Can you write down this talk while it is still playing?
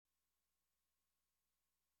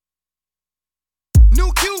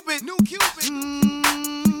Cupid.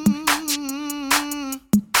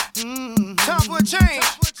 Time for a change.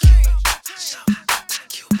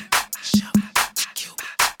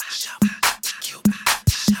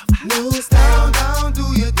 New style, down, do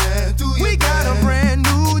your dance, do your We got a brand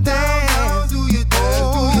new dance. down, do your dance,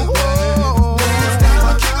 do your dance. New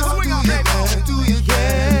style, Kick a swing out, baby. do your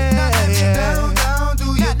dance, down, do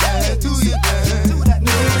your dance, do your dance.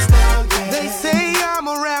 New style, They say I'm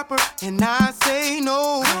a rapper, and I say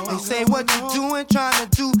no. They say what you doing, trying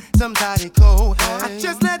to do somebody go. I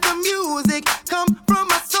just let the music come from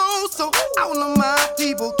my soul, so all of my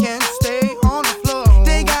people can stay on the floor.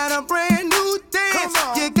 They got a brand new dance,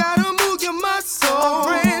 you gotta move your muscle.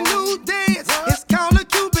 Brand new dance, it's called a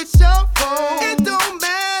Cupid Shuffle. It don't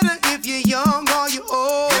matter if you're young or you're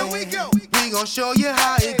old. Here we go. We gon' show you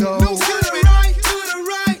how it goes. To the right, to the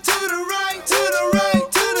right, to the right, to the right,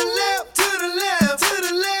 to the left, to the left, to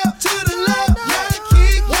the left, to the left. Now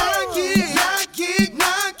kick, now kick, now kick,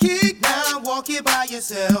 now kick. Now walk it by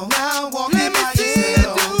yourself. Now walk it by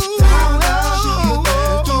yourself. Down, down, do your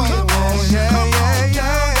dance, do your dance. Yeah,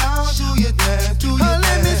 yeah, down, do your dance, do your dance.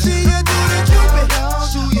 Let me see you do the Cupid. Down,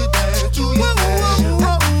 do your dance, do your dance. Let me see you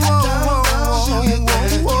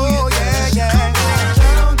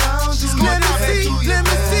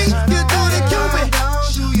do the Cupid.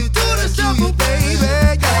 Do the shuffle,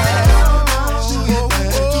 baby.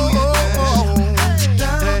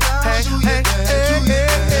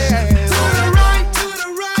 To the right, to the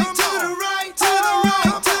right, to the right, to the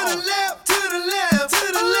right, to the left, to the left, to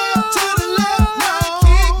the left, to the left. Now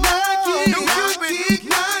kick, now kick, now kick,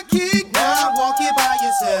 now kick. Now walk it by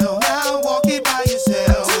yourself. Now walk it by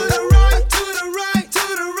yourself. To the right, to the right, to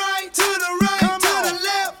the right, to the right, to the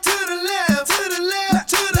left, to the left, to the left,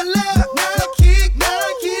 to the left. Now kick, now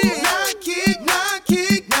kick, now kick, now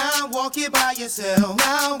kick. Now walk it by yourself.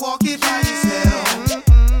 Now walk it by yourself.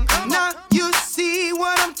 Now you see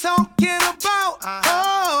what I'm talking about.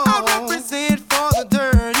 I represent for the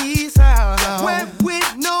dirty south, where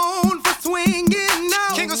we're known for swinging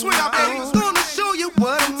now. King of swing out, baby. I'm gonna show you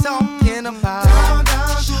what I'm talking about. Down,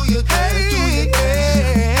 down, do your dance, do your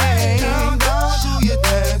dance. Down, down, do your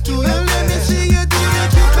dance, do your dance. Let me see you do the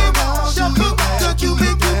Cupid Shuffle, the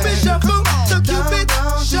Cupid Cupid Shuffle, the Cupid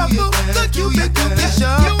Shuffle, the Cupid Cupid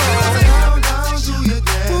Shuffle. Down, down, do your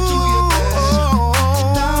dance, do your dance.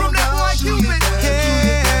 From that boy Cupid,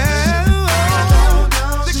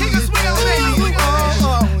 The king of swing out, baby. Here we go.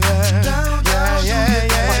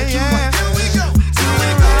 To the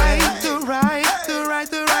right, the right, the right,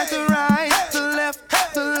 the right, the right, the left,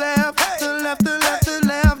 the left, the left, the left, the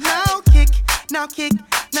left. Now kick, now kick,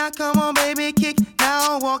 now come on, baby, kick.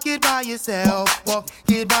 Now walk it by yourself, walk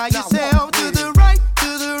it by yourself. To the right,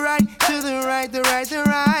 to the right, to the right, the right, the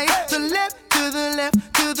right, the left, to the left,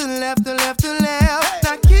 to the left, the left, the left.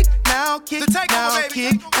 Now kick, now kick, The takeover, now baby.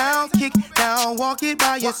 kick, now kick, now walk it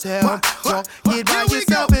by yourself, walk it by Here we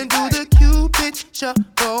yourself go. and do the Cupid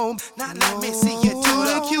Shuffle. Now let me see you do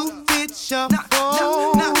the Cupid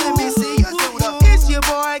Shuffle. Now let me see you do the. It's your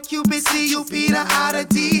boy Cupid, C-U-P, the I to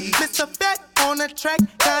D. Mr. Fat on the track,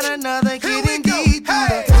 got another hit we indeed. go. Do the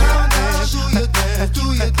Hey. Down, down, do your dance, do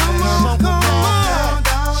your dance. Come on, come on. Down,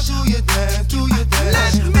 down, do your dance, do your dance.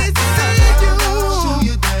 Let me see you Do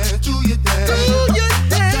your dance, do your dance. do your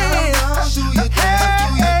dance. Do your dance, Hey,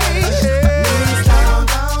 do your dance. Down,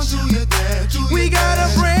 down, do your dance, do your we got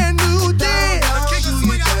a brand new dance. king of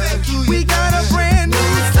swing out, baby. We got a brand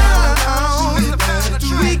new sound.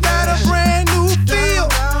 We got a brand new feel.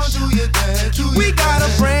 Down, do your dance, do your We got a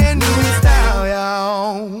brand new style,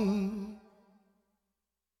 y'all.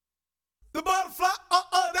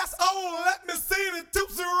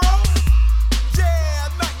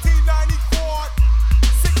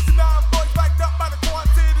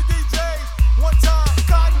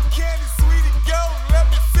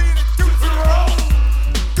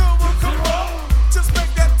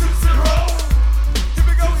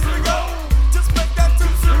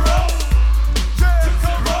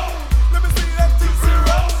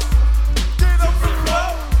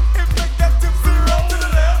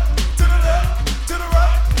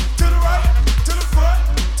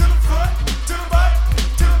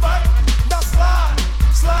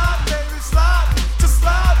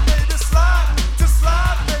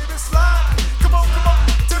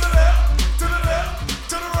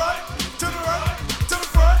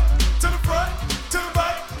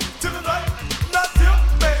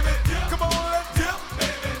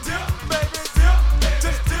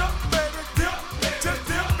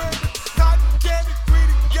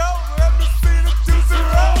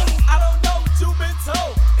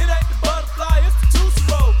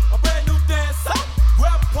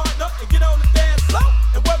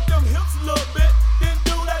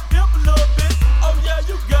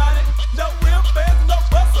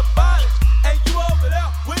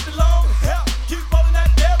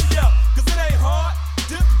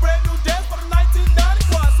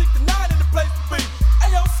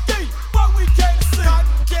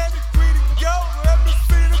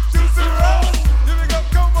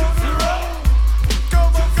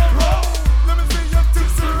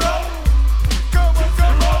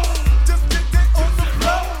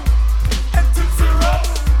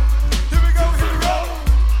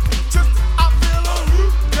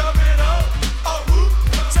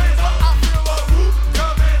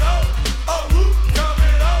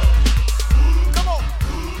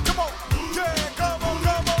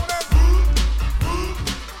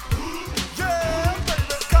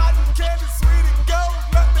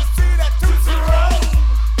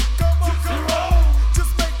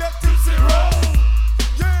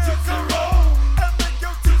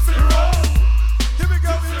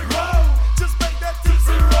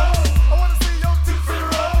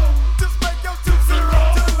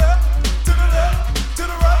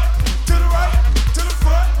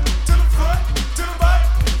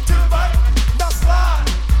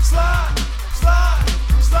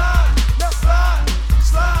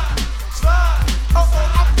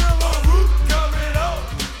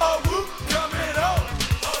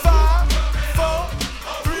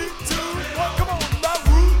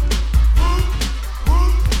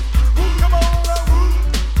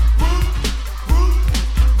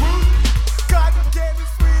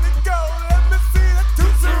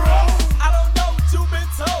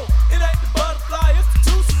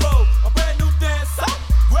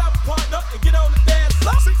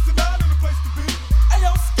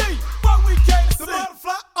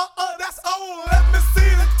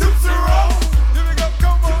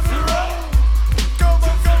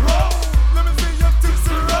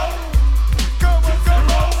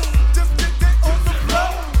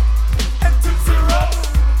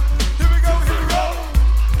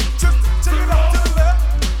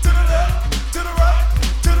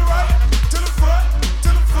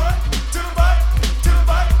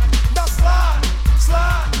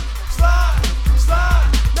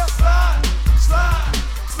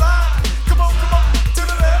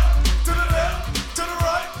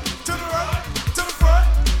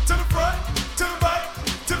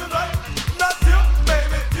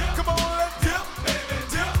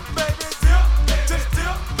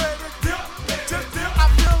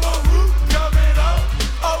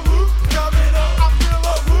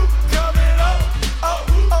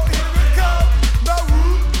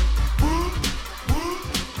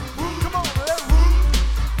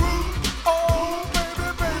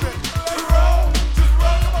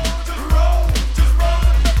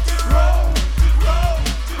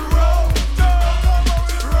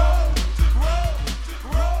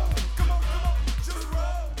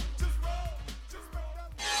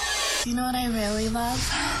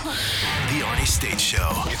 State Show.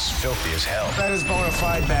 It's filthy as hell. That is bona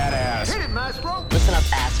fide badass. Hit it, Maestro. Listen up,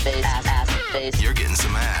 ass face, ass face. You're getting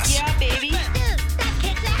some ass. Yeah, baby.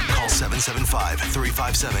 Call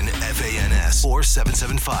 775-357-FANS or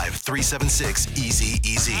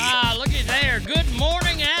 775-376-EASY-EASY. Ah, looky there. Good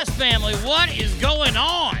morning, ass family. What is going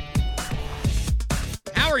on?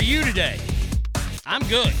 How are you today? I'm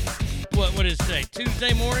good. What is today?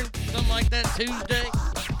 Tuesday morning? Something like that? Tuesday?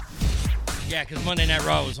 Yeah, because Monday Night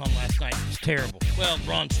Raw was on last night. It was terrible. Well,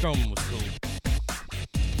 Braun Strowman was cool.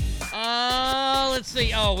 Let's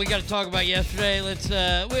see. Oh, we got to talk about yesterday.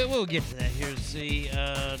 We'll get to that. Here's the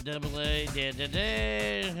double A.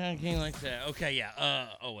 Anything like that. Okay, yeah.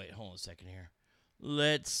 Oh, wait. Hold on a second here.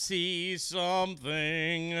 Let's see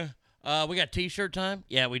something. We got T-shirt time?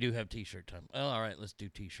 Yeah, we do have T-shirt time. Well, all right. Let's do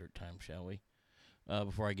T-shirt time, shall we?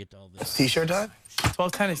 Before I get to all this. T-shirt time?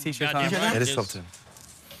 12:10 is T-shirt time. Goddamn right It is is. 12:10.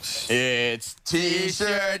 It's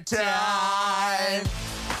T-shirt time.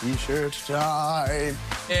 T-shirt time.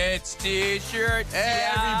 It's T-shirt time.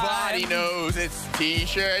 Everybody knows it's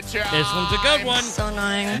T-shirt time. This one's a good one. So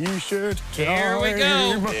annoying. T-shirt time. Here we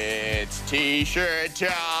go. It's T-shirt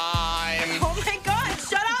time. Oh my God!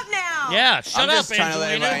 Shut up now. Yeah, shut I'm up, just trying to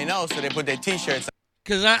let everybody Angelina. know so they put their T-shirts on.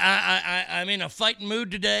 Because I'm in a fighting mood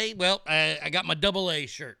today. Well, I got my double A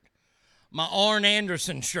shirt, my Arn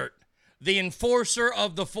Anderson shirt, the enforcer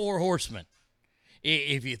of the Four Horsemen.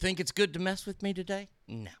 If you think it's good to mess with me today,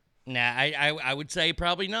 no. Nah, I would say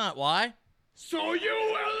probably not. Why? So you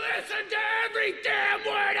will listen to every damn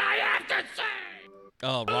word I have to say.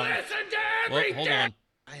 Oh, wrong. Listen to Well, every hold damn... on.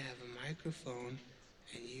 I have a microphone,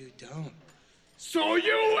 and you don't. So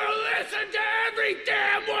you will listen to every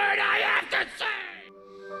damn word I have to say.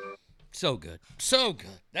 So good. So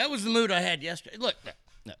good. That was the mood I had yesterday. Look,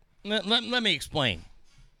 no. Let me explain.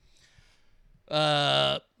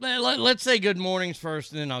 Let's say good mornings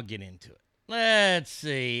first, and then I'll get into it. Let's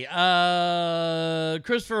see.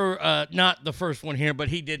 Christopher, not the first one here, but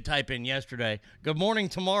he did type in yesterday. Good morning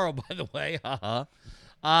tomorrow, by the way.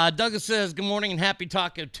 Douglas says, good morning and happy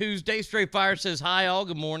Taco Tuesday. Straight Fire says, hi all,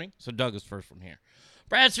 good morning. So Douglas first one here.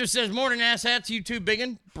 Bradster says, morning asshats, you two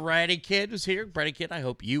biggin. Braddy Kid is here. Braddy Kid, I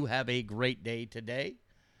hope you have a great day today.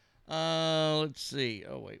 Let's see.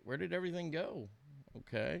 Oh, wait, where did everything go?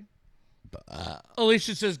 Okay.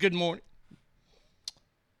 Alicia says, good morning.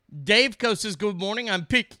 Dave Co says, good morning. I'm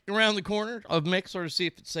peeking around the corner of Mixer to see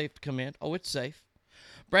if it's safe to come in. Oh, it's safe.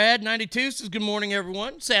 Brad92 says, good morning,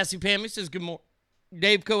 everyone. Sassy Pammy says, good morning.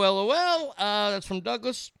 Dave Co, LOL. That's from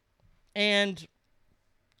Douglas. And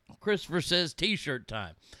Christopher says, T-shirt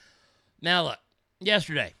time. Now, look.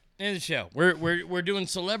 Yesterday, in the show, we're doing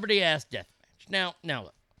Celebrity Ass Deathmatch. Now,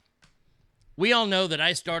 look. We all know that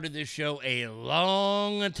I started this show a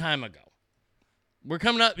long time ago. We're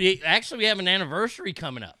coming up. Actually, we have an anniversary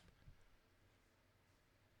coming up.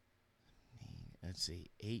 Let's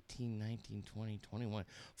see. 18, 19, 20, 21.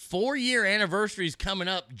 4-year anniversary is coming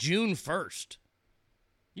up June 1st.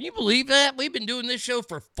 Can you believe that? We've been doing this show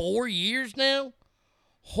for 4 years now?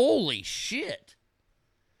 Holy shit.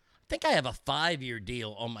 I think I have a 5-year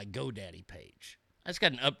deal on my GoDaddy page. I just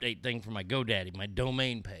got an update thing for my GoDaddy, my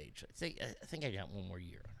domain page. I think I got one more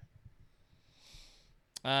year on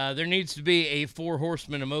it. There needs to be a Four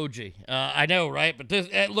Horsemen emoji. I know, right? But this,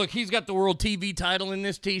 look, he's got the World TV title in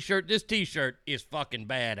this T-shirt. This T-shirt is fucking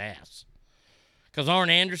badass. Because Arn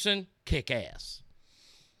Anderson, kick ass.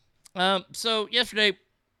 So yesterday,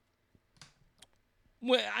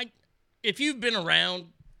 if you've been around,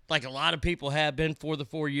 like a lot of people have been for the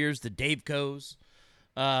 4 years, the Dave Coes,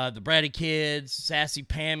 the Bratty Kids, Sassy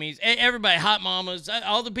Pammies, everybody, Hot Mamas,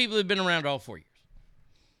 all the people that have been around all 4 years.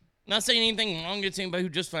 Not saying anything wrong against anybody who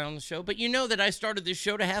just found the show, but you know that I started this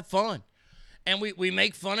show to have fun. And we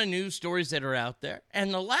make fun of news stories that are out there.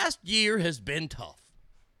 And the last year has been tough.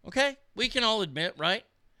 Okay? We can all admit, right?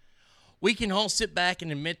 We can all sit back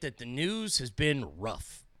and admit that the news has been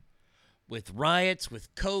rough. With riots,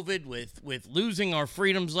 with COVID, with losing our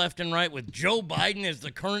freedoms left and right, with Joe Biden as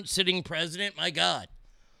the current sitting president. My God.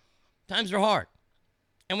 Times are hard.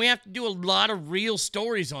 And we have to do a lot of real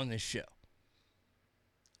stories on this show.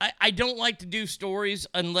 I don't like to do stories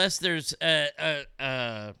unless there's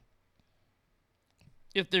if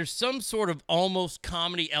there's some sort of almost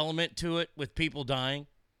comedy element to it with people dying.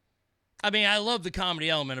 I mean, I love the comedy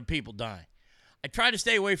element of people dying. I try to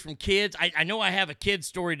stay away from kids. I know I have a kid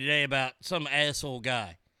story today about some asshole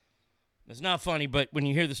guy. It's not funny, but when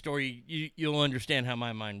you hear the story, you'll understand how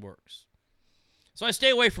my mind works. So I stay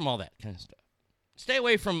away from all that kind of stuff. Stay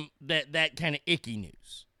away from that kind of icky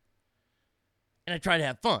news. And I try to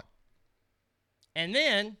have fun. And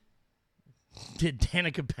then, did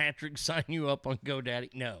Danica Patrick sign you up on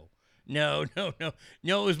GoDaddy? No. No.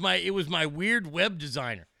 It was my weird web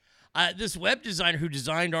designer. This web designer who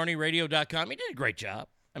designed ArnieRadio.com, he did a great job.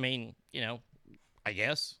 I mean, I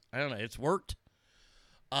guess. I don't know. It's worked.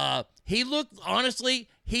 He looked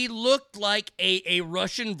like a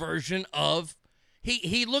Russian version of,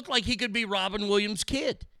 he looked like he could be Robin Williams'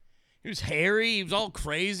 kid. He was hairy. He was all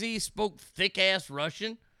crazy. He spoke thick-ass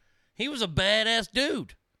Russian. He was a badass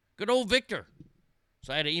dude. Good old Victor.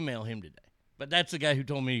 So I had to email him today. But that's the guy who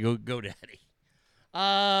told me to go daddy.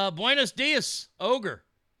 Buenos dias, Ogre.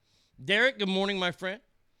 Derek, good morning, my friend.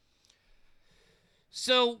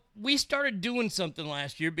 So we started doing something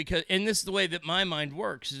last year because, and this is the way that my mind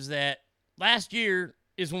works, is that last year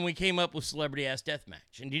is when we came up with Celebrity Ass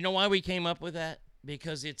Deathmatch. And do you know why we came up with that?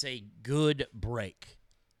 Because it's a good break.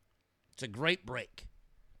 It's a great break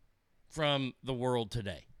from the world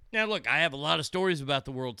today. Now, look, I have a lot of stories about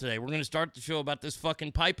the world today. We're going to start the show about this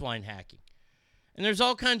fucking pipeline hacking. And there's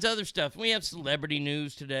all kinds of other stuff. We have celebrity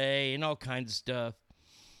news today and all kinds of stuff.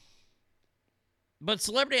 But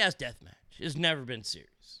Celebrity Ass Deathmatch has never been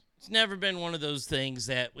serious. It's never been one of those things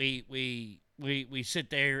that we sit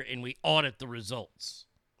there and we audit the results.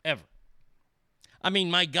 Ever. I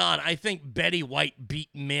mean, my God, I think Betty White beat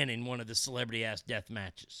men in one of the Celebrity Ass Death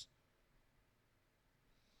matches.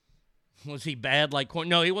 Was he bad like Corn?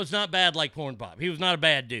 No, he was not bad like Corn Pop. He was not a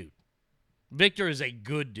bad dude. Victor is a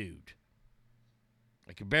good dude.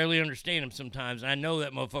 I can barely understand him sometimes. I know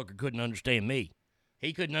that motherfucker couldn't understand me.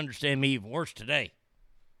 He couldn't understand me even worse today.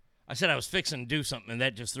 I said I was fixing to do something, and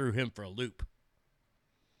that just threw him for a loop.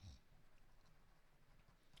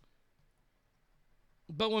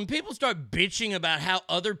 But when people start bitching about how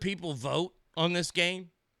other people vote on this game,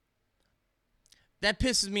 that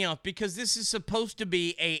pisses me off because this is supposed to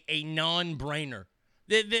be a non-brainer.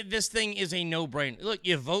 This thing is a no-brainer. Look,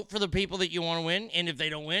 you vote for the people that you want to win, and if they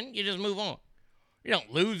don't win, you just move on. You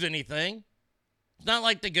don't lose anything. It's not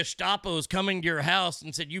like the Gestapo is coming to your house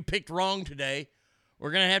and said, you picked wrong today.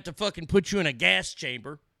 We're going to have to fucking put you in a gas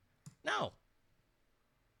chamber. No.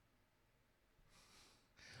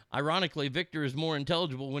 Ironically, Victor is more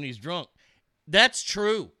intelligible when he's drunk. That's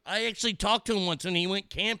true. I actually talked to him once when he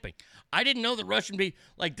went camping. I didn't know the Russian people,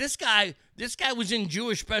 like this guy was in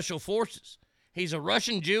Jewish Special Forces. He's a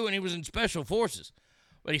Russian Jew and he was in Special Forces.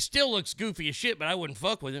 But he still looks goofy as shit, but I wouldn't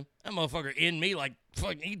fuck with him. That motherfucker in me like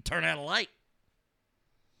fucking, he'd turn out a light.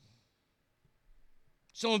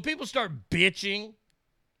 So when people start bitching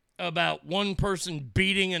about one person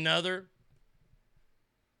beating another,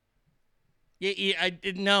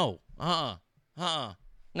 no.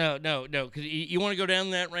 No, because you want to go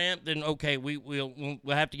down that ramp, then okay, we'll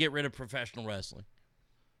have to get rid of professional wrestling.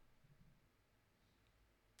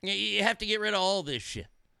 You have to get rid of all this shit.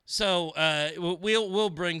 So we'll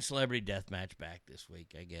bring Celebrity Deathmatch back this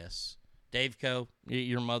week, I guess. Dave Coe,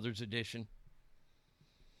 your mother's edition.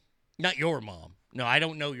 Not your mom. No, I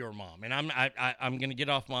don't know your mom, and I'm gonna get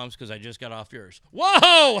off mom's because I just got off yours.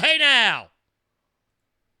 Whoa! Hey now!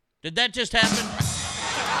 Did that just happen?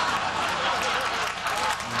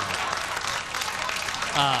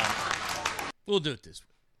 We'll do it this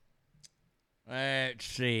week. Let's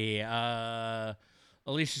see.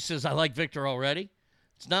 Alicia says, I like Victor already.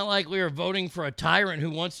 It's not like we are voting for a tyrant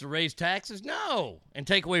who wants to raise taxes. No. And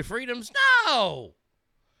take away freedoms. No.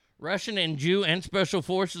 Russian and Jew and Special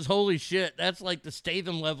Forces. Holy shit. That's like the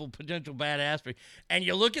Statham level potential badassery. And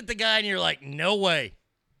you look at the guy and you're like, no way.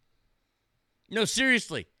 No,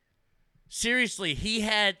 seriously. Seriously, he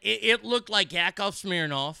had, it looked like Yakov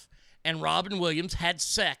Smirnoff and Robin Williams had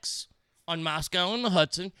sex on Moscow and the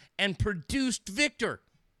Hudson and produced Victor.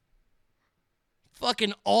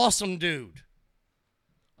 Fucking awesome dude.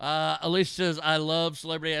 Alicia says, I love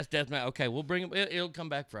Celebrity Ass Deathmatch. Okay, we'll bring him. It'll come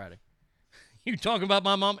back Friday. You talking about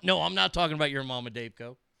my mom? No, I'm not talking about your mama, Dave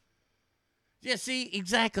Co. Yeah, see,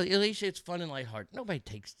 exactly. Alicia, it's fun and lighthearted. Nobody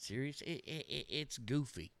takes it serious. It's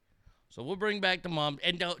goofy. So we'll bring back the mom.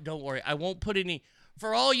 And don't worry, I won't put any,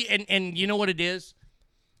 for all you, and you know what it is?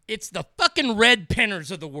 It's the fucking red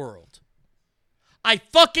pinners of the world. I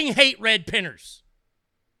fucking hate red pinners.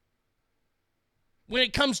 When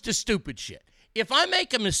it comes to stupid shit. If I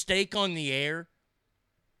make a mistake on the air,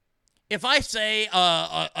 if I say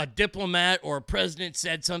a diplomat or a president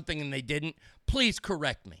said something and they didn't, please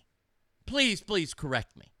correct me. Please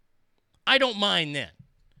correct me. I don't mind then.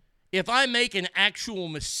 If I make an actual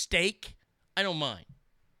mistake, I don't mind.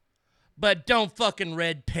 But don't fucking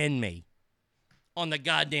red pin me on the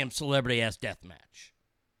goddamn Celebrity Ass Deathmatch.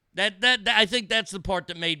 That I think that's the part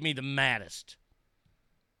that made me the maddest.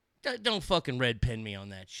 Don't fucking red pin me on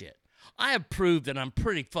that shit. I have proved that I'm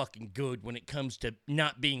pretty fucking good when it comes to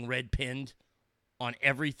not being red pinned on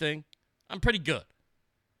everything. I'm pretty good.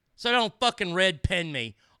 So don't fucking red pen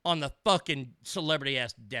me on the fucking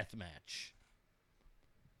celebrity-ass death match.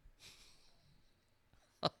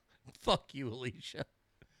 Fuck you, Alicia.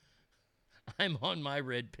 I'm on my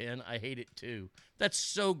red pen. I hate it too. That's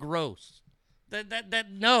so gross.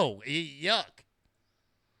 No. Yuck.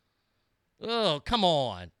 Oh, come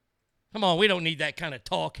on. Come on, we don't need that kind of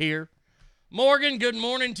talk here. Morgan, good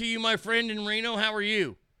morning to you, my friend in Reno. How are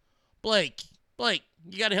you? Blake,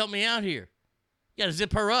 you got to help me out here. You got to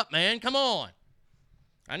zip her up, man. Come on.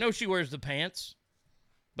 I know she wears the pants,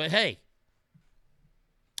 but hey.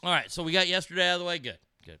 All right, so we got yesterday out of the way. Good.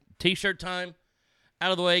 T-shirt time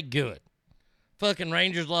out of the way. Good. Fucking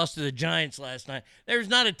Rangers lost to the Giants last night. There's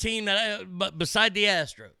not a team but beside the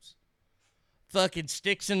Astros, fucking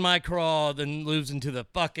sticks in my craw than losing to the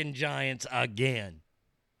fucking Giants again.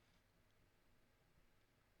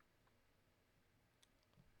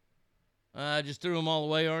 Just threw them all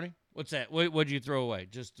away, Arnie. What's that? What'd you throw away?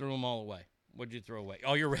 Just threw them all away. What'd you throw away?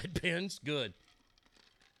 All your red pens? Good.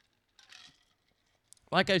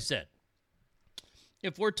 Like I said,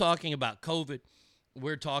 if we're talking about COVID,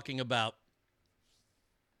 we're talking about,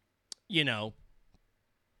 the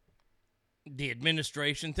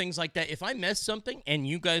administration, things like that. If I missed something and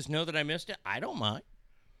you guys know that I missed it, I don't mind.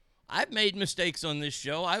 I've made mistakes on this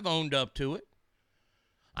show. I've owned up to it.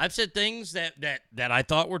 I've said things that I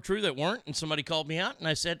thought were true that weren't, and somebody called me out, and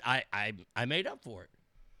I said I made up for it.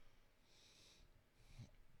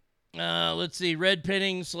 Let's see. Red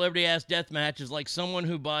pinning celebrity-ass death match is like someone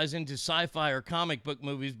who buys into sci-fi or comic book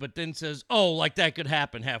movies but then says, oh, like that could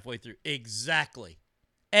happen halfway through. Exactly.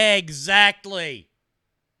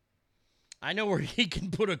 I know where he can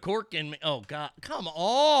put a cork in me. Oh, God. Come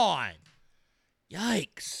on.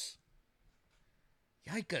 Yikes.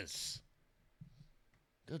 Yikes.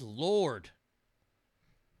 Good Lord.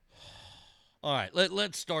 All right,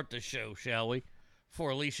 let's start the show, shall we?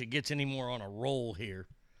 Before Alicia gets any more on a roll here.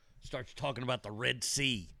 Starts talking about the Red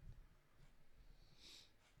Sea.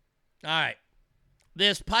 All right.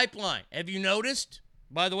 This pipeline. Have you noticed?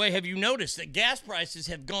 By the way, have you noticed that gas prices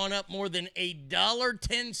have gone up more than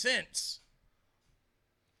 $1.10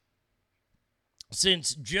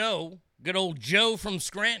 since Joe, good old Joe from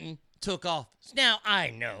Scranton, took office? Now, I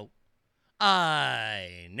know,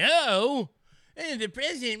 the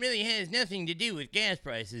president really has nothing to do with gas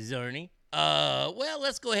prices, Arnie. Well,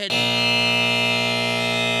 let's go ahead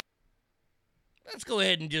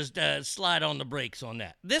and just slide on the brakes on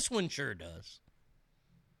that. This one sure does.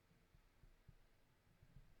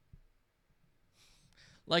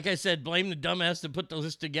 Like I said, blame the dumbass that put the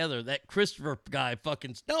list together. That Christopher guy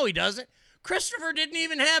fucking... No, he doesn't. Christopher didn't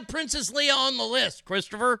even have Princess Leia on the list,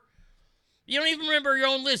 Christopher. You don't even remember your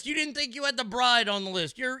own list. You didn't think you had the bride on the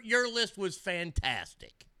list. Your list was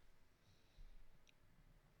fantastic.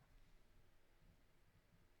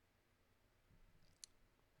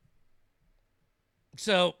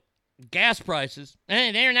 So, gas prices,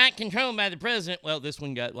 they're not controlled by the president. Well, this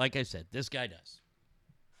one got, like I said, this guy does.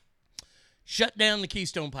 Shut down the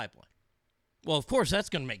Keystone Pipeline. Well, of course, that's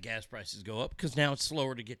going to make gas prices go up because now it's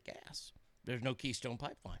slower to get gas. There's no Keystone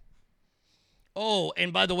Pipeline. Oh,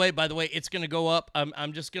 and by the way, it's going to go up. I'm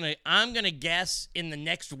going to guess in the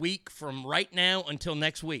next week from right now until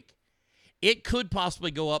next week. It could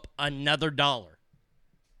possibly go up another $1.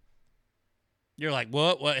 You're like,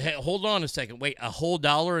 what? Hey, hold on a second. Wait, a whole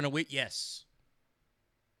 $1 in a week? Yes.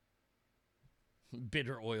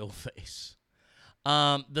 Bitter oil face.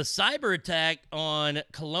 The cyber attack on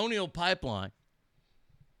Colonial Pipeline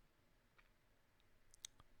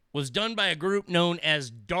was done by a group known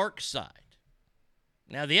as DarkSide.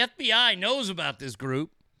 Now, the FBI knows about this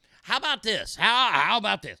group. How about this? How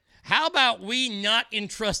about this? How about we not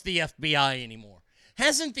entrust the FBI anymore?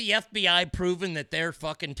 Hasn't the FBI proven that they're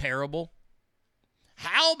fucking terrible?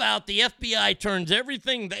 How about the FBI turns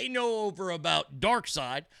everything they know over about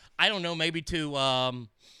DarkSide, I don't know, maybe to,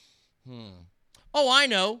 Oh, I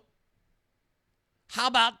know. How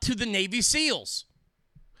about to the Navy SEALs?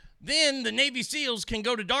 Then the Navy SEALs can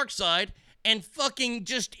go to DarkSide and fucking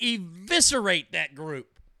just eviscerate that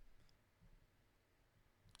group.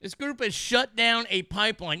 This group has shut down a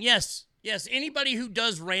pipeline. Yes, anybody who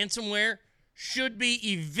does ransomware should be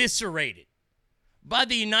eviscerated by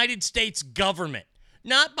the United States government,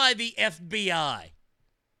 not by the FBI.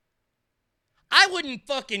 I wouldn't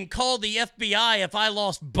fucking call the FBI if I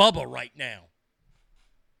lost Bubba right now.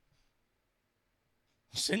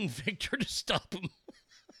 Send Victor to stop him.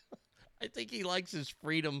 I think he likes his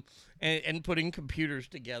freedom and putting computers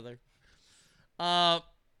together. I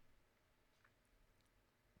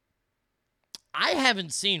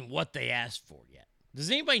haven't seen what they asked for yet.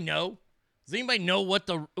 Does anybody know? Does anybody know what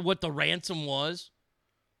the ransom was?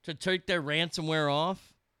 to take their ransomware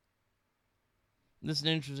off. This is an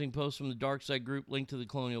interesting post from the Dark Side group linked to the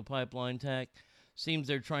Colonial Pipeline attack. Seems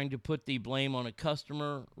they're trying to put the blame on a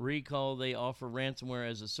customer. Recall they offer ransomware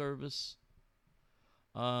as a service.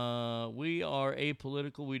 We are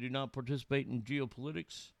apolitical. We do not participate in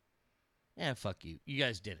geopolitics. Yeah, fuck you. You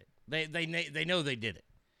guys did it. They know they did it.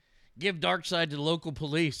 Give Darkside to the local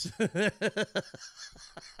police.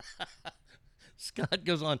 Scott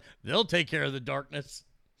goes on, they'll take care of the darkness.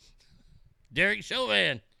 Derek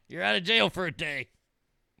Chauvin, you're out of jail for a day.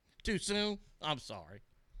 Too soon? I'm sorry.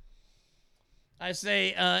 I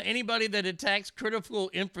say anybody that attacks critical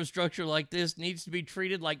infrastructure like this needs to be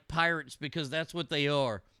treated like pirates because that's what they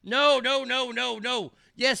are. No.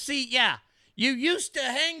 Yes, see, yeah. You used to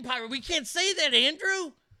hang pirates. We can't say that,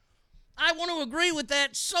 Andrew. I want to agree with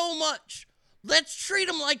that so much. Let's treat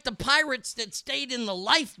them like the pirates that stayed in the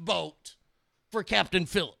lifeboat for Captain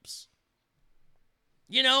Phillips.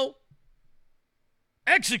 You know?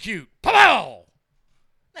 Execute. Pow!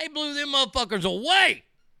 They blew them motherfuckers away.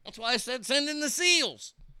 That's why I said send in the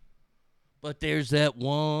SEALs. But there's that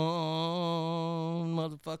one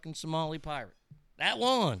motherfucking Somali pirate. That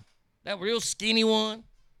one. That real skinny one.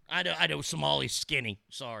 I know Somali's skinny.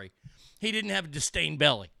 Sorry. He didn't have a disdain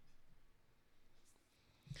belly.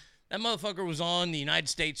 That motherfucker was on the United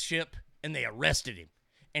States ship, and they arrested him.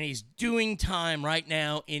 And he's doing time right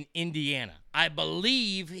now in Indiana. I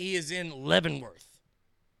believe he is in Leavenworth.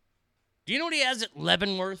 Do you know what he has at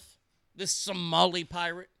Leavenworth? This Somali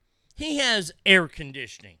pirate? He has air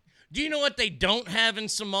conditioning. Do you know what they don't have in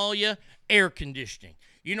Somalia? Air conditioning.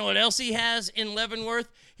 You know what else he has in Leavenworth?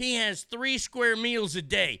 He has 3 square meals a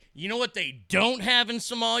day. You know what they don't have in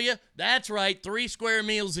Somalia? That's right, 3 square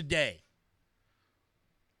meals a day.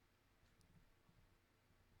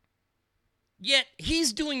 Yet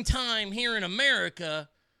he's doing time here in America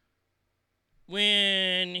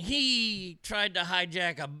when he tried to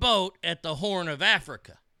hijack a boat at the Horn of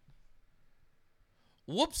Africa.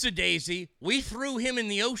 Whoops-a-daisy, we threw him in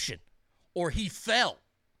the ocean, or he fell.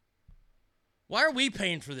 Why are we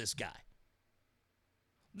paying for this guy?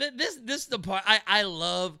 This is the part I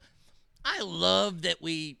love. I love that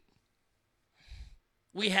we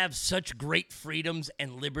have such great freedoms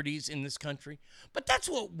and liberties in this country, but that's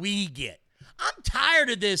what we get. I'm tired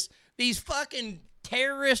of these fucking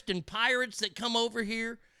terrorists and pirates that come over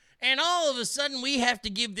here, and all of a sudden we have to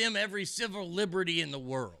give them every civil liberty in the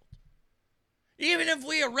world. Even if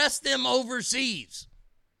we arrest them overseas.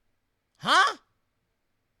 Huh?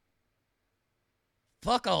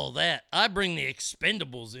 Fuck all that. I bring the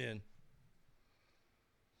expendables in.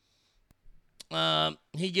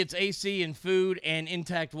 He gets AC and food and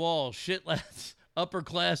intact walls. Shit, lads. Upper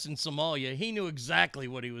class in Somalia. He knew exactly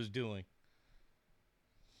what he was doing.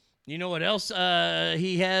 You know what else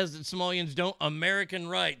he has that Somalians don't? American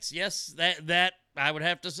rights. Yes, that I would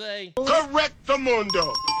have to say. Correct the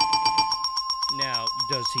mundo. Now,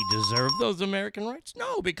 does he deserve those American rights?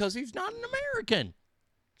 No, because he's not an American.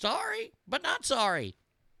 Sorry, but not sorry.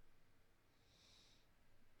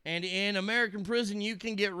 And in American prison, you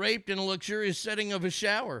can get raped in a luxurious setting of a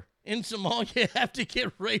shower. In Somalia, you have to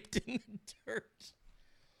get raped in the dirt.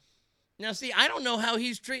 Now, see, I don't know how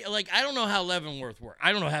he's treated. Like, I don't know how Leavenworth works.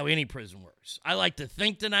 I don't know how any prison works. I like to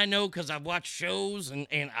think that I know because I've watched shows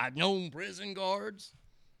and I've known prison guards.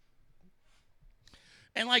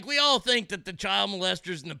 And, like, we all think that the child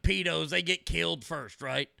molesters and the pedos, they get killed first,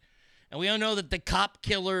 right? And we all know that the cop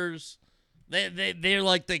killers, they're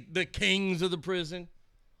like the kings of the prison.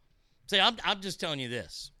 See, I'm just telling you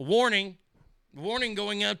this. Warning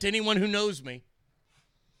going out to anyone who knows me.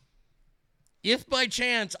 If by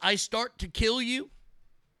chance I start to kill you,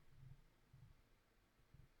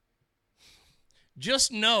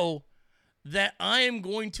 just know that I am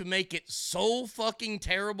going to make it so fucking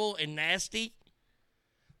terrible and nasty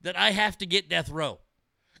that I have to get death row.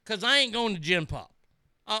 Because I ain't going to gym pop.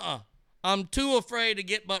 I'm too afraid to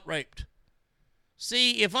get butt raped.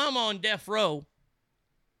 See, if I'm on death row,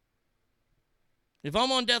 I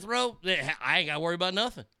ain't got to worry about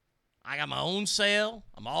nothing. I got my own cell.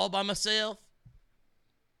 I'm all by myself.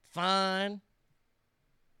 Fine.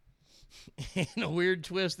 In a weird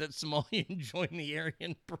twist, that Somalian joined the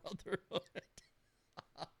Aryan Brotherhood.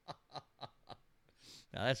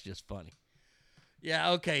 Now, that's just funny.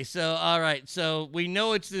 Yeah, okay, so, all right. So, we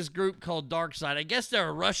know it's this group called Darkside. I guess they're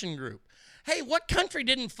a Russian group. Hey, what country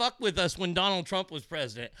didn't fuck with us when Donald Trump was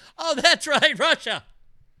president? Oh, that's right, Russia.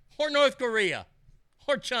 Or North Korea.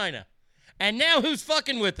 Or China. And now who's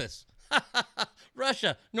fucking with us?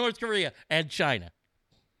 Russia, North Korea, and China.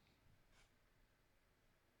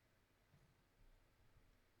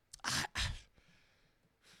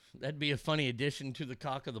 That'd be a funny addition to the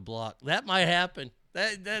cock of the block. That might happen.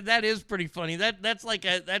 That is pretty funny. That's like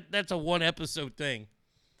that's a one episode thing.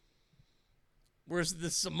 Whereas the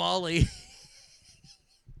Somali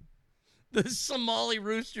the Somali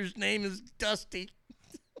rooster's name is Dusty.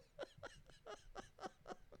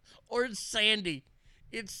 Or it's Sandy.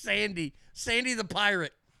 It's Sandy. Sandy the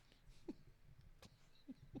pirate.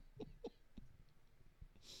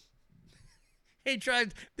 He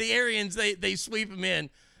tried the Aryans, they sweep him in,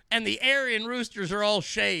 and the Aryan roosters are all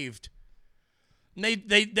shaved. And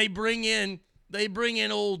they bring in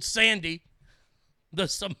old Sandy, the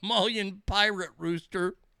Somalian pirate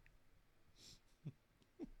rooster.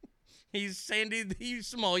 He's Sandy, the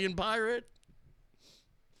Somalian pirate.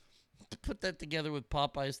 Put that together with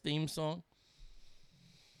Popeye's theme song.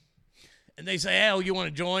 And they say, "Oh, you want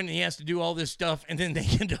to join?" And he has to do all this stuff, and then they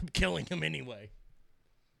end up killing him anyway.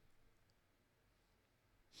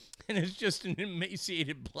 And it's just an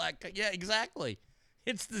emaciated black guy. Yeah, exactly.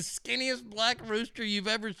 It's the skinniest black rooster you've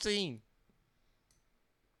ever seen.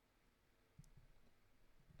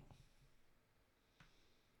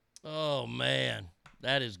 Oh, man.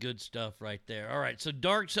 That is good stuff right there. All right, so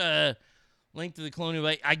Dark's link to the Colonial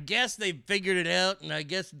Bay. I guess they figured it out, and I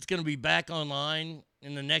guess it's going to be back online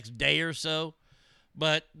in the next day or so.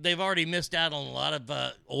 But they've already missed out on a lot of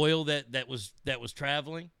oil that was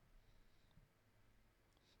traveling.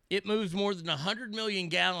 It moves more than 100 million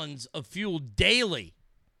gallons of fuel daily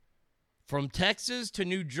from Texas to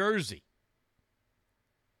New Jersey.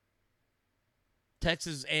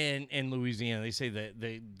 Texas and Louisiana. They say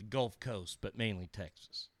the Gulf Coast, but mainly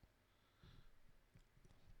Texas.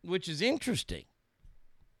 Which is interesting.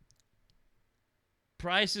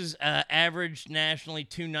 Prices average nationally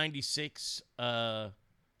 $2.96 a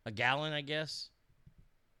gallon, I guess.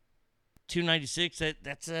 $2.96.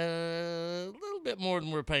 That's a little bit more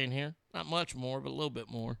than we're paying here. Not much more, but a little bit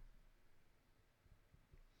more.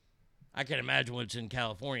 I can imagine what's in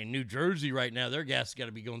California. New Jersey right now, their gas has got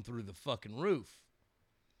to be going through the fucking roof.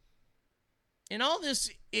 And all this,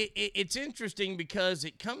 it's interesting because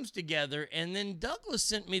it comes together, and then Douglas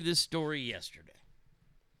sent me this story yesterday.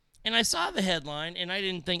 And I saw the headline, and I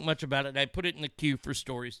didn't think much about it. I put it in the queue for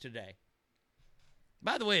stories today.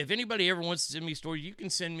 By the way, if anybody ever wants to send me stories, you can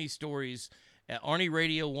send me stories at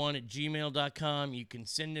arnieradio1@gmail.com. You can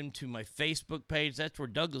send them to my Facebook page. That's where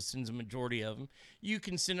Douglas sends a majority of them. You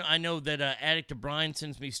can send, I know that Addict of Brian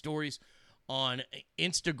sends me stories on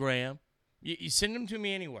Instagram. You send them to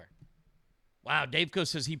me anywhere. Wow, Dave Co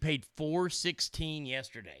says he paid $4.16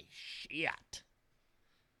 yesterday. Shit.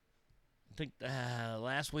 I think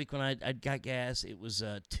last week when I got gas, it was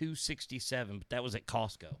 $2.67, but that was at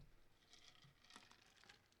Costco.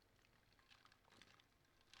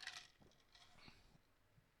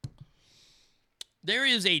 There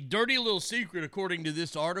is a dirty little secret, according to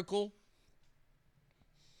this article.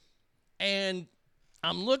 And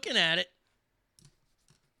I'm looking at it.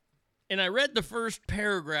 And I read the first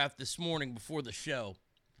paragraph this morning before the show.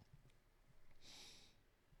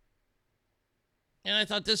 And I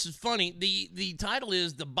thought this is funny. The title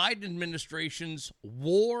is The Biden Administration's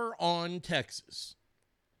War on Texas.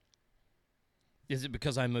 Is it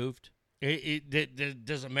because I moved?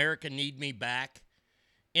 Does America need me back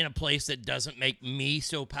in a place that doesn't make me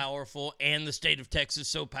so powerful and the state of Texas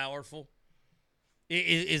so powerful?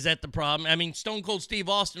 Is that the problem? I mean, Stone Cold Steve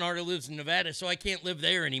Austin already lives in Nevada, so I can't live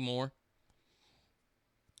there anymore.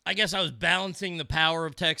 I guess I was balancing the power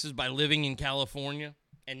of Texas by living in California,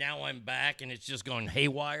 and now I'm back, and it's just going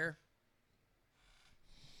haywire.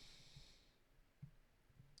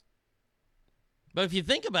 But if you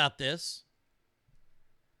think about this,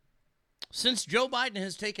 since Joe Biden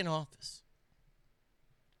has taken office,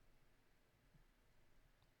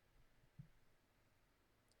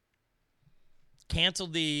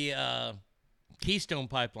 canceled the Keystone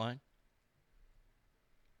Pipeline.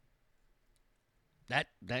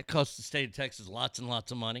 That cost the state of Texas lots and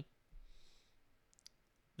lots of money.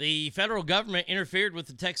 The federal government interfered with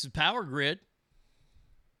the Texas power grid.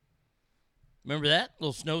 Remember that?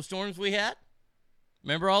 Little snowstorms we had?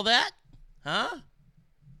 Remember all that? Huh?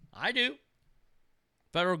 I do.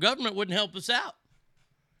 Federal government wouldn't help us out.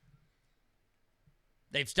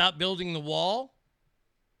 They've stopped building the wall.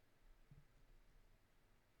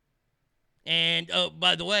 And, oh,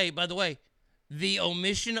 by the way, the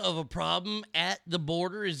omission of a problem at the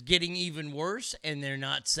border is getting even worse, and they're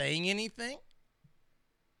not saying anything.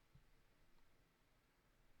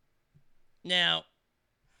 Now,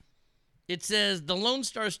 it says the Lone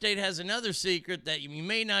Star State has another secret that you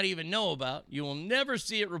may not even know about. You will never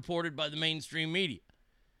see it reported by the mainstream media.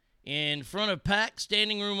 In front of packed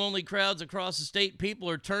standing room only crowds across the state, people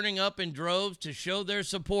are turning up in droves to show their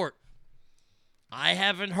support. I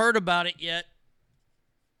haven't heard about it yet.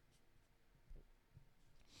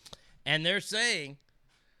 And they're saying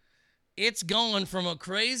it's gone from a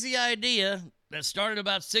crazy idea that started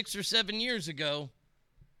about 6 or 7 years ago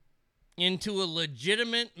into a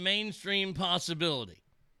legitimate mainstream possibility.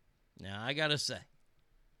 Now, I got to say,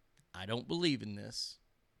 I don't believe in this.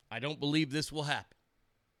 I don't believe this will happen.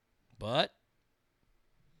 But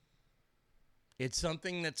it's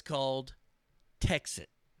something that's called Texit.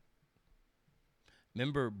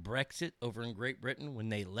 Remember Brexit over in Great Britain when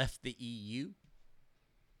they left the EU?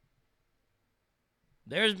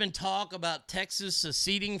 There's been talk about Texas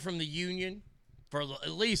seceding from the Union for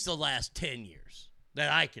at least the last 10 years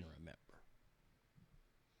that I can remember.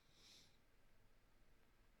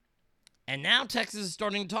 And now Texas is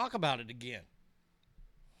starting to talk about it again.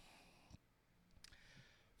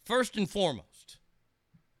 First and foremost,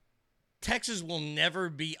 Texas will never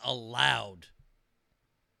be allowed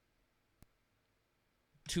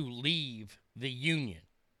to leave the Union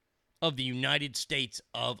of the United States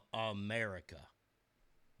of America.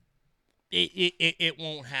 It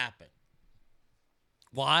won't happen.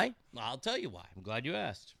 Why? I'll tell you why. I'm glad you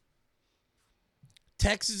asked. The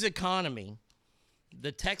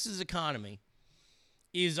Texas economy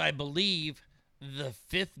is, I believe, the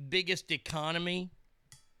 5th biggest economy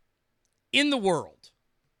in the world.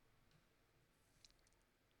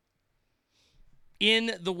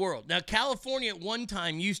 In the world. Now, California at one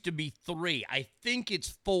time used to be 3. I think it's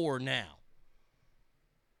 4 now.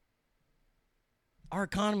 Our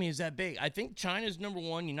economy is that big. I think China's number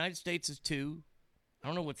 1, United States is 2. I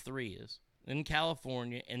don't know what 3 is. Then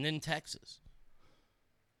California, and then Texas.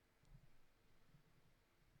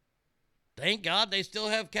 Thank God they still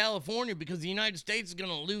have California, because the United States is going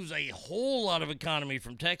to lose a whole lot of economy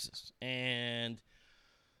from Texas. And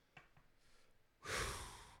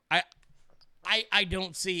I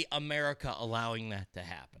don't see America allowing that to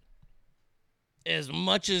happen. As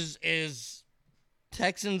much as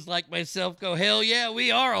Texans like myself go, hell yeah,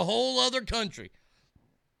 we are a whole other country.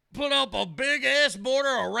 Put up a big-ass border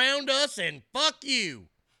around us and fuck you.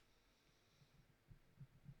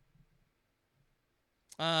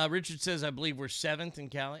 Richard says, I believe we're 7th in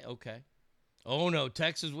Cali. Okay. Oh, no,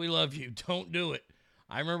 Texas, we love you. Don't do it.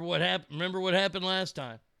 I remember what happened. Remember what happened last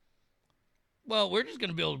time. Well, we're just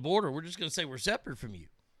going to build a border. We're just going to say we're separate from you.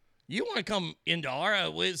 You want to come into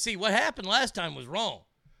our... see, what happened last time was wrong.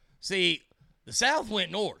 See, the South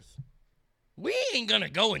went north. We ain't going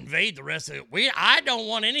to go invade the rest of it. I don't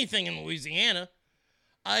want anything in Louisiana.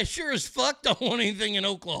 I sure as fuck don't want anything in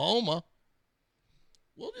Oklahoma.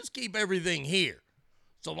 We'll just keep everything here.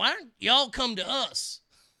 So why don't y'all come to us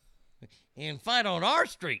and fight on our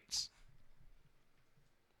streets?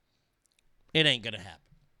 It ain't going to happen.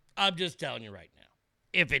 I'm just telling you right now.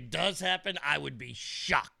 If it does happen, I would be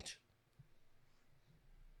shocked.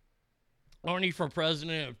 Arnie for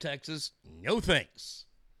president of Texas? No thanks.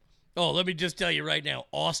 Oh, let me just tell you right now,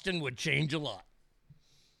 Austin would change a lot.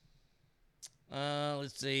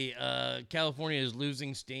 Let's see. California is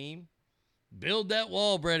losing steam. Build that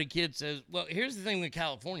wall, Brady Kid says. Well, here's the thing with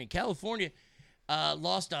California. California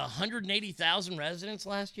lost 180,000 residents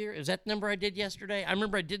last year. Is that the number I did yesterday? I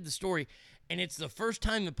remember I did the story, and it's the first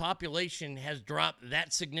time the population has dropped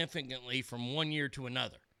that significantly from one year to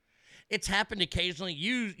another. It's happened occasionally.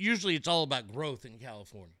 Usually it's all about growth in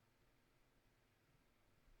California.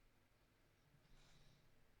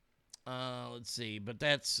 Let's see, but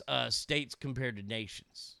that's states compared to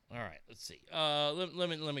nations. All right, let's see. Let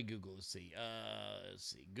me Google. Let's see.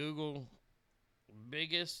 Google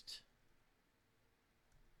biggest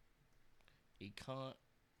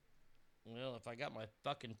Well, if I got my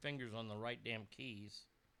fucking fingers on the right damn keys.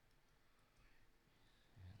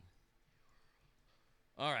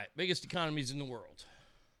 All right, biggest economies in the world.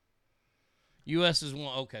 U.S. is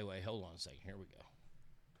one. Okay, wait, hold on a second. Here we go.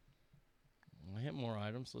 I hit more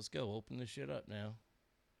items. Let's go. Open this shit up now.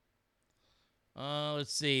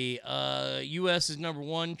 Let's see. U.S. is number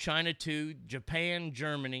 1. China 2. Japan,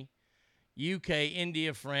 Germany. U.K.,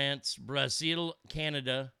 India, France. Brazil,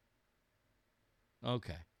 Canada.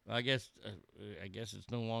 Okay. I guess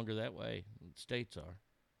it's no longer that way. States are.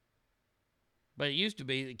 But it used to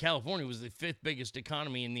be that California was the 5th biggest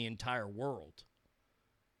economy in the entire world.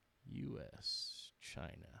 U.S.,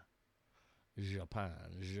 China, Japan,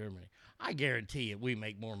 Germany. I guarantee you we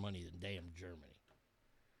make more money than damn Germany.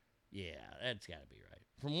 Yeah, that's got to be right.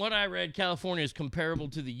 From what I read, California is comparable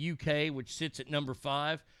to the UK, which sits at number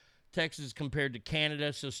 5. Texas compared to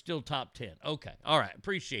Canada, so still top 10. Okay, all right,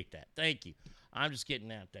 appreciate that. Thank you. I'm just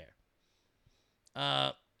getting out there.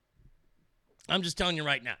 I'm just telling you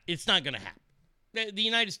right now, it's not going to happen. The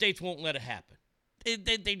United States won't let it happen.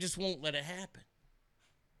 They just won't let it happen.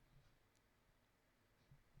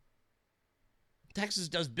 Texas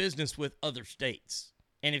does business with other states.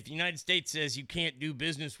 And if the United States says you can't do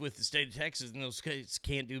business with the state of Texas, then those states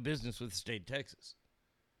can't do business with the state of Texas.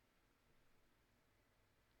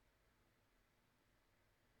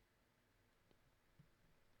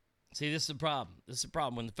 See, this is the problem. This is the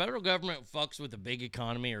problem. When the federal government fucks with a big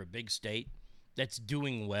economy or a big state that's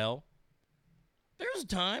doing well, there was a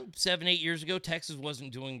time 7-8 years ago Texas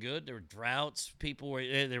wasn't doing good. There were droughts.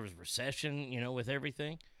 There was recession, with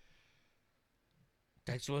everything.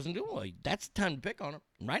 Texas wasn't doing well. That's the time to pick on them.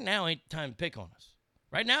 Right now ain't the time to pick on us.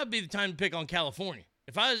 Right now would be the time to pick on California.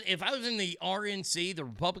 If I was in the RNC, the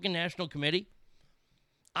Republican National Committee,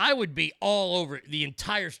 I would be all over the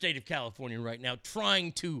entire state of California right now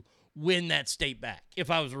trying to win that state back if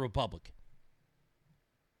I was a Republican.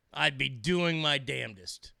 I'd be doing my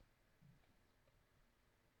damnedest.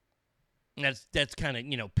 That's kind of,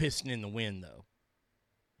 pissing in the wind, though.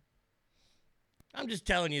 I'm just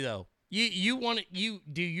telling you, though. You want it?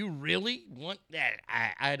 Do you really want that?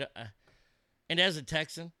 And as a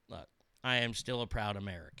Texan, look, I am still a proud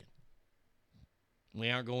American. We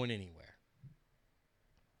aren't going anywhere.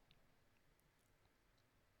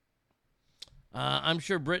 I'm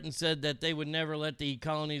sure Britain said that they would never let the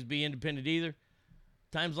colonies be independent either.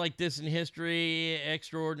 Times like this in history,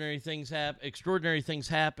 extraordinary things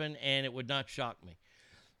happen, and it would not shock me.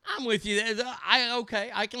 I'm with you.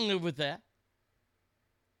 I can live with that.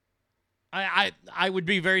 I would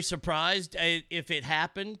be very surprised if it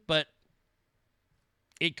happened, but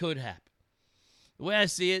it could happen. The way I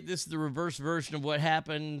see it, this is the reverse version of what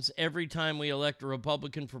happens every time we elect a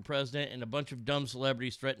Republican for president and a bunch of dumb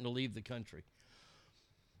celebrities threaten to leave the country.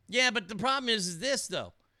 Yeah, but the problem is this,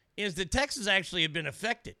 though, is that Texas actually have been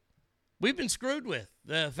affected. We've been screwed with.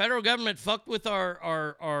 The federal government fucked with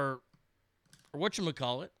our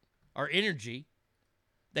whatchamacallit, our energy.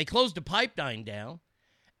 They closed the pipeline down.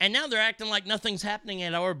 And now they're acting like nothing's happening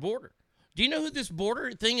at our border. Do you know who this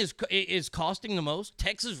border thing is costing the most?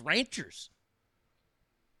 Texas ranchers.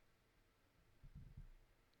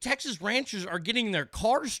 Texas ranchers are getting their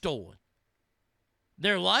cars stolen.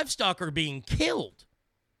 Their livestock are being killed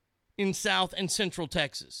in South and Central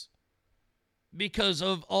Texas because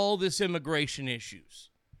of all this immigration issues.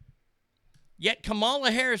 Yet Kamala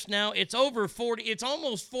Harris now, it's almost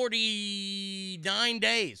 49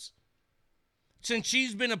 days since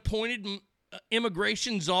she's been appointed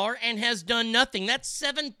immigration czar and has done nothing. That's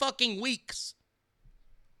 7 fucking weeks.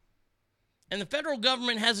 And the federal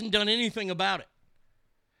government hasn't done anything about it.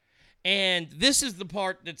 And this is the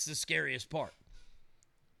part that's the scariest part.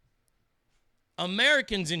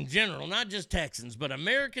 Americans in general, not just Texans, but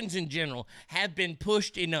Americans in general have been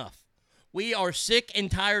pushed enough. We are sick and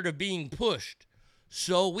tired of being pushed.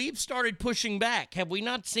 So we've started pushing back. Have we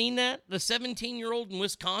not seen that? The 17-year-old in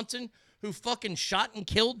Wisconsin who fucking shot and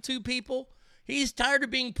killed 2 people, he's tired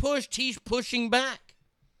of being pushed. He's pushing back.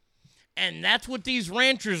 And that's what these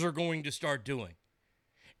ranchers are going to start doing.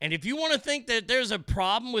 And if you want to think that there's a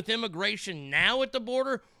problem with immigration now at the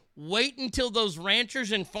border, wait until those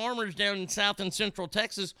ranchers and farmers down in South and Central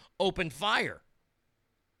Texas open fire.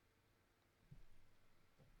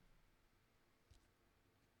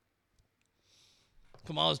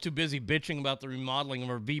 Kamala's too busy bitching about the remodeling of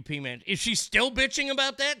her VP man. Is she still bitching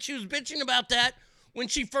about that? She was bitching about that when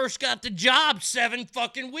she first got the job 7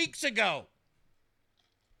 fucking weeks ago.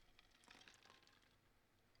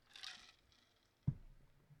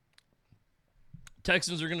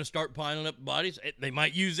 Texans are going to start piling up bodies. They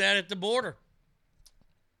might use that at the border.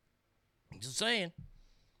 I'm just saying.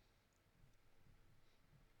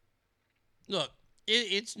 Look,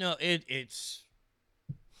 it's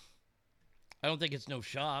I don't think it's no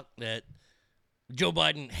shock that Joe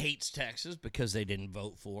Biden hates Texas because they didn't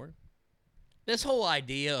vote for him. This whole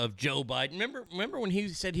idea of Joe Biden, remember when he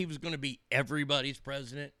said he was going to be everybody's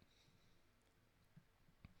president?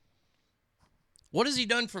 What has he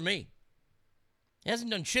done for me? He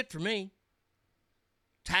hasn't done shit for me.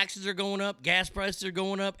 Taxes are going up. Gas prices are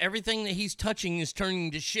going up. Everything that he's touching is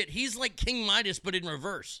turning to shit. He's like King Midas, but in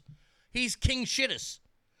reverse. He's King Shittus.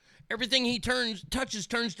 Everything he touches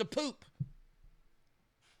turns to poop.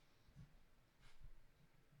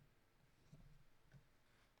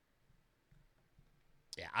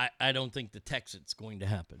 Yeah, I don't think the Texit's going to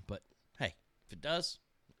happen. But, hey, if it does,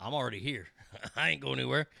 I'm already here. I ain't going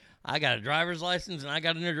anywhere. I got a driver's license and I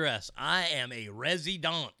got an address. I am a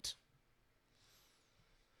resident.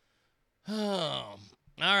 Oh, all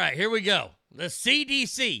right, here we go. The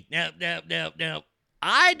CDC. Now,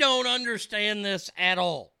 I don't understand this at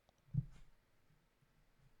all.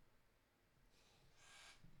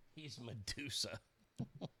 He's Medusa.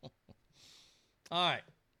 All right.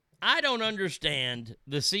 I don't understand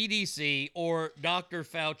the CDC or Dr.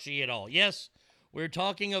 Fauci at all. Yes, we're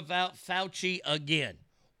talking about Fauci again.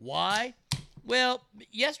 Why? Well,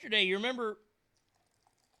 yesterday, you remember,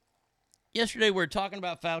 yesterday we were talking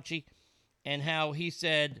about Fauci and how he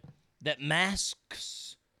said that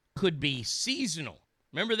masks could be seasonal.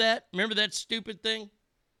 Remember that? Remember that stupid thing?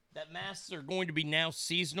 That masks are going to be now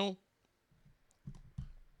seasonal?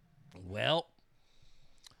 Well,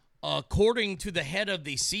 according to the head of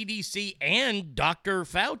the CDC and Dr.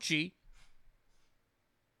 Fauci,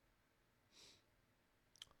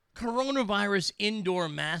 coronavirus indoor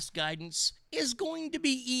mask guidance is going to be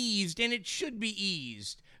eased, and it should be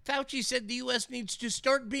eased. Fauci said the U.S. needs to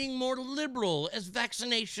start being more liberal as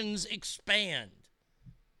vaccinations expand.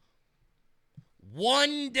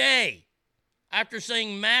 One day after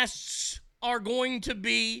saying masks are going to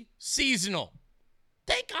be seasonal.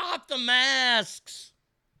 Take off the masks.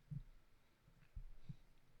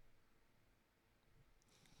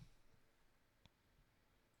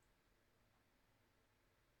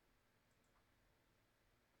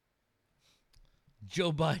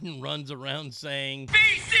 Joe Biden runs around saying,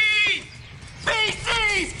 Feces!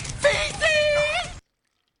 Feces! Feces!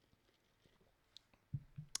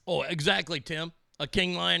 oh, exactly, Tim. A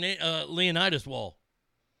King Leonidas wall.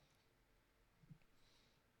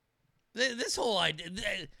 This whole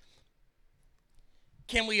idea.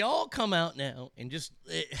 Can we all come out now and just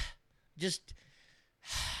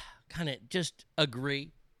kind of just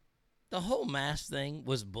agree? The whole mask thing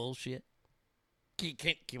was bullshit.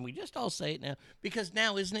 Can we just all say it now? Because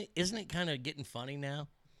now, isn't it kind of getting funny now?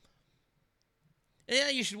 Yeah,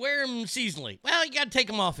 you should wear them seasonally. Well, you got to take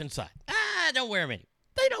them off inside. Don't wear them anymore.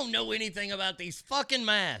 They don't know anything about these fucking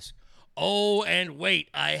masks. Oh, and wait,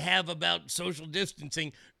 I have about social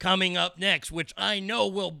distancing coming up next, which I know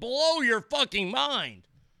will blow your fucking mind.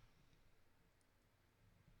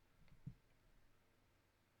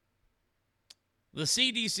 The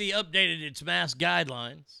CDC updated its mask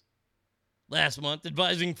guidelines last month,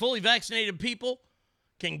 advising fully vaccinated people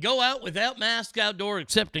can go out without masks outdoor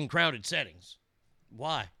except in crowded settings.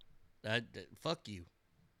 Why? Fuck you.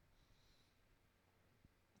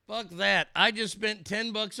 Fuck that. I just spent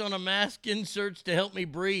 $10 on a mask inserts to help me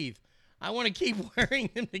breathe. I want to keep wearing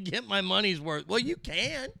them to get my money's worth. Well, you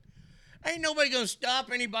can. Ain't nobody going to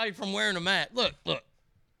stop anybody from wearing a mask. Look.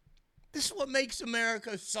 This is what makes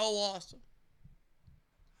America so awesome.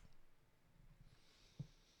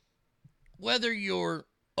 Whether you're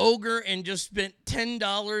ogre and just spent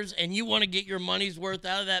 $10 and you want to get your money's worth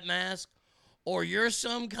out of that mask, or you're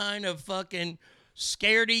some kind of fucking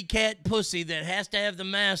scaredy cat pussy that has to have the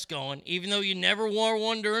mask on, even though you never wore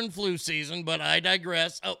one during flu season, but I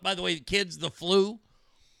digress. Oh, by the way, kids, the flu,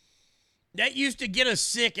 that used to get us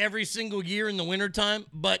sick every single year in the wintertime,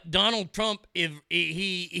 but Donald Trump,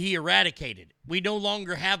 he eradicated it. We no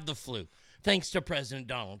longer have the flu, thanks to President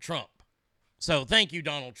Donald Trump. So thank you,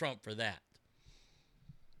 Donald Trump, for that.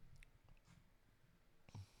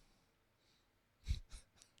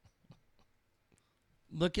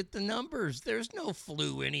 Look at the numbers. There's no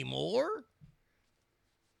flu anymore.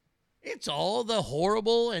 It's all the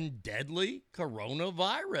horrible and deadly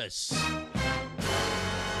coronavirus.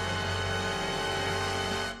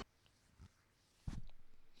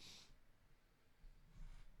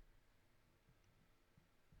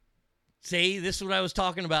 See, this is what I was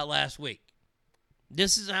talking about last week.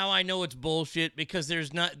 This is how I know it's bullshit, because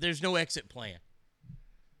there's no exit plan.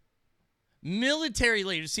 Military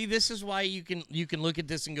leaders, see, this is why you can look at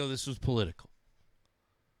this and go, this was political.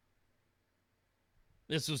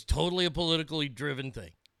 This was totally a politically driven thing.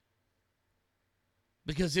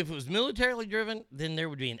 Because if it was militarily driven, then there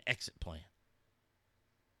would be an exit plan.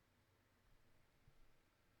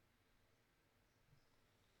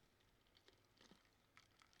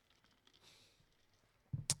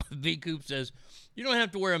 V. Coop says, you don't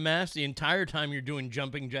have to wear a mask the entire time you're doing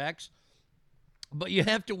jumping jacks, but you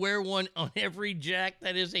have to wear one on every jack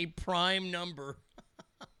that is a prime number.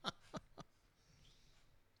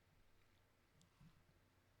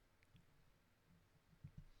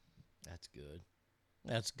 That's good.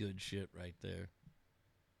 That's good shit right there.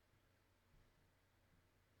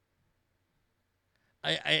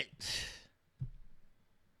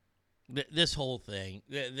 This whole thing,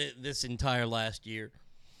 this entire last year,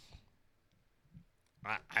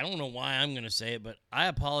 I don't know why I'm going to say it, but I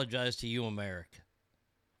apologize to you, America.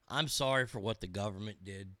 I'm sorry for what the government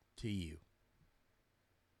did to you.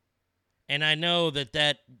 And I know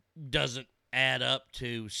that doesn't add up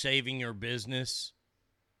to saving your business,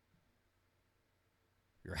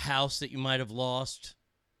 your house that you might have lost,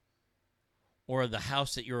 or the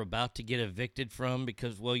house that you're about to get evicted from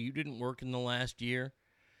because, well, you didn't work in the last year,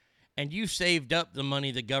 and you saved up the money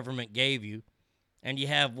the government gave you, and you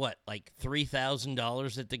have, what, like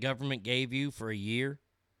 $3,000 that the government gave you for a year?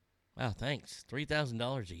 Wow, thanks.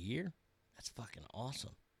 $3,000 a year? That's fucking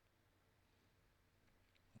awesome.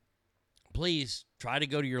 Please try to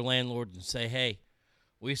go to your landlord and say, hey,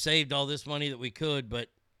 we saved all this money that we could, but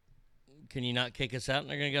can you not kick us out? And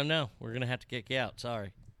they're going to go, no, we're going to have to kick you out.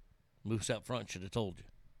 Sorry. Moose out front should have told you.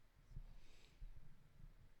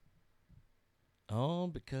 All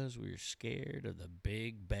because we were scared of the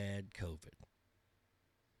big, bad COVID.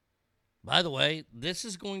 By the way, this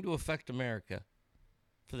is going to affect America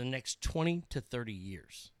for the next 20 to 30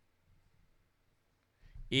 years.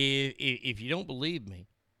 If you don't believe me,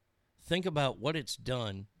 think about what it's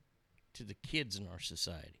done to the kids in our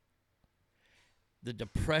society. The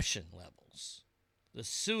depression levels, the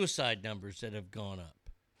suicide numbers that have gone up.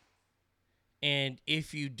 And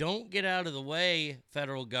if you don't get out of the way,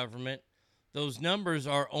 federal government, those numbers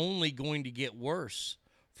are only going to get worse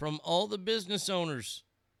from all the business owners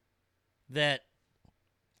that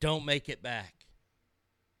don't make it back.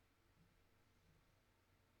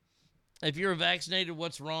 If you're vaccinated,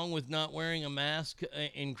 what's wrong with not wearing a mask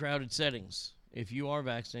in crowded settings? If you are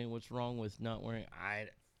vaccinated, what's wrong with not wearing? I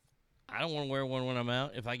don't want to wear one when I'm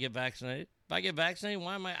out. If I get vaccinated, why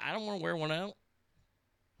am I don't want to wear one out.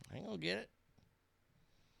 I ain't gonna get it.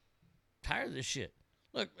 Tired of this shit.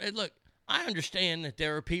 Look, I understand that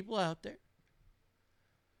there are people out there,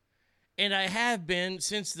 and I have been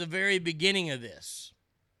since the very beginning of this.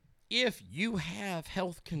 If you have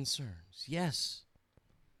health concerns, yes,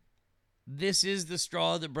 this is the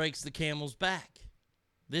straw that breaks the camel's back.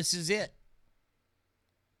 This is it.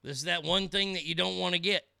 This is that one thing that you don't want to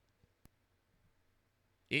get.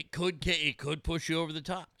 It could push you over the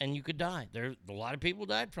top, and you could die. A lot of people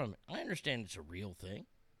died from it. I understand it's a real thing.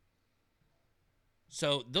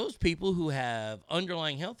 So those people who have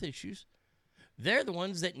underlying health issues, they're the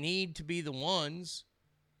ones that need to be the ones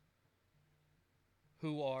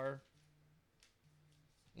who are...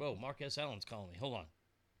 Whoa, Marquez Allen's calling me. Hold on.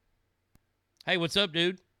 Hey, what's up,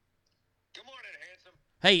 dude? Good morning, handsome.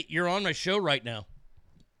 Hey, you're on my show right now.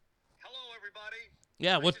 Hello, everybody.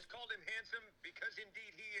 Yeah, I just called him handsome because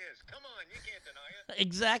indeed he is. Come on, you can't deny it.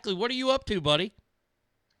 Exactly. What are you up to, buddy?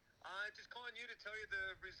 Just calling you to tell you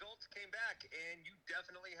the results came back, and you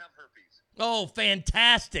definitely have herpes. Oh,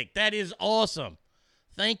 fantastic. That is awesome.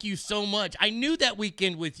 Thank you so much. I knew that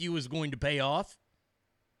weekend with you was going to pay off.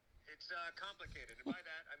 It's complicated. And by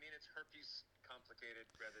that, I mean it's herpes complicated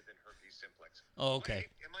rather than herpes simplex. Oh, okay.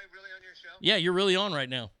 Wait, am I really on your show? Yeah, you're really on right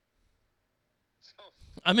now. So,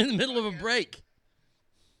 I'm in the middle of a break.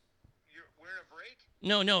 We're in a break?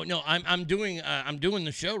 No. I'm doing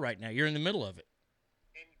the show right now. You're in the middle of it.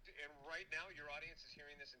 And right now, your audience is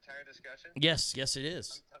hearing this entire discussion? Yes, it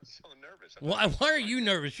is. I'm so nervous. Why are you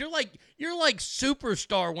nervous? You're like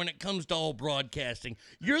superstar when it comes to all broadcasting.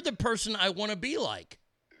 You're the person I want to be like.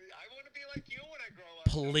 I want to be like you when I grow up.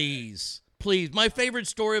 Please. My favorite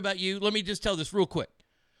story about you, let me just tell this real quick.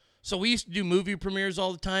 So we used to do movie premieres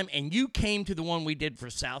all the time, and you came to the one we did for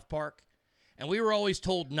South Park, and we were always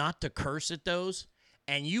told not to curse at those,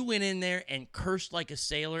 and you went in there and cursed like a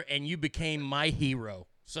sailor, and you became my hero.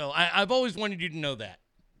 So I've always wanted you to know that.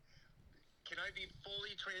 Can I be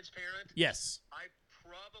fully transparent? Yes. I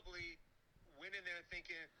probably went in there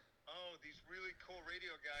thinking, oh, these really cool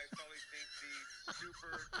radio guys probably think the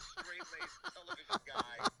super straight-laced television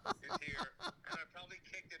guy is here. And I probably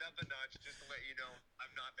kicked it up a notch just to let you know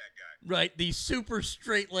I'm not that guy. Right, the super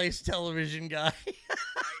straight-laced television guy. I hate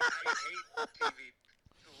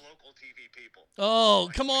local TV people.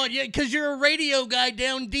 Oh, come on. Yeah, because you're a radio guy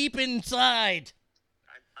down deep inside.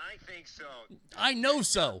 I think so. I know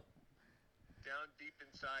so. Down deep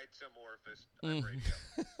inside some orifice, I'm radio.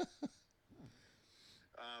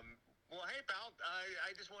 Well, hey, pal,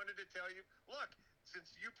 I just wanted to tell you, look,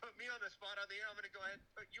 since you put me on the spot on the air, I'm going to go ahead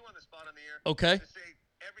and put you on the spot on the air. Okay. To say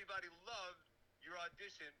everybody loved your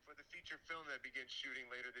audition for the feature film that begins shooting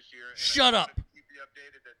later this year. And Shut up. To keep you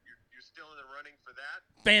updated that you're still in the running for that.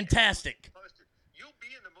 Fantastic. You'll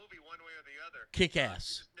be in the movie one way or the other. Kick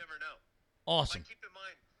ass. You just never know. Awesome. But keep in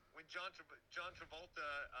mind, when John Travolta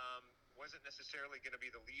wasn't necessarily going to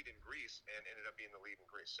be the lead in Grease and ended up being the lead in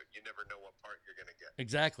Grease, so you never know what part you're going to get.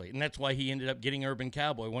 Exactly, and that's why he ended up getting Urban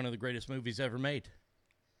Cowboy, one of the greatest movies ever made.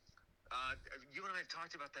 You and I have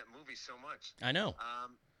talked about that movie so much. I know.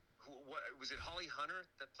 Was it Holly Hunter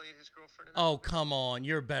that played his girlfriend in that Oh, movie? come on.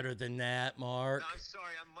 You're better than that, Mark. No, I'm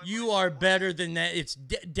sorry. You are better than that. It's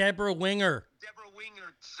Deborah Winger. Deborah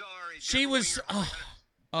Winger, sorry. She Deborah was... Winger,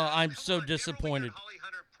 I'm so on, disappointed. Holly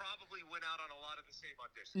Hunter probably went out on a lot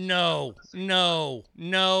No.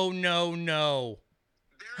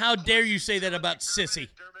 How dare you say that about Sissy?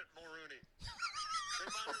 Dermot Mulroney. They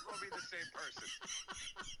might as well be the same person.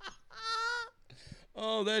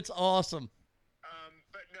 Oh, that's awesome.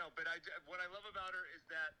 But what I love about her is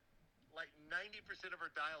that like 90% of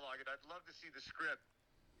her dialogue, and I'd love to see the script,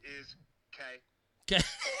 is okay. Okay.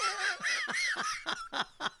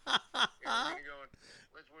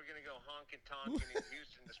 We're gonna go honk and tonk in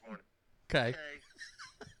Houston this morning. Okay.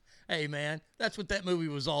 Hey, man, that's what that movie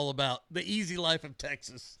was all about. The Easy Life of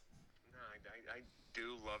Texas. No, I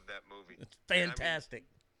do love that movie. It's fantastic.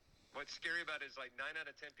 What's scary about it is like 9 out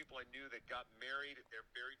of 10 people I knew that got married, their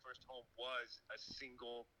very first home was a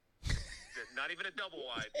single, not even a double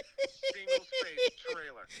wide, single space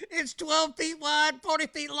trailer. It's 12 feet wide, 40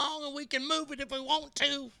 feet long, and we can move it if we want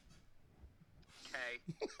to. Okay.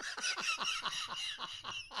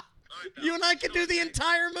 You and I can do the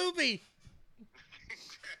entire movie.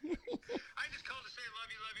 I just called to say love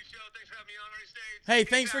you, show. Thanks for having me on our stage. Hey,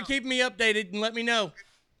 thanks for keeping me updated and let me know. All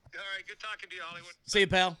right, good talking to you, Hollywood. See you,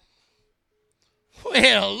 pal.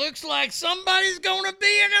 Well, looks like somebody's going to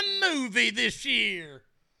be in a movie this year.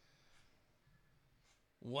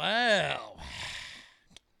 Wow.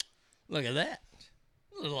 Look at that.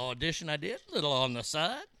 A little audition I did, a little on the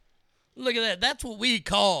side. Look at that. That's what we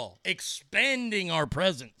call expanding our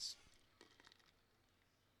presence.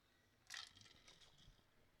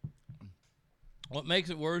 What makes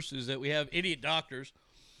it worse is that we have idiot doctors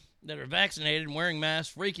that are vaccinated and wearing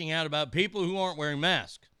masks freaking out about people who aren't wearing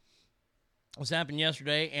masks. This happened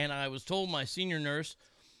yesterday, and I was told my senior nurse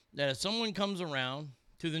that if someone comes around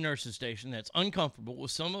to the nurse's station that's uncomfortable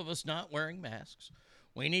with some of us not wearing masks,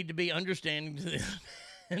 we need to be understanding to them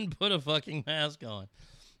and put a fucking mask on.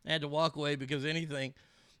 I had to walk away because anything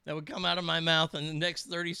that would come out of my mouth in the next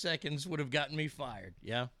 30 seconds would have gotten me fired,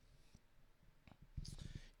 yeah?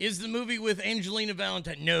 Is the movie with Angelina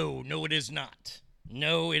Valentine? No, it is not.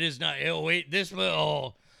 No, it is not. Oh, wait,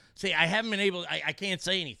 see, I haven't been able, I can't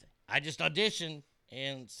say anything. I just auditioned,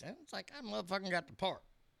 and sounds like I motherfucking got the part.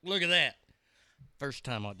 Look at that. First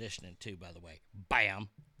time auditioning, too, by the way. Bam.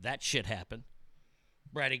 That shit happened.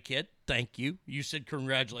 Bratty Kid, thank you. You said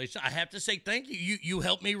congratulations. I have to say thank you. You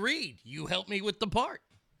helped me read. You helped me with the part.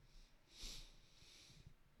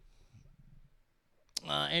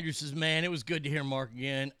 Andrew says, man, it was good to hear Mark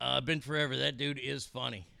again. Been forever. That dude is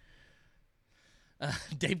funny.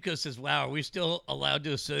 Daveco says, wow, are we still allowed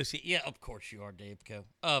to associate? Yeah, of course you are, Daveco.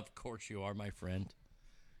 Of course you are, my friend.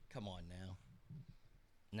 Come on now.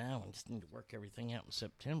 Now I just need to work everything out in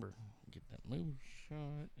September. Get that movie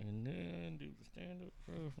shot and then do the stand-up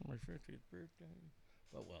show for my 50th birthday.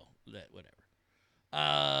 But, well, whatever.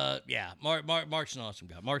 Yeah, Mark's an awesome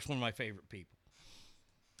guy. Mark's one of my favorite people.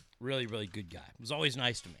 Really, really good guy. Was always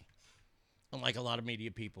nice to me. Unlike a lot of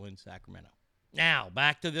media people in Sacramento. Now,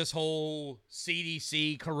 back to this whole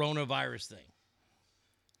CDC coronavirus thing.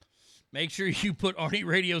 Make sure you put Arnie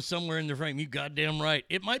Radio somewhere in the frame. You goddamn right.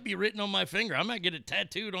 It might be written on my finger. I might get it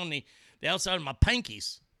tattooed on the outside of my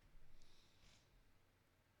pankies.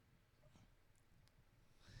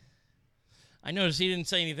 I noticed he didn't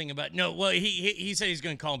say anything about... No, well, he said he's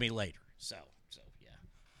going to call me later. So, yeah.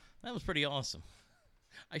 That was pretty awesome.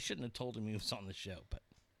 I shouldn't have told him he was on the show, but...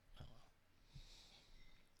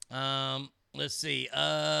 Let's see.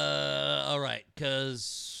 All right,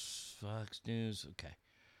 because Fox News, okay.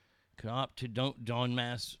 Could opt to don't don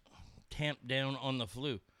masks, tamp down on the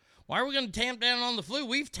flu. Why are we going to tamp down on the flu?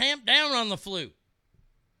 We've tamped down on the flu.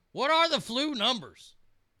 What are the flu numbers?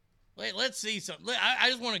 Wait, let's see something. I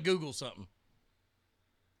just want to Google something.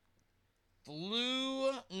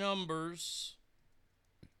 Flu numbers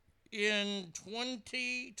in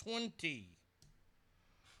 2020.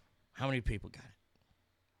 How many people got it?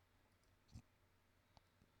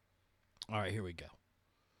 All right, here we go.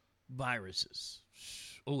 Viruses.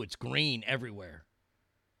 Oh, it's green everywhere.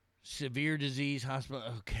 Severe disease, hospital.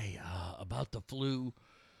 Okay, about the flu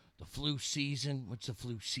season. What's the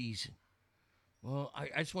flu season? Well,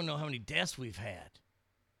 I just want to know how many deaths we've had.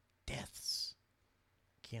 Deaths.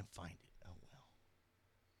 Can't find it. Oh,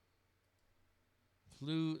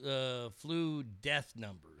 well. Flu death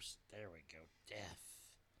numbers. There we go. Death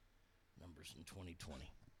numbers in 2020.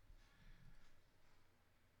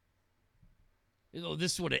 Oh,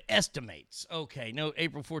 this is what it estimates. Okay, no,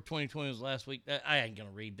 April 4th, 2020 was last week. I ain't going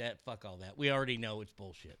to read that. Fuck all that. We already know it's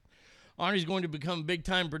bullshit. Arnie's going to become a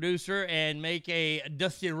big-time producer and make a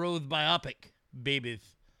Dusty Rhodes biopic, babies.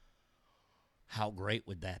 How great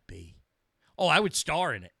would that be? Oh, I would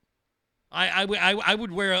star in it. I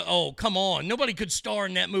would wear a... Oh, come on. Nobody could star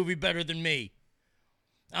in that movie better than me.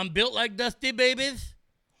 I'm built like Dusty, babies.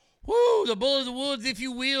 Woo, the bull of the woods, if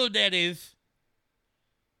you will, that is.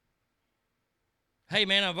 Hey,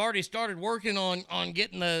 man, I've already started working on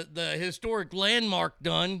getting the historic landmark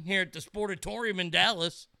done here at the Sportatorium in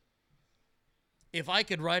Dallas. If I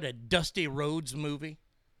could write a Dusty Rhodes movie,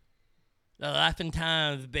 the life and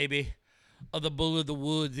times, baby, of the bull of the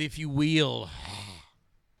woods, if you will.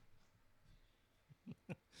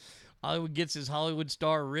 Hollywood gets his Hollywood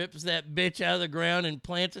star, rips that bitch out of the ground, and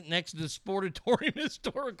plants it next to the Sportatorium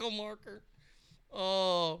historical marker.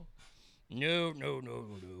 Oh, no.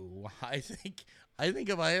 I think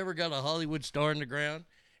if I ever got a Hollywood star in the ground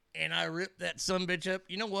and I ripped that sumbitch up,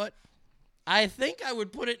 you know what? I think I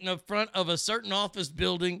would put it in the front of a certain office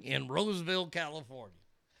building in Roseville, California.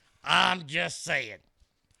 I'm just saying.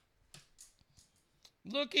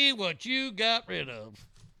 Looky what you got rid of.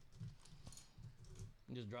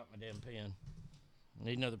 I just dropped my damn pen. I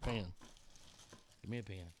need another pen. Give me a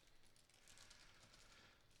pen.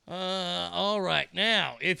 All right.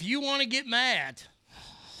 Now, if you want to get mad,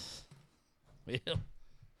 well,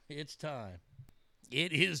 it's time.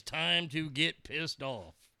 It is time to get pissed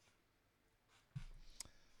off.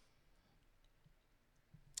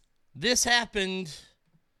 This happened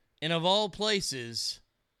in, of all places,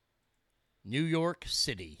 New York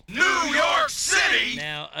City. New York City!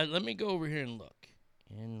 Now, let me go over here and look.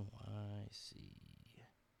 NYC.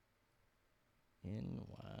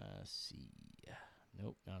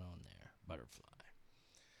 Nope, not on there. Butterfly.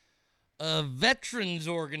 A veterans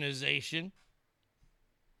organization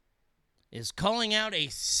is calling out a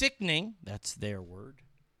sickening, that's their word,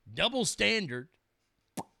 double standard,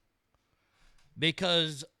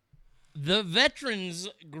 because the veterans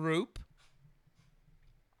group,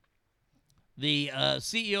 the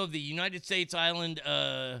CEO of the United States Island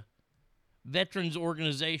Veterans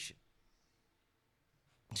Organization,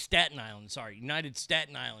 United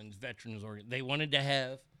Staten Island Veterans Organization, they wanted to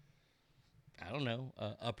have, I don't know,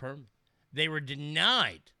 a permit. They were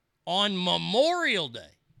denied on Memorial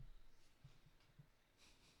Day.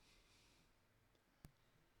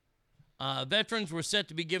 Veterans were set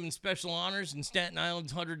to be given special honors in Staten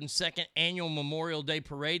Island's 102nd Annual Memorial Day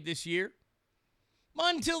Parade this year,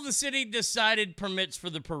 until the city decided permits for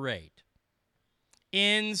the parade.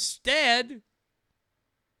 Instead,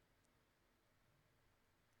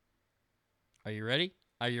 are you ready?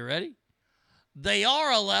 They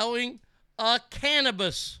are allowing a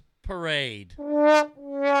cannabis parade.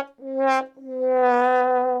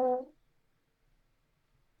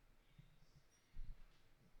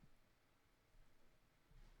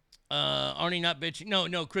 Arnie not bitching.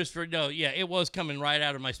 No, Christopher, no. Yeah, it was coming right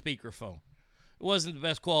out of my speakerphone. It wasn't the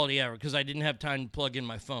best quality ever because I didn't have time to plug in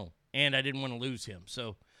my phone, and I didn't want to lose him.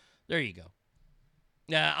 So there you go.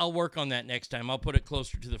 Yeah, I'll work on that next time. I'll put it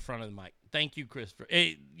closer to the front of the mic. Thank you, Christopher.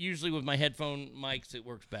 Usually with my headphone mics, it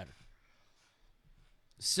works better.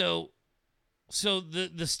 So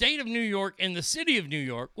the state of New York and the city of New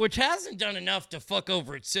York, which hasn't done enough to fuck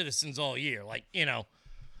over its citizens all year, like,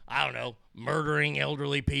 I don't know, murdering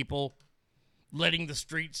elderly people, letting the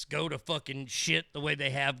streets go to fucking shit the way they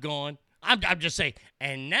have gone. I'm just saying.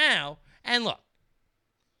 And look,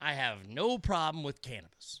 I have no problem with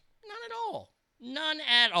cannabis. None at all. None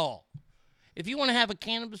at all. If you want to have a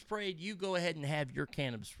cannabis parade, you go ahead and have your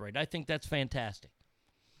cannabis parade. I think that's fantastic.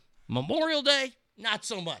 Memorial Day, not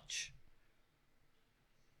so much.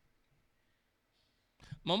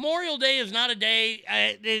 Memorial Day is not a day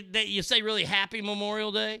that you say really happy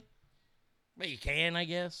Memorial Day. But you can, I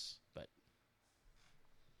guess. But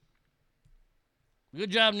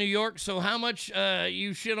good job, New York. So how much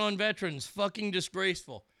you shit on veterans? Fucking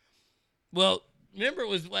disgraceful. Well, remember it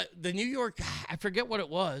was the New York, I forget what it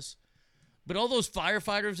was, but all those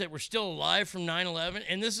firefighters that were still alive from 9/11,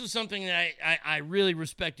 and this is something that I really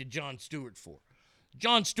respected Jon Stewart for.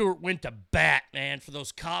 Jon Stewart went to bat, man, for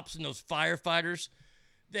those cops and those firefighters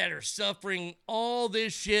that are suffering all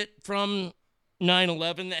this shit from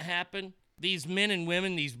 9/11 that happened. These men and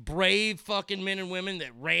women, these brave fucking men and women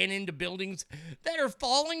that ran into buildings that are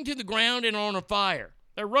falling to the ground and are on a fire.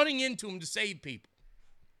 They're running into them to save people.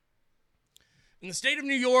 And the state of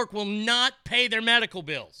New York will not pay their medical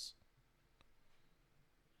bills.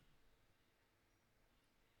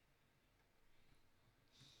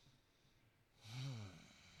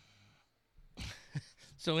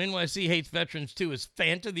 So NYC hates veterans too. Is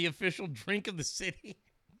Fanta the official drink of the city?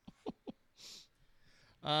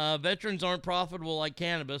 Veterans aren't profitable like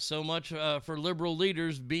cannabis. So much for liberal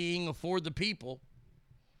leaders being for the people.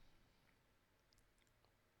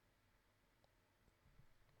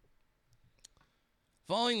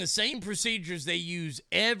 Following the same procedures they use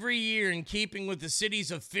every year in keeping with the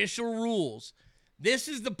city's official rules, This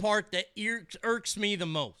is the part that irks me the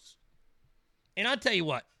most. And I'll tell you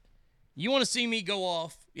what. You want to see me go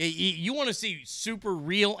off? You want to see super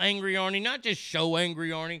real Angry Arnie, not just show Angry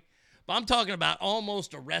Arnie, but I'm talking about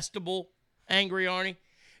almost arrestable Angry Arnie.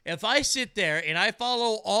 If I sit there and I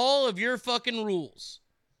follow all of your fucking rules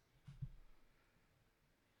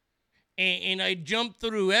and I jump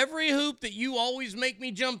through every hoop that you always make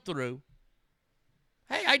me jump through,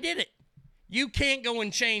 hey, I did it. You can't go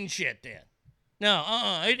and change shit then. No,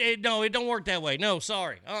 it don't work that way. No,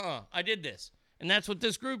 sorry. I did this. And that's what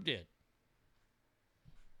this group did.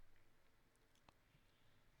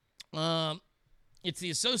 It's the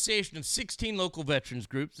association of 16 local veterans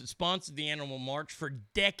groups that sponsored the Animal March for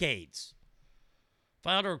decades.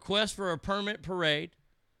 Filed a request for a permit parade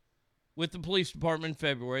with the police department in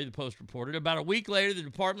February, the Post reported. About a week later, the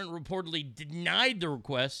department reportedly denied the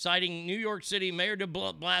request, citing New York City Mayor de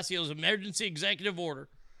Blasio's emergency executive order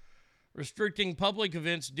restricting public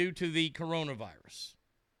events due to the coronavirus.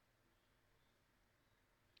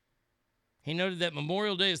 He noted that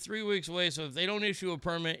Memorial Day is 3 weeks away, so if they don't issue a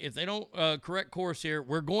permit, if they don't correct course here,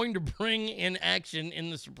 we're going to bring in action in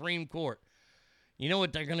the Supreme Court. You know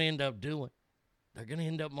what they're going to end up doing? They're going to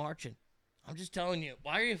end up marching. I'm just telling you,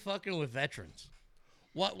 why are you fucking with veterans?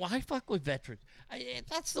 Why fuck with veterans?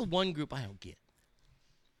 That's the one group I don't get.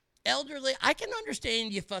 Elderly, I can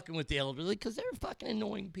understand you fucking with the elderly because they're fucking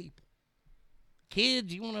annoying people.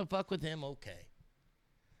 Kids, you want to fuck with them, okay.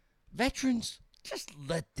 Veterans, just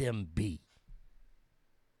let them be.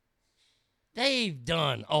 They've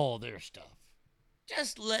done all their stuff.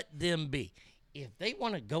 Just let them be. If they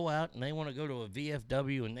want to go out and they want to go to a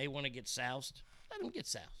VFW and they want to get soused, let them get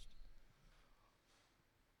soused.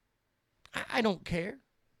 I don't care.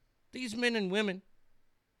 These men and women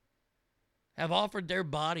have offered their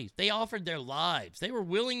bodies. They offered their lives. They were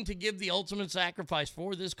willing to give the ultimate sacrifice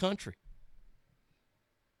for this country.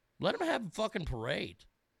 Let them have a fucking parade,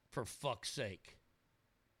 for fuck's sake.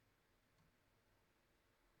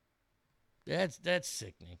 That's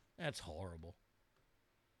sickening. That's horrible.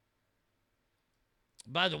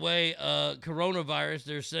 By the way, coronavirus,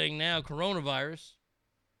 they're saying now, coronavirus.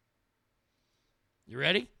 You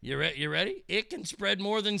ready? You ready? It can spread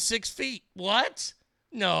more than 6 feet. What?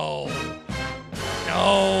 No.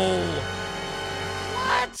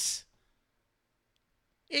 What?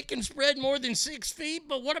 It can spread more than 6 feet?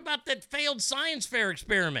 But what about that failed science fair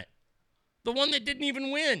experiment? The one that didn't even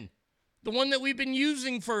win. The one that we've been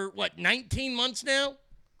using for, 19 months now?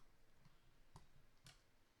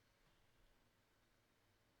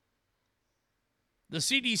 The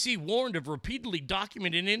CDC warned of repeatedly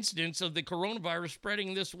documented incidents of the coronavirus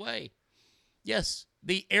spreading this way. Yes,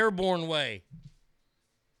 the airborne way.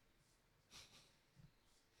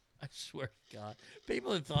 I swear to God,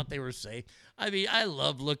 people have thought they were safe. I mean, I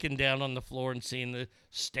love looking down on the floor and seeing the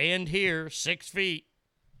stand here, 6 feet.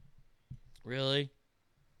 Really?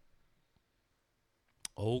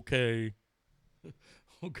 Okay.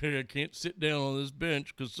 Okay, I can't sit down on this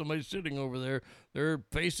bench because somebody's sitting over there. They're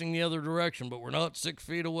facing the other direction, but we're not 6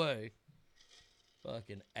 feet away.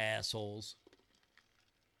 Fucking assholes.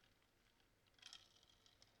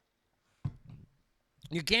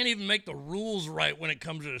 You can't even make the rules right when it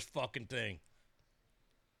comes to this fucking thing.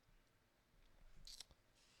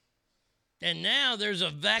 And now there's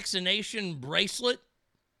a vaccination bracelet.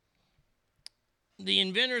 The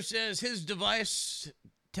inventor says his device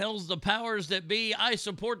tells the powers that be, I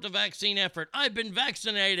support the vaccine effort. I've been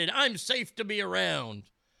vaccinated. I'm safe to be around.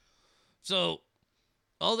 So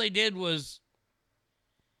all they did was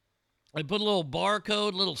they put a little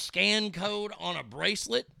barcode, little scan code on a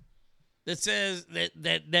bracelet that says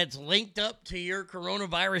that's linked up to your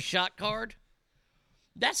coronavirus shot card.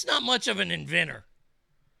 That's not much of an inventor.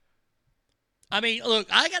 I mean, look,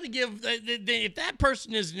 I got to give, if that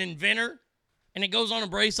person is an inventor, and it goes on a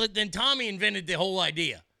bracelet, then Tommy invented the whole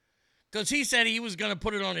idea. Because he said he was going to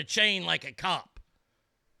put it on a chain like a cop.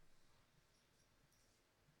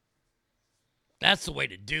 That's the way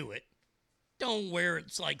to do it. Don't wear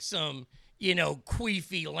it like some,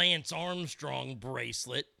 queefy Lance Armstrong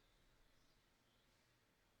bracelet.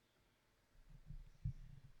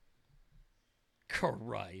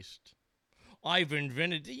 Christ. You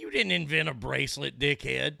didn't invent a bracelet,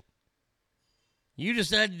 dickhead. You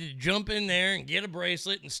decided to jump in there and get a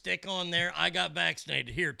bracelet and stick on there, I got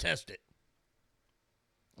vaccinated. Here, test it.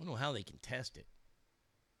 I don't know how they can test it.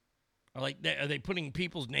 Are they putting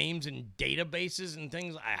people's names in databases and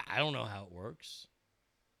things? I don't know how it works.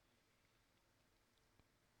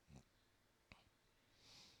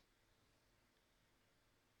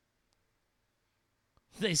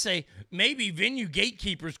 They say maybe venue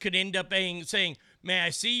gatekeepers could end up saying, may I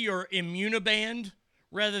see your Immuniband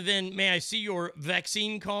rather than may I see your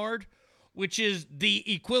vaccine card, which is the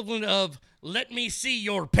equivalent of let me see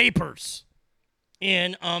your papers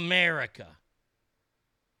in America.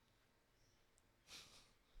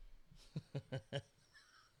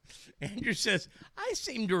 Andrew says, I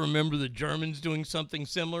seem to remember the Germans doing something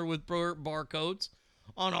similar with barcodes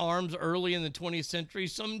on arms early in the 20th century,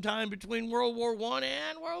 sometime between World War I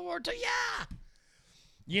and World War II. Yeah.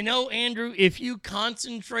 You know, Andrew, if you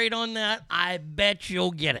concentrate on that, I bet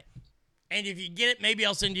you'll get it. And if you get it, maybe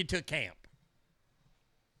I'll send you to a camp.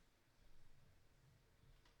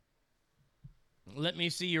 Let me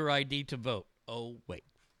see your ID to vote. Oh, wait.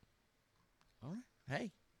 All right.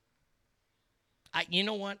 Hey. You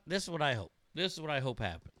know what? This is what I hope. This is what I hope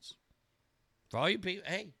happens. For all you people,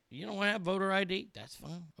 hey, you don't want to have voter ID? That's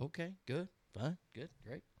fine. Okay, good, fine, good,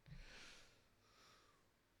 great.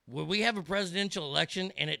 Will we have a presidential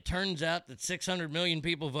election and it turns out that 600 million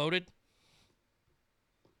people voted?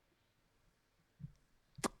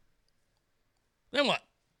 Then what?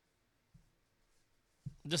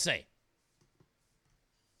 Just say.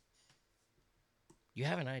 You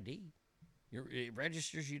have an ID. It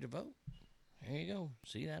registers you to vote. There you go.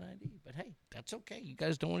 See that ID. But hey, that's okay. You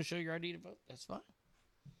guys don't want to show your ID to vote? That's fine.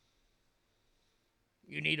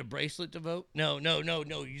 You need a bracelet to vote? No.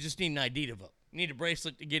 You just need an ID to vote. You need a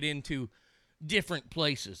bracelet to get into different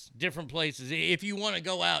places. If you want to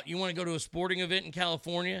go out, you want to go to a sporting event in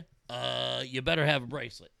California, you better have a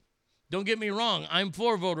bracelet. Don't get me wrong. I'm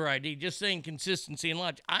for voter ID. Just saying consistency and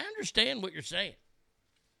logic. I understand what you're saying.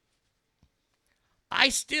 I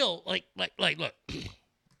still, look.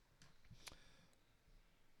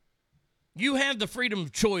 You have the freedom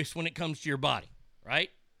of choice when it comes to your body, right?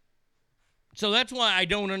 So that's why I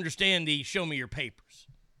don't understand the show me your papers.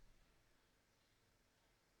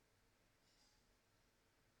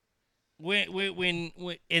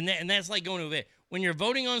 And that's like going to a vet. When you're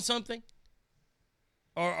voting on something,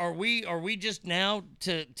 are we just now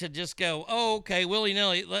to just go, oh, okay,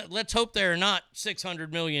 willy-nilly, let's hope there are not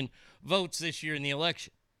 600 million votes this year in the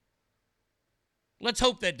election. Let's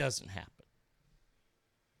hope that doesn't happen.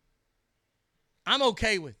 I'm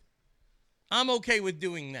okay with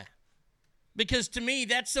doing that. Because to me,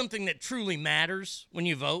 that's something that truly matters when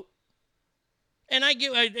you vote. And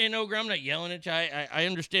Ogre, I'm not yelling at you. I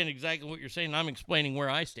understand exactly what you're saying. I'm explaining where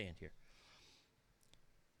I stand here.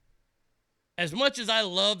 As much as I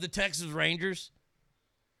love the Texas Rangers,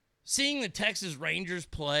 seeing the Texas Rangers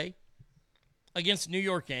play against New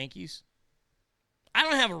York Yankees, I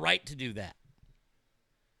don't have a right to do that.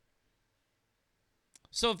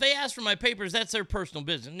 So if they ask for my papers, that's their personal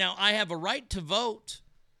business. Now, I have a right to vote.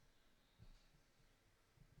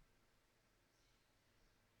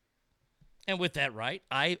 And with that right,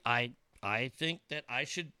 I think that I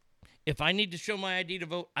should, if I need to show my ID to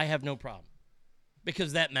vote, I have no problem.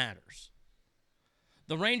 Because that matters.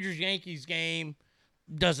 The Rangers-Yankees game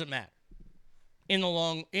doesn't matter. In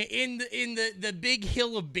the big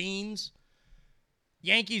hill of beans,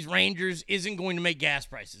 Yankees-Rangers isn't going to make gas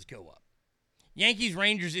prices go up.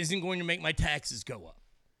 Yankees-Rangers isn't going to make my taxes go up.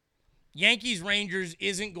 Yankees-Rangers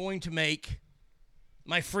isn't going to make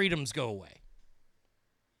my freedoms go away.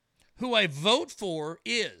 Who I vote for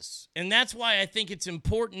is, and that's why I think it's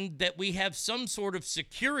important that we have some sort of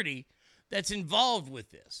security that's involved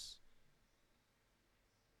with this.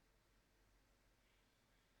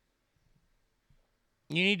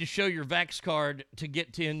 You need to show your Vax card to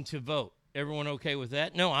get in to vote. Everyone okay with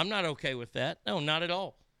that? No, I'm not okay with that. No, not at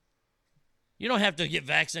all. You don't have to get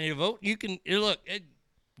vaccinated to vote. You can look.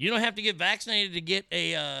 You don't have to get vaccinated to get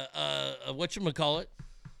a whatchamacallit.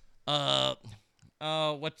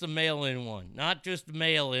 What's the mail-in one? Not just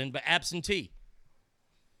mail-in, but absentee.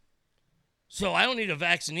 So I don't need a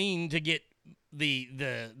vaccine to get the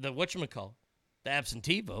whatchamacallit, the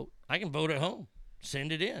absentee vote. I can vote at home.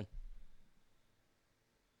 Send it in.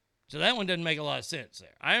 So that one doesn't make a lot of sense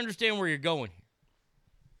there. I understand where you're going here.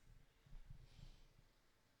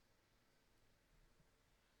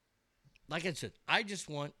 Like I said, I just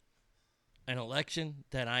want an election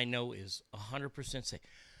that I know is 100% safe.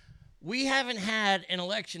 We haven't had an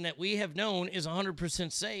election that we have known is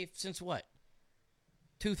 100% safe since what?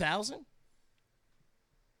 2000?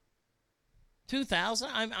 2000?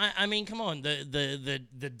 I mean, come on.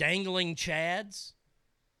 The dangling Chads.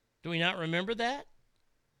 Do we not remember that?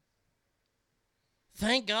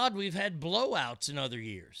 Thank God we've had blowouts in other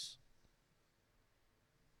years.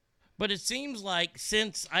 But it seems like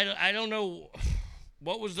since, I don't know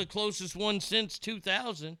what was the closest one since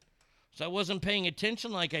 2000, so I wasn't paying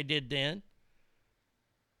attention like I did then.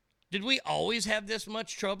 Did we always have this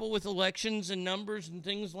much trouble with elections and numbers and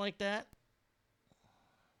things like that?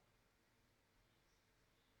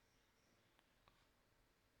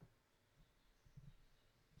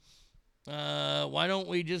 Why don't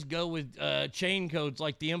we just go with chain codes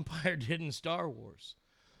like the Empire did in Star Wars?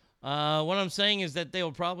 What I'm saying is that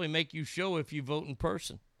they'll probably make you show if you vote in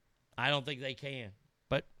person. I don't think they can,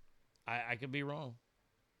 but I could be wrong.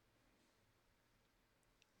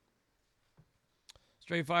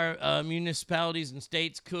 Straight fire, municipalities and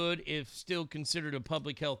states could, if still considered a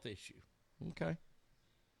public health issue. Okay.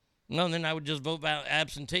 No, then I would just vote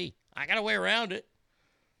absentee. I got a way around it.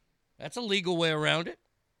 That's a legal way around it.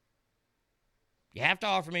 You have to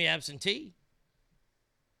offer me absentee.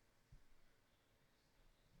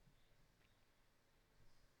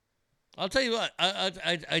 I'll tell you what.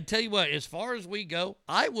 I tell you what. As far as we go,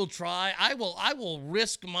 I will try. I will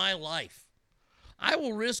risk my life. I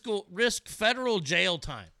will risk federal jail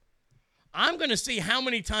time. I'm going to see how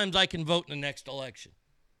many times I can vote in the next election.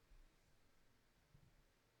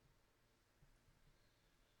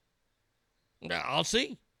 I'll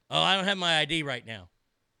see. Oh, I don't have my ID right now.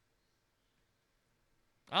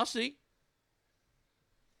 I'll see.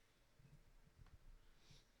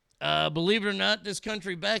 Believe it or not, this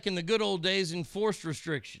country back in the good old days enforced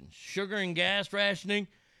restrictions, sugar and gas rationing,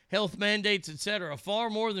 health mandates, etc., far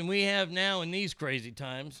more than we have now in these crazy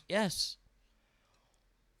times. Yes.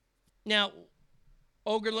 Now,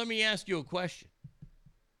 Ogre, let me ask you a question.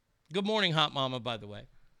 Good morning, Hot Mama, by the way.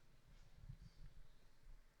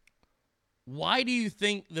 Why do you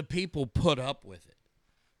think the people put up with it?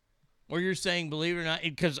 Or you're saying, believe it or not,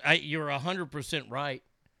 because you're 100% right.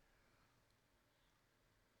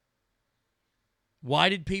 Why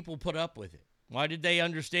did people put up with it? Why did they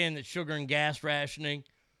understand that sugar and gas rationing,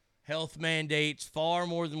 health mandates, far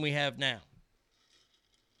more than we have now?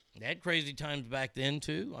 They had crazy times back then,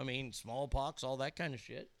 too. I mean, smallpox, all that kind of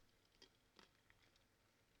shit.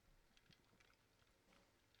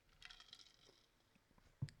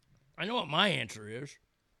 I know what my answer is.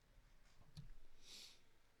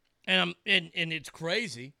 And it's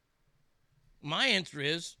crazy. My answer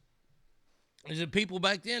is that people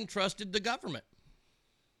back then trusted the government.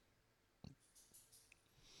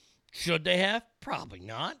 Should they have? Probably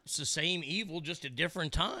not. It's the same evil, just a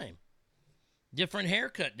different time. Different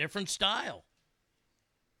haircut, different style.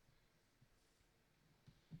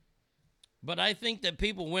 But I think that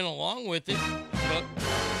people went along with it.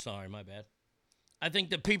 Sorry, my bad. I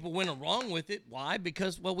think that people went along with it. Why?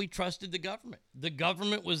 Because, well, we trusted the government. The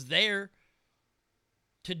government was there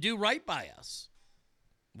to do right by us.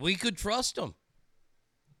 We could trust them.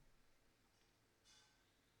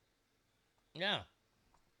 Yeah.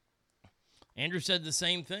 Andrew said the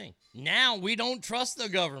same thing. Now we don't trust the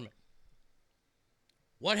government.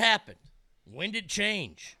 What happened? When did it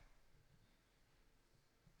change?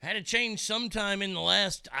 Had to change sometime in the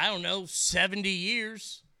last, 70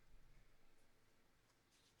 years.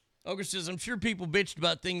 Ogre says, I'm sure people bitched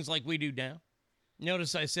about things like we do now.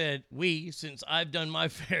 Notice I said we, since I've done my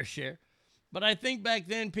fair share. But I think back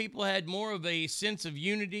then people had more of a sense of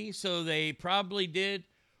unity, so they probably did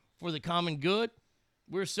for the common good.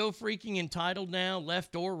 We're so freaking entitled now,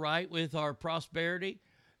 left or right, with our prosperity,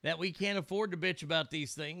 that we can't afford to bitch about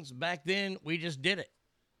these things. Back then, we just did it.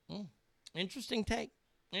 Interesting take.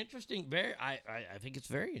 Interesting. I think it's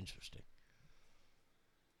very interesting.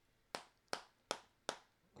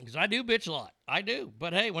 Because I do bitch a lot. I do.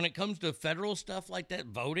 But hey, when it comes to federal stuff like that,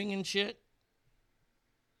 voting and shit,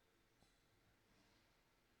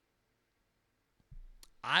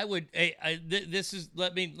 I would, this is,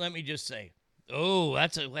 let me just say,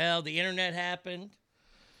 the internet happened.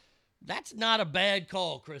 That's not a bad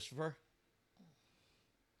call, Christopher.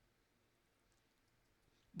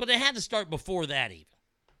 But it had to start before that even.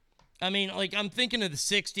 I mean, like, I'm thinking of the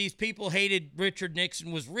 60s. People hated Richard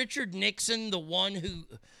Nixon. Was Richard Nixon the one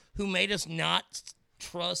who made us not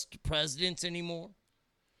trust presidents anymore?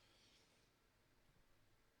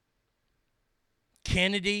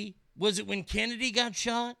 Kennedy? Was it when Kennedy got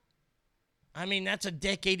shot? I mean, that's a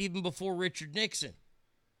decade even before Richard Nixon.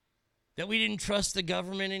 That we didn't trust the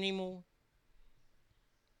government anymore?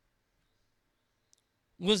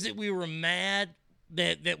 Was it we were mad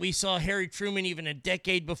that we saw Harry Truman even a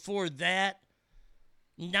decade before that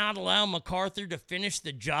not allow MacArthur to finish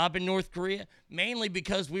the job in North Korea? Mainly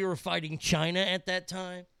because we were fighting China at that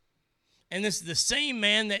time. And this is the same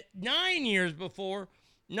man that 9 years before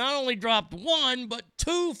not only dropped one, but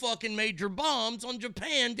two fucking major bombs on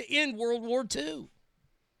Japan to end World War II.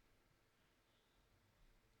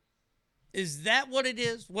 Is that what it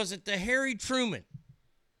is? Was it the Harry Truman?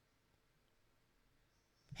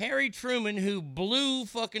 Harry Truman, who blew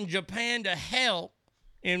fucking Japan to hell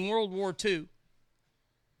in World War II.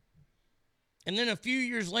 And then a few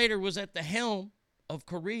years later was at the helm of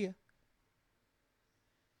Korea.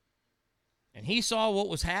 And he saw what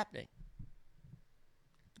was happening.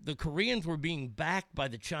 the Koreans were being backed by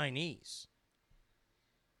the Chinese.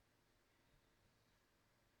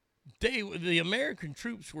 The American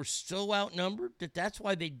troops were so outnumbered that's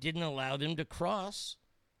why they didn't allow them to cross.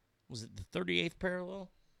 Was it the 38th parallel?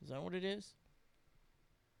 Is that what it is?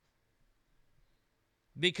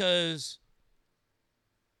 Because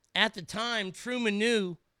at the time, Truman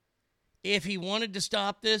knew if he wanted to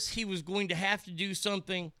stop this, he was going to have to do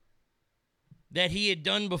something that he had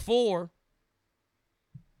done before.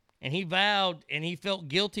 And he vowed and he felt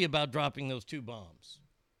guilty about dropping those 2 bombs.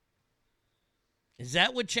 Is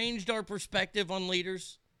that what changed our perspective on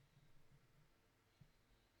leaders?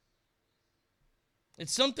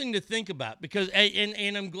 It's something to think about because,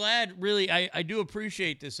 and I'm glad, really, I do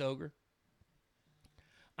appreciate this, Ogre.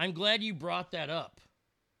 I'm glad you brought that up.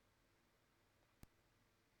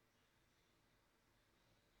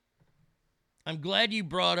 I'm glad you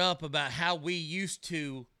brought up about how we used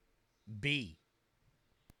to be.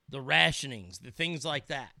 The rationings, the things like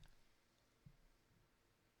that.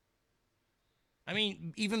 I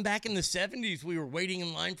mean, even back in the 70s, we were waiting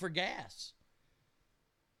in line for gas.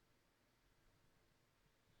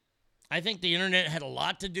 I think the internet had a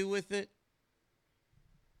lot to do with it.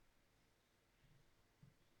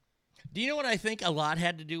 Do you know what I think a lot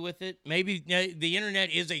had to do with it? Maybe the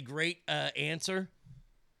internet is a great answer.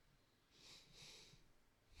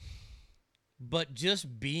 But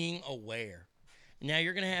just being aware. Now,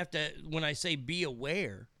 you're going to have to, when I say be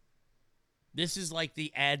aware, this is like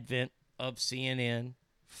the advent of CNN,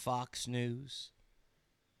 Fox News.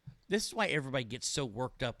 This is why everybody gets so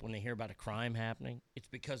worked up when they hear about a crime happening. It's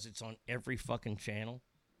because it's on every fucking channel.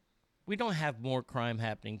 We don't have more crime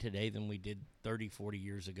happening today than we did 30, 40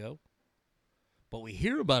 years ago. But we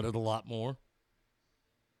hear about it a lot more.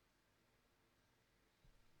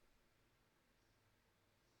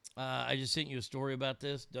 I just sent you a story about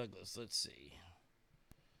this. Douglas, let's see.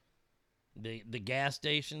 The gas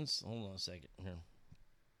stations. Hold on a second here.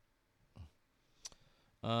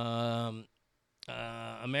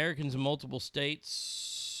 Americans in multiple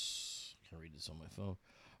states, I can read this on my phone,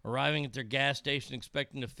 arriving at their gas station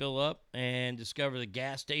expecting to fill up and discover the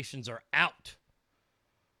gas stations are out.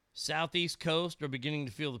 Southeast coast are beginning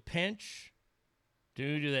to feel the pinch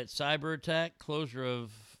due to that cyber attack, closure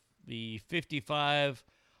of the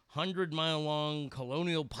 5,500-mile-long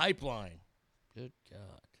Colonial Pipeline. Good God.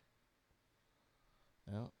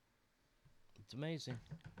 Well, it's amazing.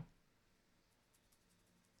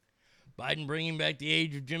 Biden bringing back the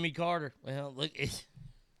age of Jimmy Carter. Well, look,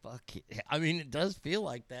 fuck it. I mean, it does feel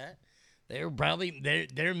like that. There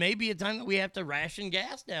may be a time that we have to ration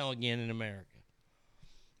gas now again in America.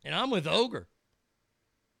 And I'm with Ogre.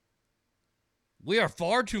 We are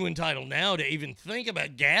far too entitled now to even think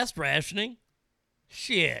about gas rationing.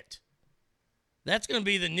 Shit. That's going to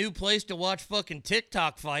be the new place to watch fucking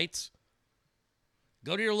TikTok fights.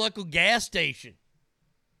 Go to your local gas station.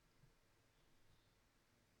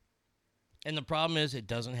 And the problem is it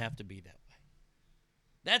doesn't have to be that way.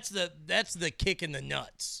 That's the kick in the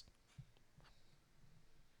nuts.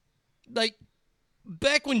 Like,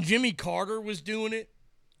 back when Jimmy Carter was doing it,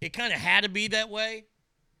 it kind of had to be that way.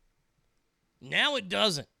 Now it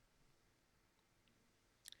doesn't.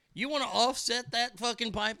 You want to offset that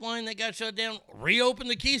fucking pipeline that got shut down? Reopen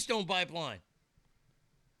the Keystone Pipeline.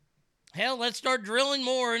 Hell, let's start drilling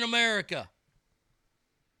more in America.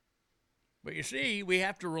 But you see, we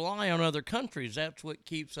have to rely on other countries. That's what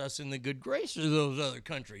keeps us in the good graces of those other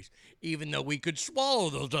countries, even though we could swallow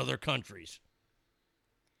those other countries.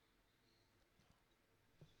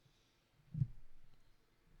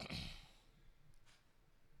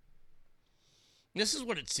 This is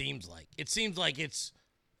what it seems like. It seems like it's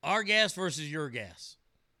our gas versus your gas.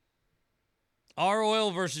 Our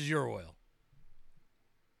oil versus your oil.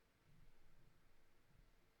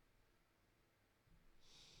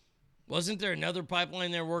 Wasn't there another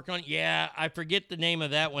pipeline they're working on? Yeah, I forget the name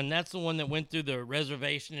of that one. That's the one that went through the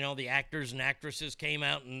reservation and all the actors and actresses came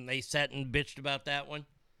out and they sat and bitched about that one.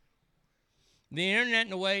 The internet,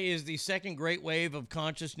 in a way, is the second great wave of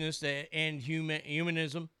consciousness and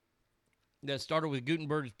humanism that started with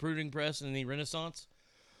Gutenberg's printing press in the Renaissance.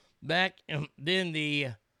 Back then, the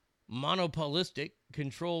monopolistic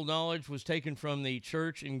control knowledge was taken from the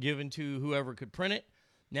church and given to whoever could print it.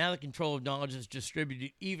 Now the control of knowledge is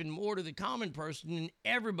distributed even more to the common person, and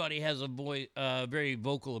everybody has a very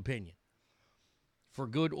vocal opinion, for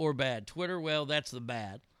good or bad. Twitter, well, that's the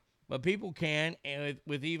bad. But people can, and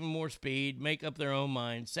with even more speed, make up their own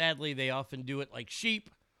mind. Sadly, they often do it like sheep,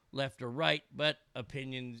 left or right, but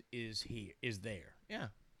opinion is there. Yeah.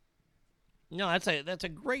 No, that's a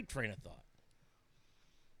great train of thought.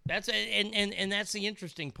 And that's the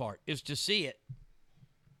interesting part, is to see it.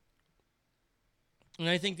 And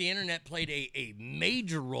I think the internet played a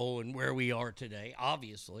major role in where we are today,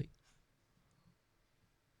 obviously.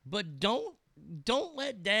 But don't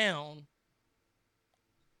let down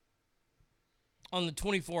on the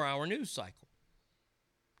 24-hour news cycle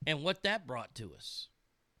and what that brought to us.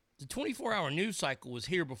 The 24-hour news cycle was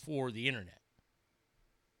here before the internet.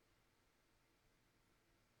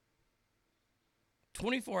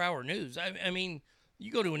 24-hour news. I mean,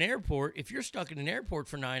 you go to an airport, if you're stuck in an airport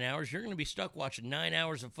for 9 hours, you're going to be stuck watching 9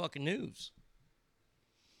 hours of fucking news.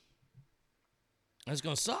 That's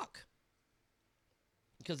going to suck.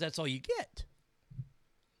 Because that's all you get.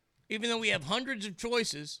 Even though we have hundreds of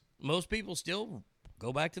choices, most people still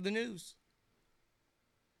go back to the news.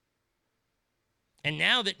 And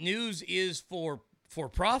now that news is for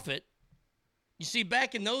profit, you see,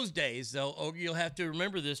 back in those days, though, Ogre, you'll have to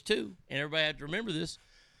remember this too, and everybody have to remember this.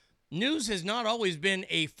 News has not always been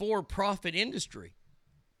a for-profit industry.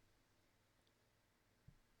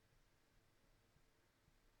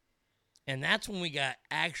 And that's when we got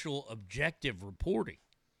actual objective reporting.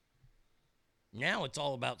 Now it's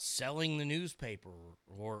all about selling the newspaper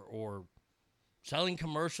or selling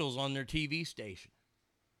commercials on their TV station.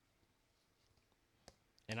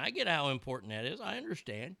 And I get how important that is. I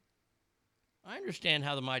understand. I understand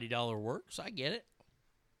how the mighty dollar works. I get it.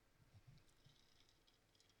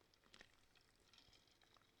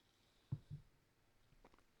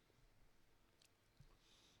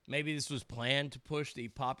 Maybe this was planned to push the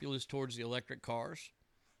populace towards the electric cars.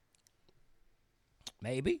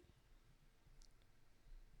 Maybe.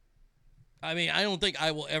 I mean, I don't think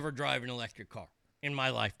I will ever drive an electric car in my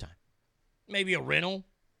lifetime. Maybe a rental.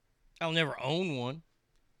 I'll never own one.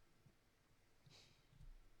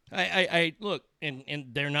 I look, and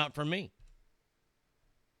they're not for me.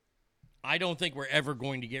 I don't think we're ever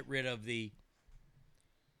going to get rid of the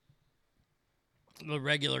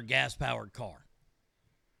regular gas-powered car.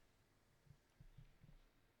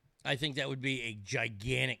 I think that would be a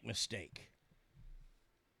gigantic mistake.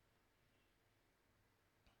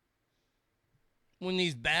 When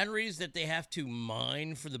these batteries that they have to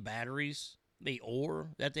mine for the batteries, the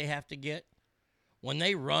ore that they have to get, when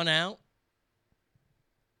they run out,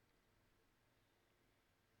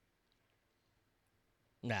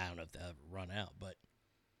 I don't know if they'll ever run out, but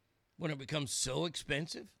when it becomes so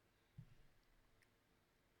expensive,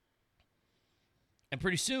 and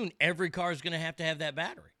pretty soon every car is going to have that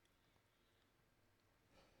battery.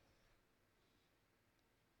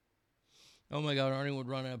 Oh my God, Arnie would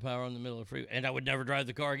run out of power in the middle of the freeway, and I would never drive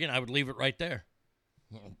the car again. I would leave it right there.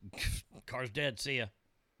 Car's dead. See ya.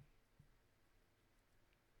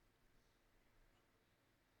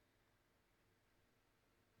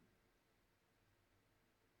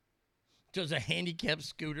 Does a handicapped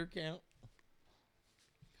scooter count?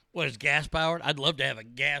 What, is gas-powered? I'd love to have a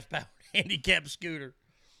gas-powered handicapped scooter.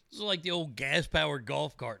 This is like the old gas-powered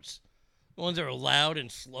golf carts. The ones that are loud and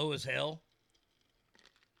slow as hell.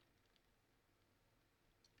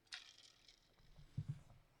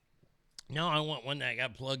 No, I want one that I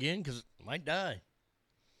got to plug in because it might die.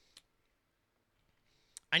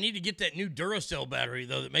 I need to get that new Duracell battery,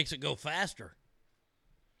 though, that makes it go faster.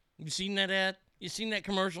 You seen that ad? You seen that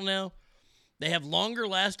commercial now? They have longer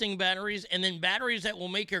lasting batteries and then batteries that will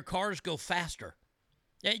make your cars go faster.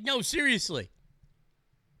 No, seriously.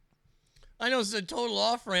 I know this is a total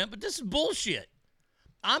off-ramp, but this is bullshit.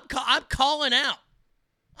 I'm calling out.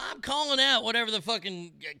 I'm calling out whatever the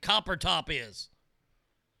fucking copper top is.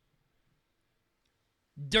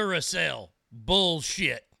 Duracell.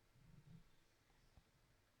 Bullshit.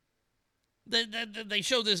 They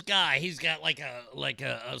show this guy. He's got like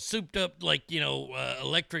a souped up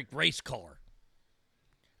electric race car.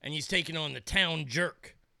 And he's taking on the town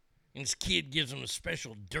jerk. And his kid gives him a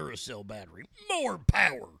special Duracell battery. More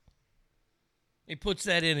power. He puts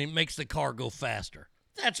that in and it makes the car go faster.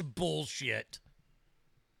 That's bullshit.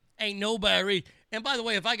 Ain't no battery. And by the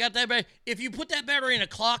way, if I got that battery, if you put that battery in a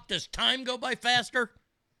clock, does time go by faster?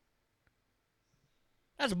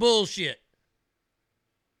 That's bullshit.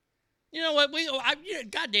 You know what?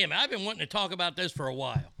 God damn it. I've been wanting to talk about this for a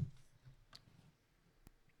while.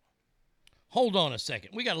 Hold on a second.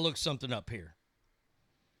 We got to look something up here.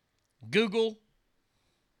 Google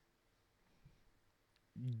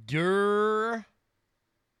Duracell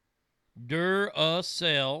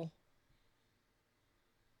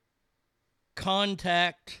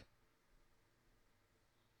contact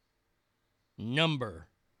number.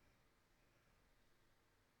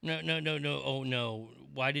 No. Oh, no.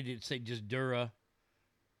 Why did it say just Duracell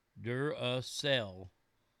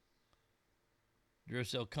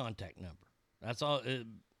contact number? That's all.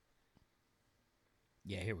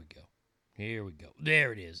 Yeah, here we go.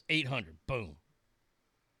 There it is. 800. Boom.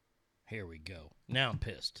 Here we go. Now I'm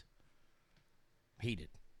pissed. Heated.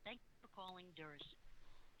 Thank you for calling Duracell.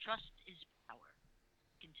 Trust is power.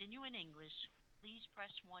 Continue in English. Please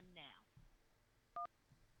press 1 now.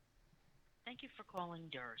 Thank you for calling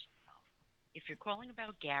Duracell. If you're calling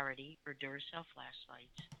about Garrity or Duracell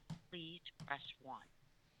flashlights, please press 1.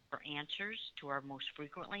 For answers to our most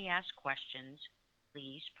frequently asked questions,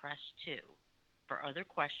 please press 2. For other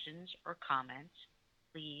questions or comments,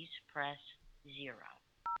 please press 0.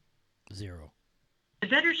 0. To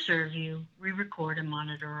better serve you, we record and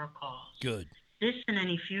monitor our calls. Good. This and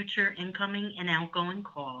any future incoming and outgoing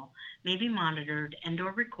call may be monitored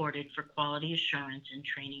and/or recorded for quality assurance and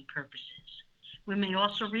training purposes. We may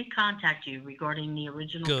also recontact you regarding the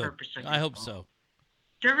original Good. purpose of your I hope call. so.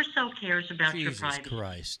 Duracell cares about your Jesus privacy.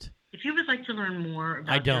 Christ. If you would like to learn more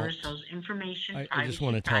about I don't. Duracell's information I privacy just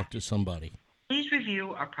want to talk to practices, somebody. please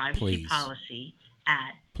review our privacy Please. policy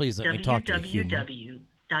at Please let me talk to a human.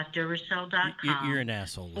 www.duracell.com You're an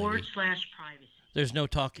asshole, lady. /privacy. There's no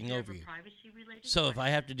talking If you have over a you. privacy-related So if I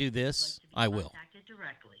have to do question this, you'd like I to be will. contacted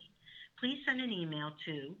directly, please send an email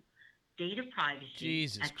to dataprivacy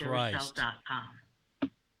Jesus at Christ. duracell.com.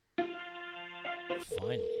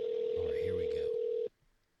 Finally. All right, here we go.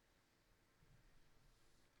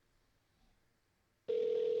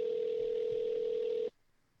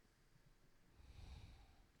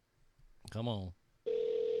 Come on.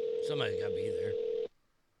 Somebody's got to be there.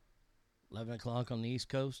 11 o'clock on the East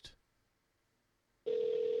Coast.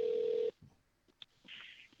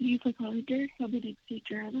 You for calling Duracell. My name's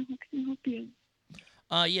Adriana. How can I help you?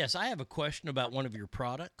 Yes, I have a question about one of your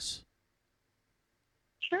products.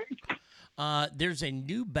 Sure. There's a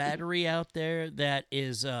new battery out there that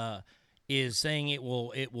is saying it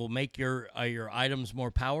will make your items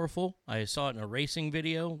more powerful. I saw it in a racing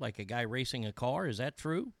video, like a guy racing a car. Is that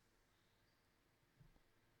true?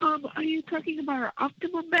 Are you talking about our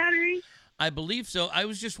Optimum battery? I believe so. I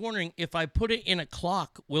was just wondering, if I put it in a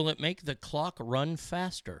clock, will it make the clock run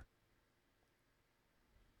faster?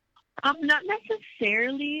 Not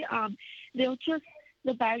necessarily.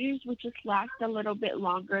 The batteries will just last a little bit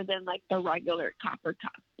longer than like the regular copper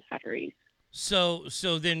top batteries. So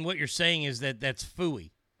then what you're saying is that that's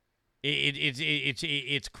phooey.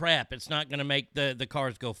 It's crap. It's not going to make the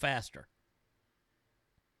cars go faster.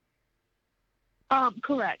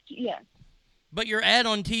 Correct. Yes. But your ad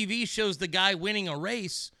on TV shows the guy winning a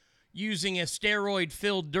race using a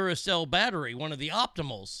steroid-filled Duracell battery, one of the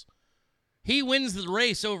Optimals. He wins the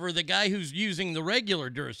race over the guy who's using the regular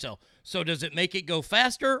Duracell. So does it make it go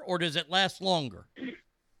faster, or does it last longer?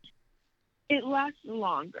 It lasts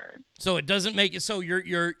longer. So it doesn't make it. So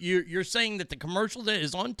you're saying that the commercial that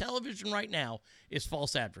is on television right now is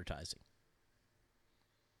false advertising.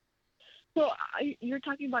 So you're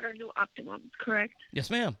talking about our new Optimums, correct? Yes,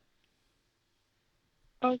 ma'am.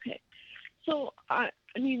 Okay. So I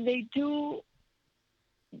mean, they do.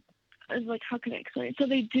 Like, how can I explain? So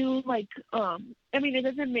they do like. I mean, it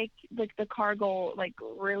doesn't make like the car go like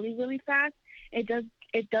really really fast. It does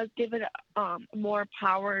give it more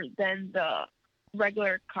power than the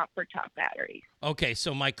regular copper top batteries. Okay,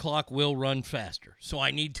 so my clock will run faster. So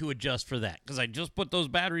I need to adjust for that because I just put those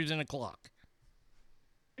batteries in a clock.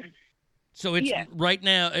 So it's right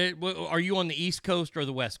now. Are you on the East Coast or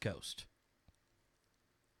the West Coast?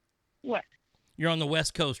 What? You're on the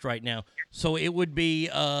West Coast right now. So it would be.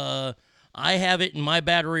 I have it in my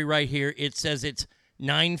battery right here. It says it's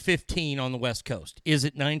 9:15 on the West Coast. Is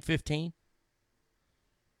it 9:15?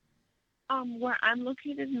 Where I'm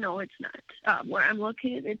located, no, it's not. Where I'm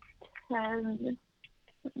located, it's 10.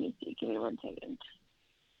 Let me see. Give me 1 second.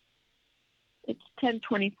 It's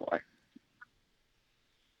 10:24.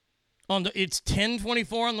 It's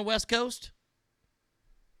 10:24 on the West Coast?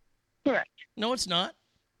 Correct. No, it's not.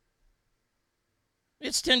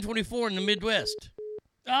 It's 10:24 in the Midwest.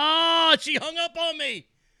 Oh, she hung up on me.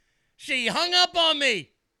 She hung up on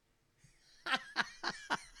me.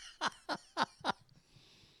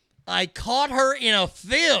 I caught her in a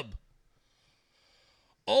fib.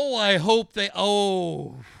 Oh, I hope I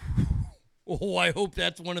hope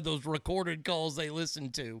that's one of those recorded calls they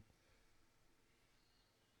listen to.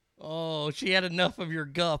 Oh, she had enough of your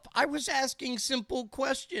guff. I was asking simple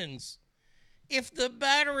questions. If the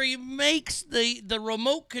battery makes the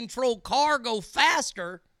remote control car go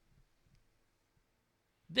faster,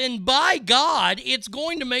 then by God, it's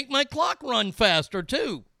going to make my clock run faster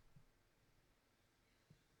too.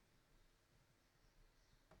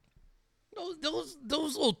 Those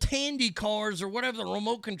little Tandy cars or whatever the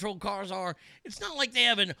remote control cars are, it's not like they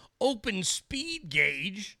have an open speed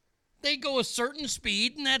gauge. They go a certain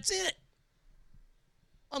speed, and that's it.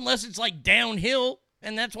 Unless it's like downhill,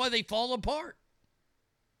 and that's why they fall apart.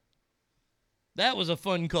 That was a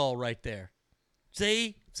fun call right there.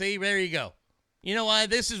 See, there you go. You know why?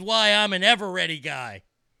 This is why I'm an ever-ready guy.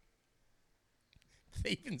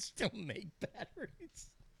 They even still make batteries.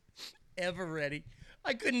 Ever-ready.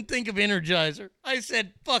 I couldn't think of Energizer. I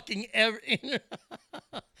said fucking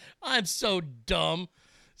I'm so dumb.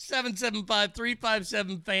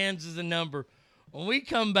 775-357-FANS is the number. When we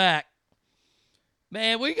come back,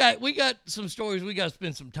 man, we got some stories we got to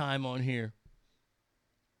spend some time on here.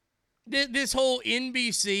 This whole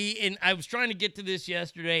NBC, and I was trying to get to this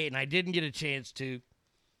yesterday, and I didn't get a chance to.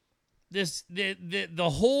 The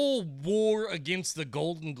whole war against the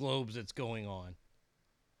Golden Globes that's going on.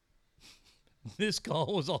 This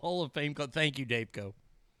call was a Hall of Fame call. Thank you, Daveco.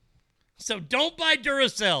 So don't buy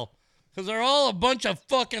Duracell, because they're all a bunch of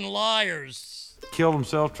fucking liars. Killed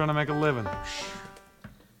himself trying to make a living.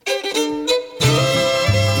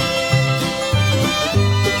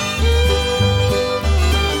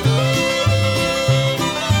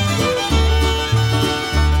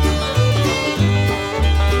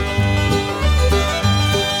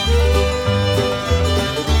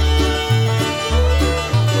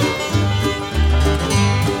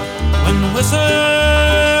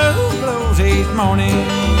 Whistle blows each morning,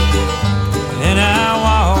 and I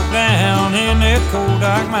walk down in that cold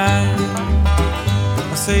dark mine.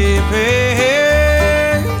 I say a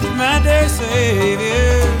prayer to my dear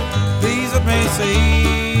Savior, please let me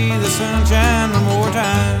see the sunshine one more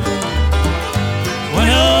time. When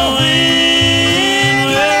the wind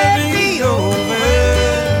will be over,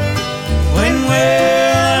 when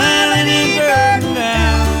will I be burdened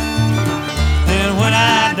down, and when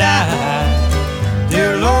I die,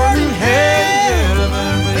 dear Lord in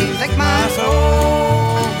heaven, please take my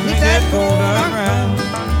soul, make that cold dark ground.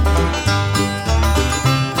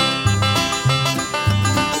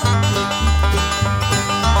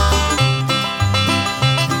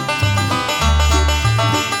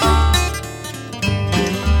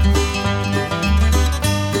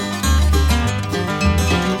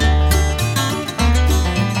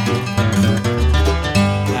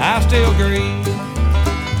 I still grieve,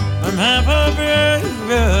 I'm half a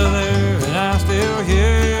brother, and I still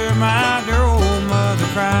hear my dear old mother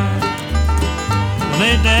cry.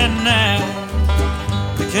 Late that night,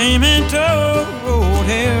 they came and told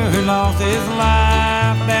him he lost his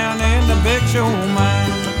life down in the Big Show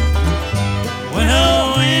mine. When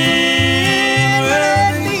the wind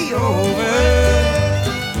will be over,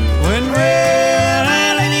 when will I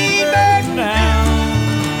be back down,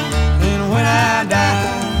 and when I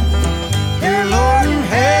die, dear Lord in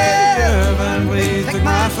heaven, please take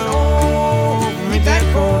my soul, meet that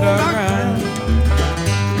cold dark ground.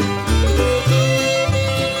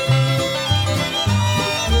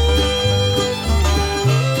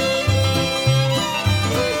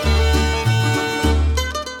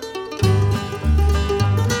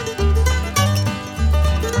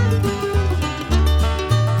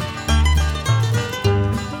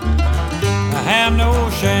 I have no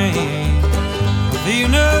shame, I feel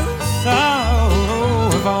no sorrow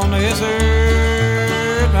upon this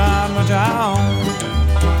earth, not much I own,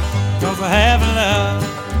 'cause I have love,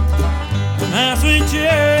 and my sweet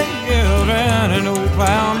children, an old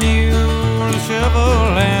plow mule, a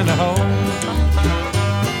shovel and a hoe.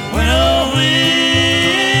 When the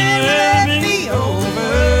wind will be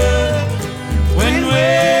over, when will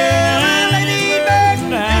I be back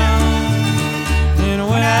down, and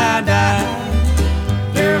when I die,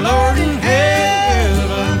 dear Lord in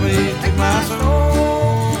heaven, please take my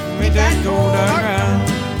soul, meet that cold dark ground.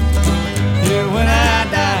 Yeah, when I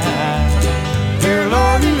die, dear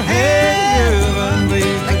Lord in heaven,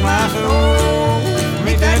 please take my soul,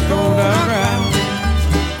 meet that cold dark ground.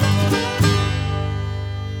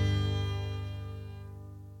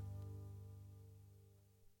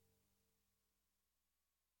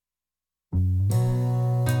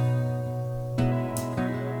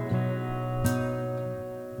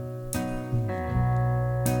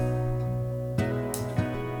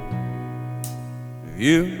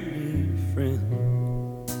 You need a friend,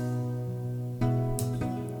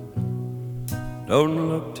 don't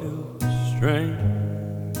look to a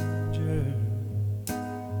stranger.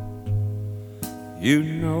 You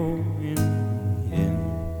know in the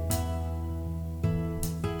end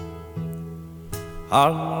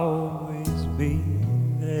I'll always be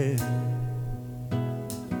there.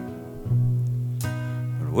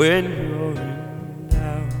 But when you're in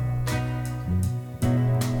doubt,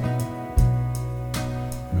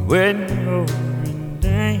 when you're in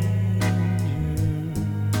danger,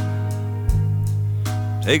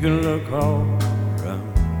 take a look all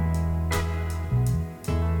around,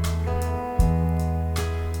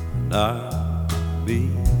 and I'll be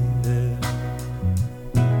there.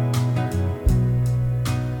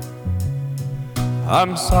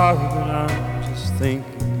 I'm sorry, but I'm just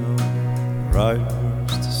thinking of the right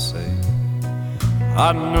words to say.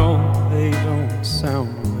 I know they don't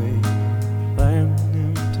sound the way you planned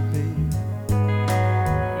them to be.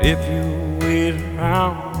 But if you wait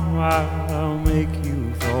around a while, I'll make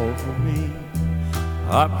you fall for me.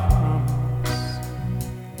 I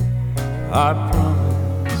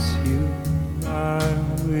promise you I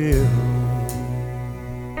will.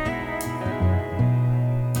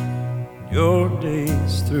 Your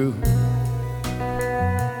day's through,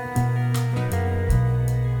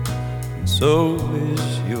 and so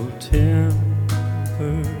is your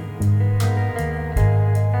temper.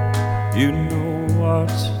 You know what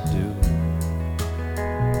to do.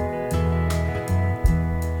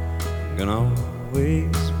 I'm gonna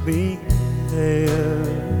always be there.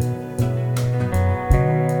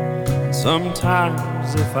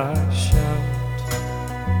 Sometimes if I shout,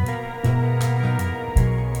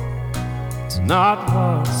 it's not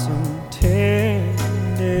what's intended.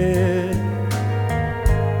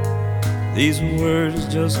 These words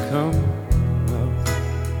just come out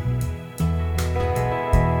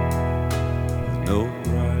with no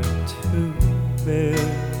right to bear.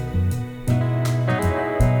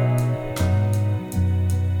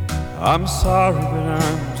 I'm sorry, but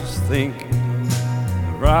I'm just thinking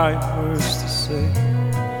the right words to say.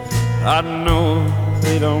 I know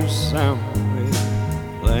they don't sound the way I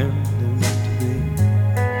planned them to be.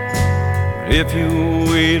 But if you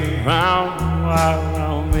wait around a while,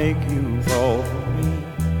 I'll make you fall for me.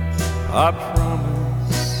 I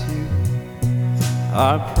promise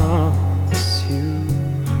you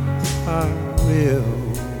I will.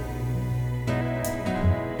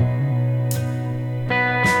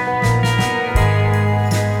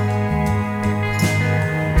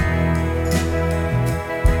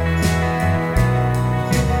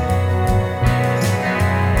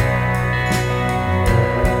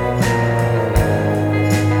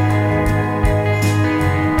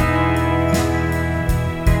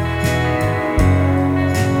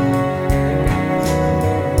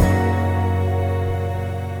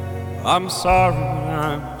 I'm sorry, but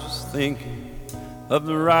I'm just thinking of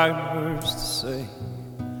the right words to say.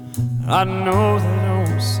 I know they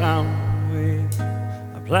don't sound the way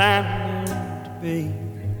I planned them to be.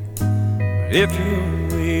 But if you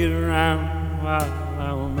wait around a while,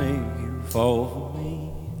 I'll make you fall for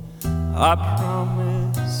me. I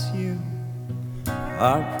promise you,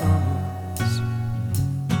 I promise.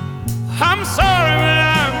 I'm sorry, but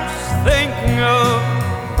I'm just thinking of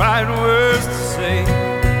the right words to say.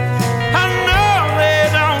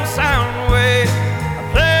 Sound the way I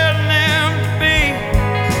planned them to be.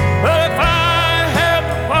 But if I had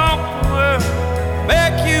to walk the world,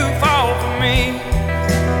 make you fall for me,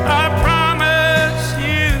 I promise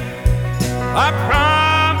you I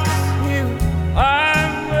will.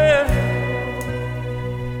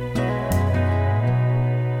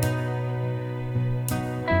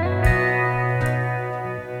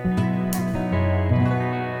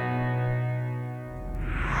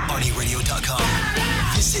 ArnieRadio.com.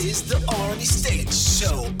 This is the Arnie State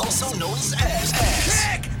Show, also known as Kick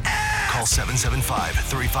Ass. Call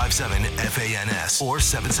 775-357-FANS or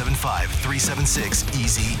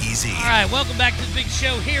 775-376-EASY. All right, welcome back to the big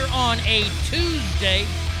show here on a Tuesday.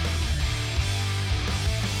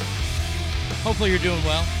 Hopefully you're doing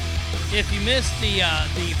well. If you missed the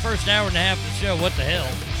first hour and a half of the show, what the hell?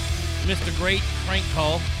 Missed a great prank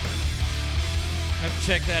call. Have to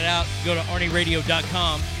check that out. Go to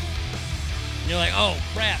ArnieRadio.com. And you're like, oh,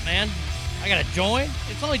 crap, man. I got to join?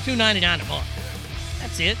 It's only $2.99 a month.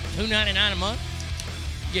 That's it. $2.99 a month.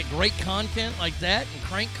 You get great content like that and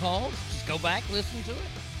crank calls. Just go back, listen to it.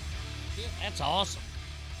 Yeah, that's awesome.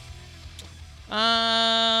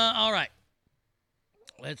 All right.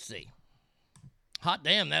 Let's see. Hot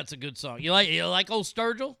damn, that's a good song. You like old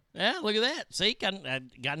Sturgill? Yeah, look at that. See, I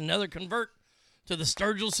got another convert to the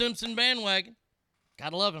Sturgill Simpson bandwagon.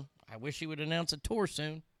 Gotta love him. I wish he would announce a tour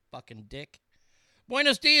soon. Fucking dick.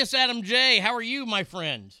 Buenos dias, Adam J. How are you, my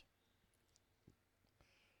friend?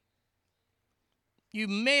 You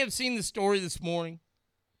may have seen the story this morning.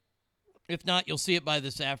 If not, you'll see it by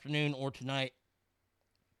this afternoon or tonight.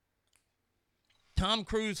 Tom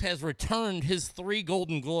Cruise has returned his 3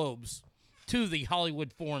 Golden Globes to the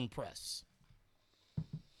Hollywood Foreign Press.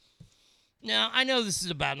 Now, I know this is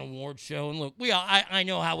about an award show, and look, I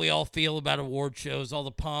know how we all feel about award shows, all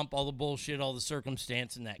the pomp, all the bullshit, all the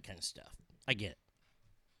circumstance, and that kind of stuff. I get it.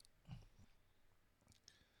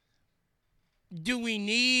 Do we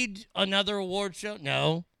need another award show?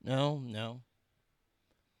 No.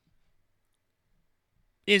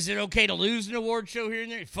 Is it okay to lose an award show here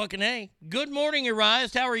and there? Fucking A. Good morning,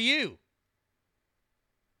 Arise. How are you?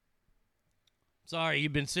 Sorry,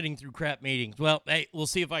 you've been sitting through crap meetings. Well, hey, we'll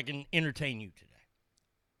see if I can entertain you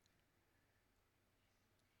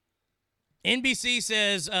today. NBC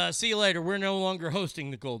says, see you later. We're no longer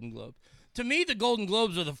hosting the Golden Globes. To me, the Golden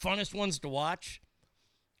Globes are the funnest ones to watch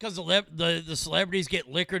because the celebrities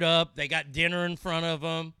get liquored up. They got dinner in front of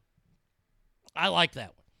them. I like that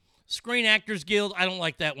one. Screen Actors Guild, I don't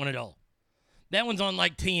like that one at all. That one's on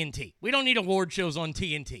like TNT. We don't need award shows on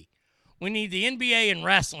TNT. We need the NBA and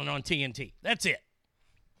wrestling on TNT. That's it.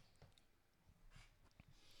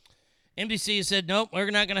 NBC said, nope,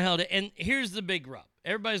 we're not going to hold it. And here's the big rub.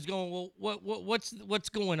 Everybody's going, well, what's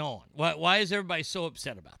going on? Why is everybody so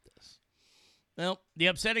upset about this? Well, the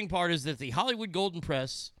upsetting part is that the Hollywood Golden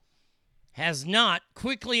Press has not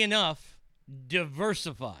quickly enough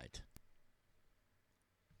diversified.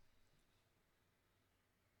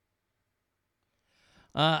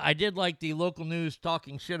 I did like the local news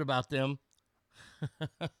talking shit about them.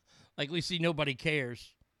 Like we see nobody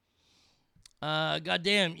cares.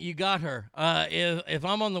 Goddamn, you got her. If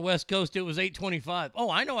I'm on the West Coast, it was 8:25.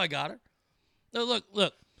 Oh, I know I got her. No,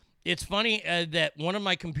 look. It's funny that one of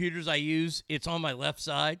my computers I use, it's on my left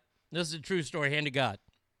side. This is a true story, hand to God.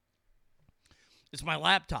 It's my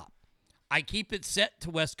laptop. I keep it set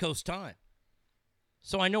to West Coast time.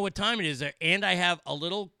 So I know what time it is there, and I have a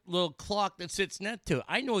little clock that sits next to it.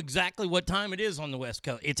 I know exactly what time it is on the West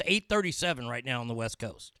Coast. It's 8:37 right now on the West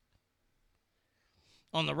Coast.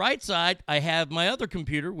 On the right side, I have my other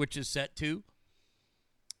computer, which is set to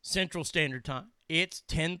Central Standard Time. It's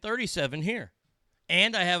 10:37 here.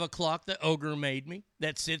 And I have a clock that Ogre made me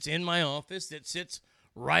that sits in my office, that sits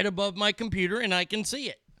right above my computer, and I can see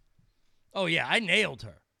it. Oh, yeah, I nailed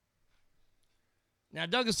her. Now,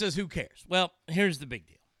 Douglas says, who cares? Well, here's the big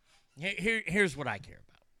deal. Here's what I care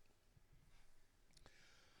about.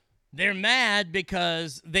 They're mad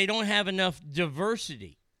because they don't have enough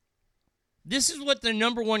diversity. This is what their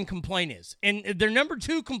number one complaint is. And their number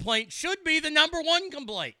two complaint should be the number one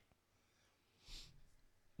complaint.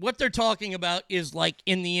 What they're talking about is, like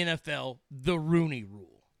in the NFL, the Rooney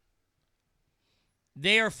Rule.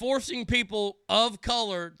 They are forcing people of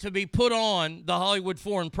color to be put on the Hollywood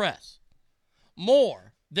Foreign Press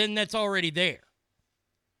more than that's already there.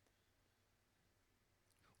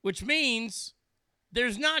 Which means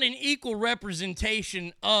there's not an equal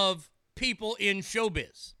representation of people in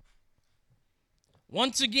showbiz.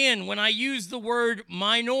 Once again, when I use the word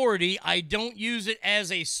minority, I don't use it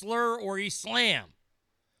as a slur or a slam.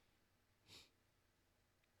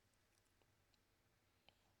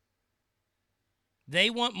 They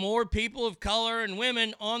want more people of color and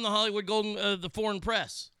women on the Hollywood the Foreign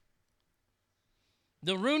Press.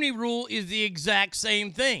 The Rooney Rule is the exact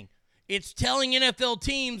same thing. It's telling NFL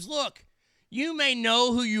teams, look, you may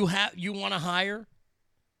know who you want to hire,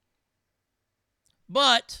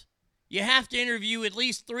 but you have to interview at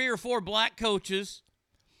least 3 or 4 black coaches.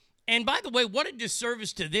 And by the way, what a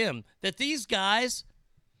disservice to them that these guys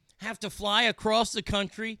have to fly across the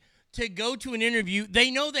country to go to an interview they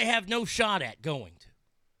know they have no shot at going to.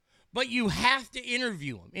 But you have to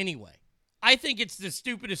interview them anyway. I think it's the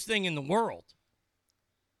stupidest thing in the world.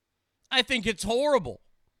 I think it's horrible.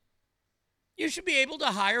 You should be able to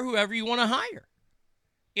hire whoever you want to hire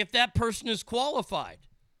if that person is qualified.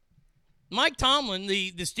 Mike Tomlin,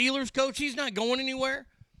 the Steelers coach, he's not going anywhere.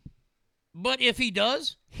 But if he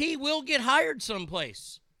does, he will get hired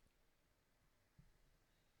someplace.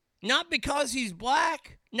 Not because he's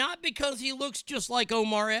black, not because he looks just like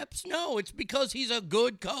Omar Epps. No, it's because he's a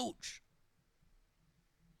good coach.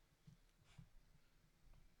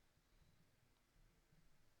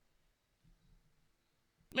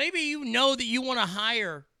 Maybe you know that you want to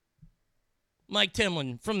hire Mike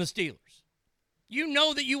Tomlin from the Steelers. You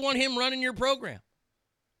know that you want him running your program.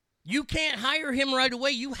 You can't hire him right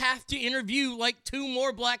away. You have to interview like 2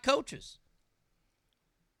 more black coaches.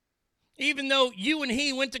 Even though you and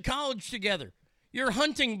he went to college together. You're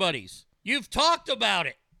hunting buddies. You've talked about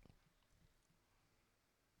it.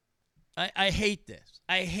 I hate this.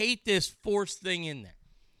 I hate this forced thing in there.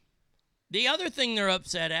 The other thing they're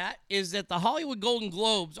upset at is that the Hollywood Golden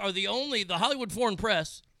Globes are the Hollywood Foreign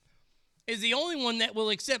Press is the only one that will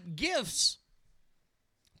accept gifts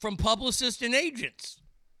from publicists and agents.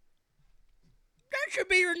 That should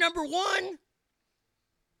be your number one.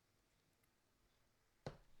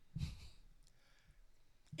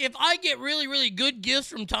 If I get really, really good gifts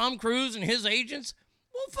from Tom Cruise and his agents,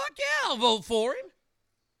 well, fuck yeah, I'll vote for him.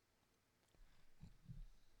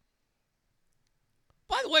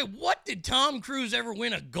 By the way, what did Tom Cruise ever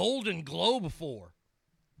win a Golden Globe for?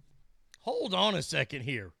 Hold on a second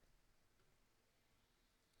here.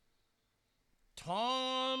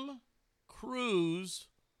 Tom Cruise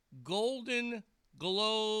Golden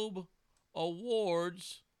Globe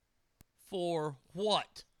Awards for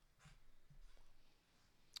what?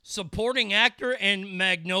 Supporting actor in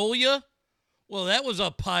Magnolia? Well, that was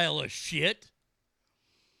a pile of shit.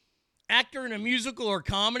 Actor in a musical or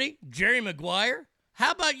comedy? Jerry Maguire?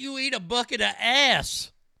 How about you eat a bucket of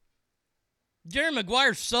ass? Jerry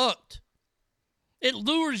Maguire sucked. It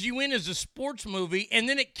lures you in as a sports movie, and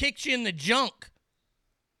then it kicks you in the junk.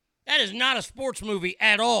 That is not a sports movie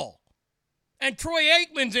at all. And Troy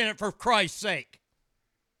Aikman's in it, for Christ's sake.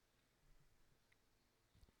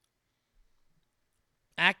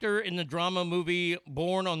 Actor in the drama movie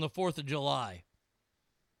Born on the 4th of July.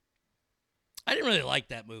 I didn't really like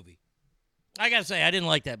that movie. I gotta say, I didn't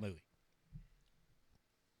like that movie.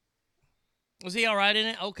 Was he all right in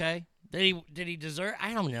it? Okay. Did he deserve?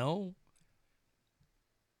 I don't know.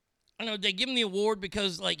 I know they give him the award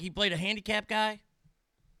because like he played a handicapped guy.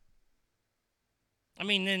 I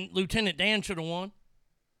mean, then Lieutenant Dan should have won.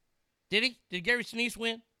 Did he? Did Gary Sinise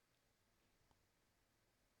win?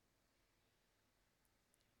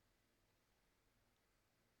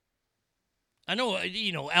 I know,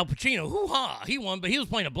 Al Pacino, hoo-ha, he won, but he was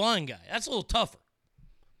playing a blind guy. That's a little tougher.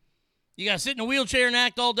 You got to sit in a wheelchair and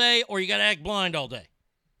act all day, or you got to act blind all day.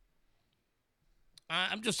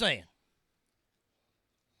 I'm just saying.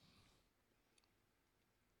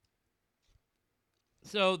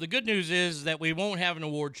 So the good news is that we won't have an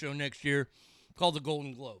award show next year called the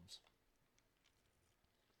Golden Globes.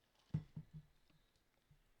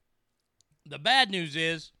 The bad news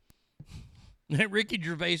is that Ricky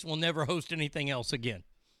Gervais will never host anything else again.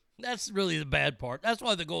 That's really the bad part. That's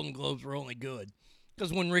why the Golden Globes were only good,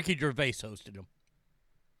 because when Ricky Gervais hosted them.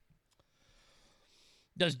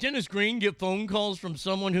 Does Dennis Green get phone calls from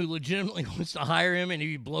someone who legitimately wants to hire him and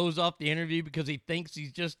he blows off the interview because he thinks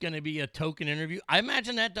he's just going to be a token interview? I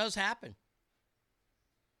imagine that does happen.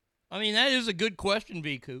 I mean, that is a good question,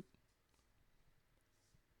 V. Coop.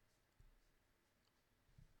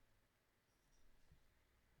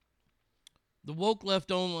 The woke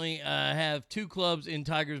left only have two clubs in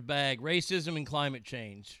Tiger's bag, racism and climate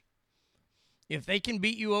change. If they can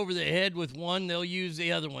beat you over the head with one, they'll use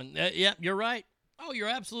the other one. Yeah, you're right. Oh, you're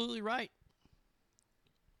absolutely right.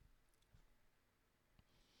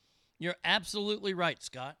 You're absolutely right,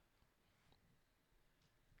 Scott.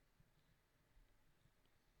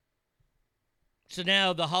 So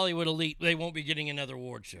now the Hollywood elite, they won't be getting another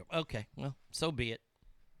award show. Okay, well, so be it.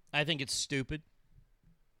 I think it's stupid.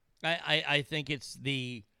 I think it's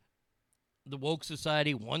the woke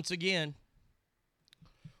society once again,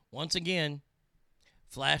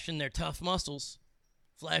 flashing their tough muscles,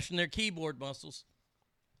 flashing their keyboard muscles.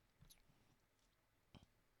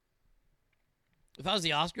 If I was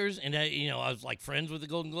the Oscars and I was like friends with the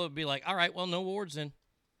Golden Globe, I'd be like, all right, well, no awards then.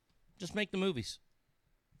 Just make the movies.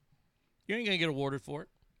 You ain't going to get awarded for it.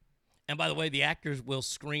 And by the way, the actors will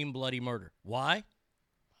scream bloody murder. Why?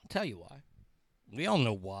 I'll tell you why. We all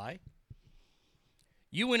know why.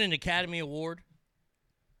 You win an Academy Award,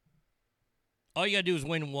 all you got to do is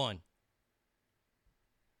win one.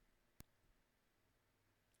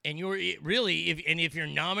 And if you're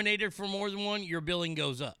nominated for more than one, your billing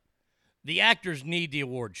goes up. The actors need the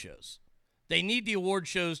award shows. They need the award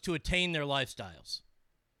shows to attain their lifestyles.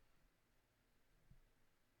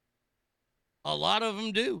 A lot of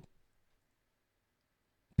them do.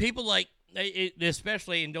 People like,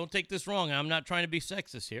 especially, and don't take this wrong, I'm not trying to be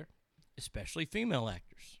sexist here, especially female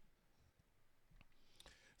actors.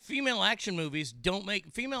 Female actors don't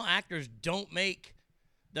make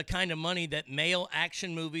the kind of money that male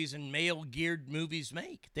action movies and male-geared movies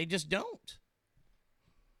make. They just don't.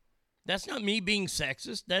 That's not me being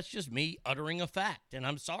sexist. That's just me uttering a fact, and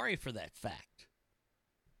I'm sorry for that fact.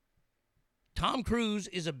 Tom Cruise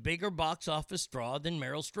is a bigger box office draw than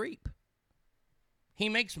Meryl Streep. He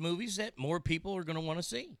makes movies that more people are going to want to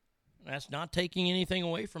see. That's not taking anything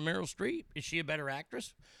away from Meryl Streep. Is she a better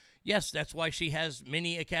actress? Yes, that's why she has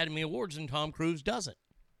many Academy Awards and Tom Cruise doesn't.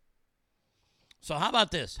 So how about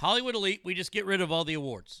this? Hollywood elite, we just get rid of all the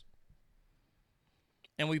awards.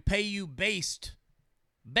 And we pay you based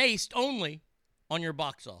only on your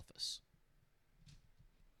box office.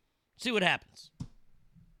 See what happens.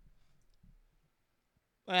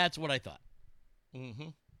 That's what I thought.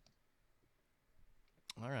 All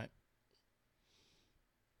right.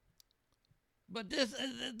 But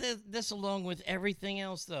this along with everything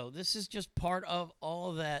else, though, this is just part of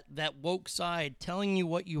all that woke side telling you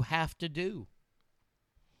what you have to do.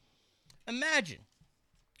 Imagine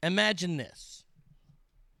this.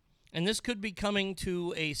 And this could be coming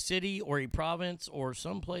to a city or a province or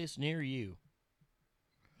someplace near you.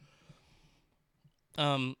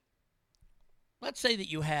 Let's say that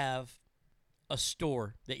you have a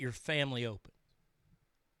store that your family opened?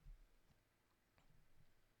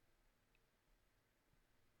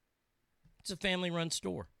 It's a family-run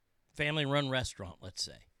store, family-run restaurant, let's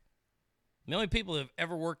say. The only people that have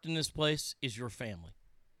ever worked in this place is your family.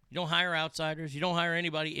 You don't hire outsiders. You don't hire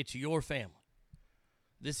anybody. It's your family.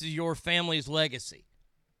 This is your family's legacy.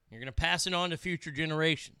 You're going to pass it on to future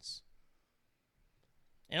generations.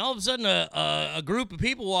 And all of a sudden, a group of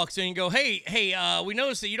people walks in and go, hey, we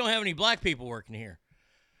noticed that you don't have any black people working here.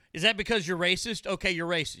 Is that because you're racist? Okay, you're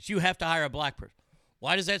racist. You have to hire a black person.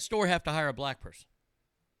 Why does that store have to hire a black person?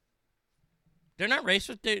 They're not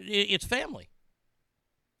racist. It's family.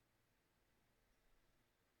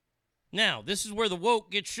 Now, this is where the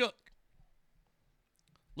woke gets shook.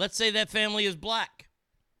 Let's say that family is black.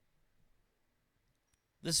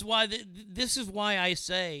 This is why I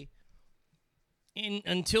say,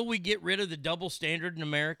 until we get rid of the double standard in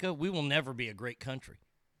America, we will never be a great country.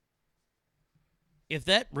 If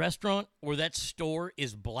that restaurant or that store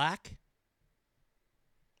is black,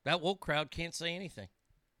 that woke crowd can't say anything.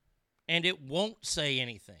 And it won't say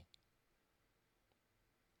anything.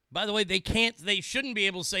 By the way, they shouldn't be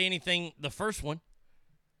able to say anything the first one,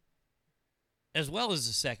 as well as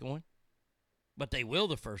the second one, but they will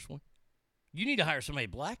the first one. You need to hire somebody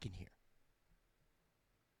black in here.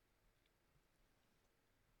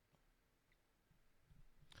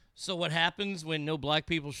 So what happens when no black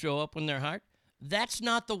people show up when they're hired? That's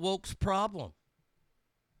not the woke's problem.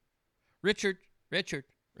 Richard,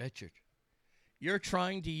 you're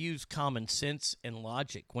trying to use common sense and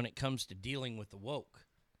logic when it comes to dealing with the woke.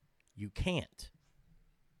 You can't.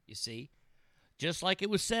 You see? Just like it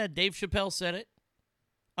was said, Dave Chappelle said it.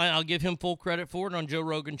 I'll give him full credit for it on Joe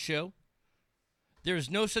Rogan's show. There's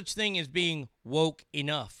no such thing as being woke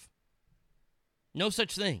enough. No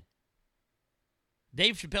such thing.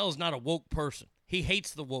 Dave Chappelle is not a woke person. He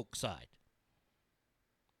hates the woke side.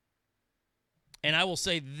 And I will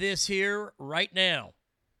say this here right now.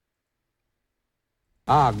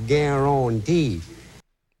 I guarantee.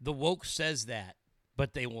 The woke says that,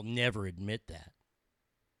 but they will never admit that.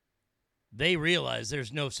 They realize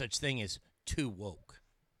there's no such thing as too woke,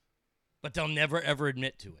 but they'll never, ever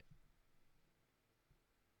admit to it.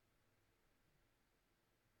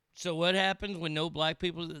 So what happens when no black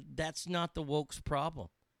people? That's not the woke's problem.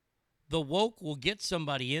 The woke will get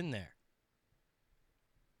somebody in there.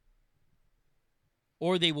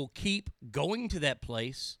 Or they will keep going to that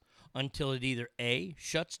place until it either A,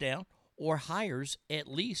 shuts down, or hires at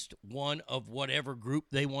least one of whatever group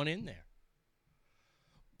they want in there.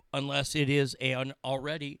 Unless it is an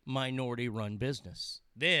already minority-run business.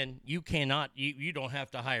 Then you cannot, you don't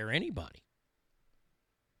have to hire anybody.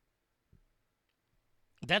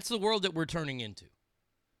 That's the world that we're turning into.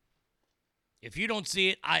 If you don't see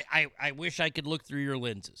it, I wish I could look through your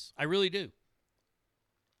lenses. I really do.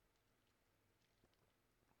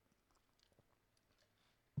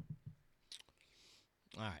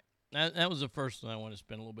 All right. That was the first one I want to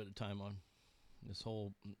spend a little bit of time on. This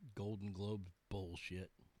whole Golden Globe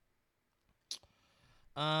bullshit.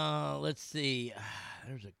 Let's see.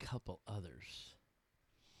 There's a couple others.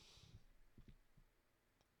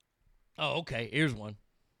 Oh, okay. Here's one.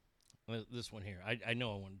 This one here. I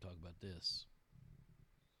know I want to talk about this.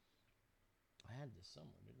 I had this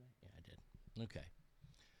somewhere, didn't I? Yeah, I did. Okay.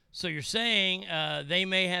 So you're saying they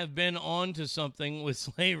may have been on to something with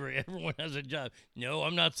slavery. Everyone has a job. No,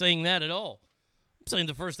 I'm not saying that at all. I'm saying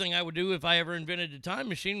the first thing I would do if I ever invented a time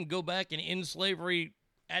machine would go back and end slavery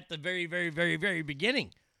at the very, very, very, very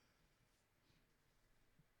beginning.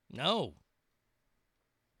 No.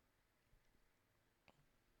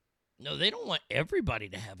 No, they don't want everybody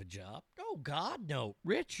to have a job. Oh, God, no.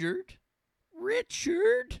 Richard.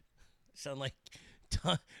 Sound like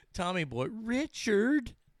Tommy Boy.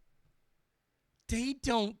 Richard. They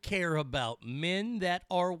don't care about men that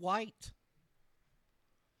are white.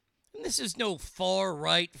 And this is no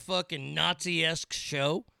far-right fucking Nazi-esque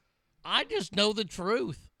show. I just know the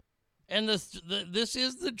truth. And this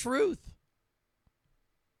is the truth.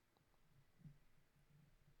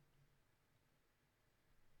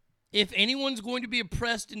 If anyone's going to be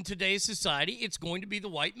oppressed in today's society, it's going to be the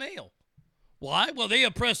white male. Why? Well, they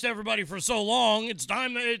oppressed everybody for so long, it's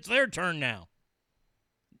time that it's their turn now.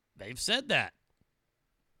 They've said that.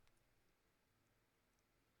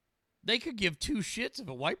 They could give two shits if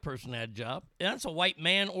a white person had a job. And that's a white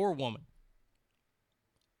man or woman.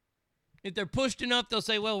 If they're pushed enough, they'll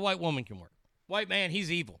say, well, a white woman can work. White man, he's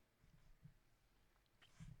evil.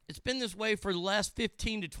 It's been this way for the last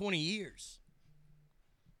 15 to 20 years.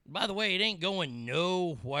 By the way, it ain't going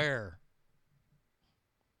nowhere.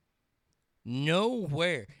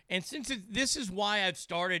 Nowhere. And since this is why I've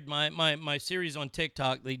started my series on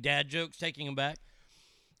TikTok, the dad jokes, taking them back,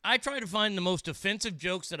 I try to find the most offensive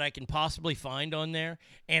jokes that I can possibly find on there,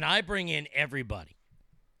 and I bring in everybody.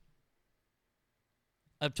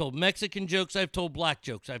 I've told Mexican jokes, I've told black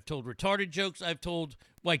jokes, I've told retarded jokes, I've told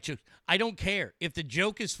white jokes. I don't care. If the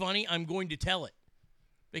joke is funny, I'm going to tell it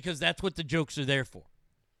because that's what the jokes are there for.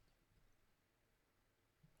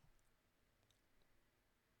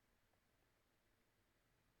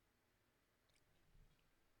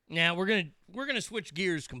 Now, we're gonna switch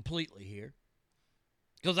gears completely here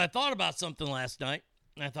because I thought about something last night,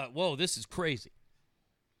 and I thought, whoa, this is crazy.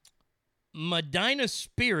 Medina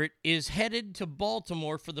Spirit is headed to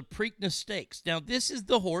Baltimore for the Preakness Stakes. Now, this is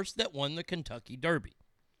the horse that won the Kentucky Derby.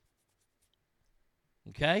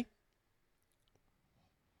 Okay?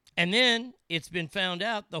 And then it's been found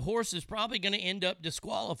out the horse is probably going to end up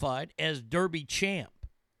disqualified as Derby champ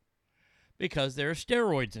because there are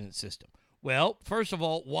steroids in its system. Well, first of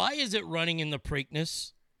all, why is it running in the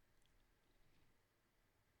Preakness?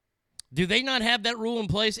 Do they not have that rule in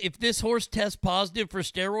place? If this horse tests positive for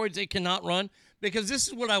steroids, it cannot run? Because this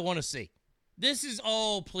is what I want to see. This is,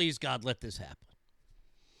 oh, please, God, let this happen.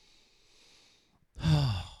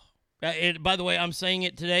 By the way, I'm saying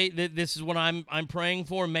it today. This is what I'm praying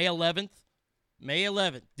for. May 11th. May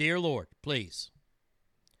 11th. Dear Lord, please.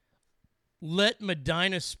 Let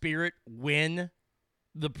Medina Spirit win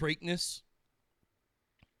the Preakness.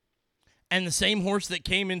 And the same horse that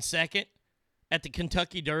came in second at the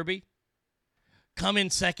Kentucky Derby come in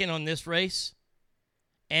second on this race.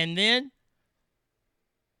 And then,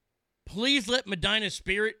 please let Medina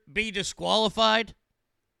Spirit be disqualified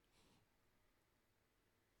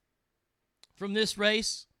from this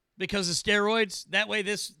race because of steroids. That way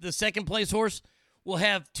the second place horse will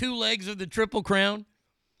have 2 legs of the Triple Crown.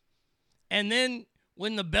 And then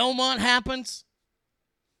when the Belmont happens,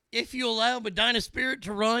 if you allow Medina Spirit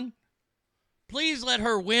to run, please let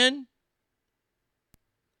her win.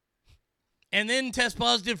 And then test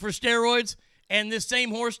positive for steroids and this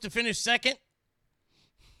same horse to finish second.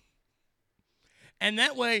 And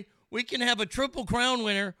that way we can have a Triple Crown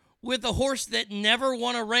winner with a horse that never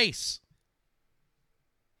won a race.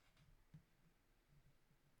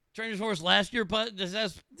 Trained his horse last year, but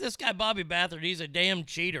this guy Bobby Bathard, he's a damn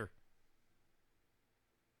cheater.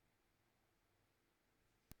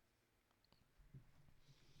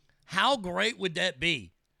 How great would that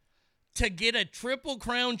be to get a Triple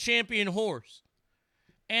Crown champion horse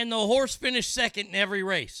and the horse finish second in every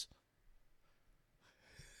race?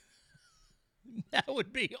 That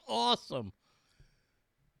would be awesome.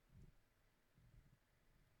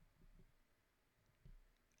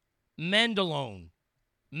 Mendelone.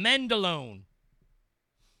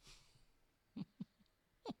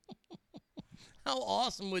 How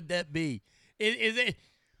awesome would that be? Is it?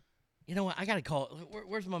 You know what? I got to call.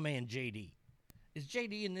 Where's my man, JD? Is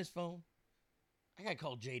JD in this phone? I got to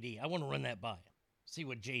call JD. I want to run that by him. See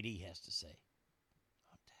what JD has to say.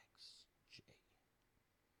 Contacts.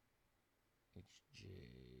 It's J.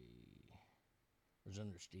 Where's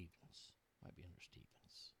under Stevens? Might be under Stevens.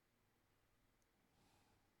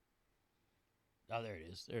 Oh, there it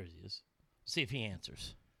is. There he is. See if he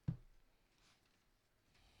answers.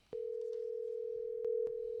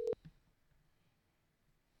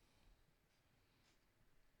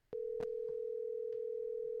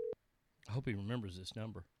 I hope he remembers this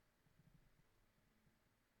number.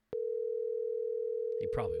 He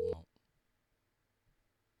probably won't.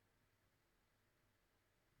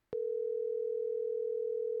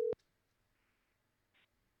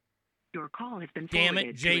 Your call has been Damn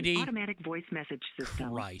forwarded it, to an JD. automatic voice message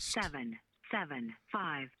system. Christ. 7757420.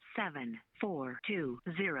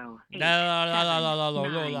 No,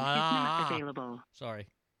 no, is not available. Sorry.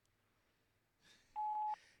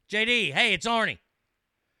 JD, hey, it's Arnie.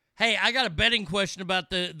 Hey, I got a betting question about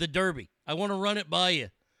the Derby. I want to run it by you.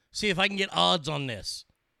 See if I can get odds on this.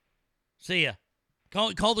 See ya.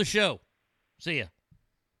 Call the show. See ya.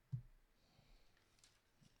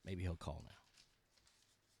 Maybe he'll call now.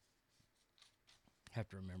 Have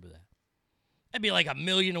to remember that. That'd be like $1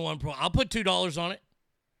 million to 1 pro. I'll put $2 on it.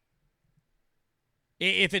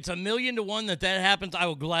 If it's $1 million to 1 that happens, I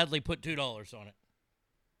will gladly put $2 on it.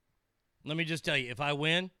 Let me just tell you, if I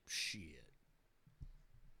win, shit.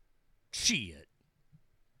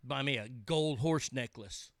 Buy me a gold horse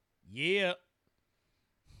necklace. Yeah.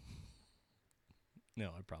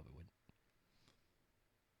 No, I probably wouldn't.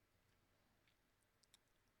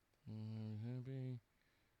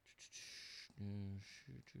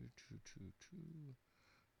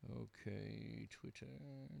 Okay, Twitter.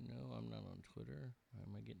 No, I'm not on Twitter.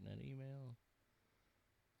 Am I getting that email?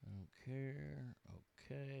 care.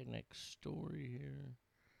 Okay, next story here.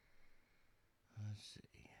 Let's see.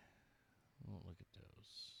 I won't look at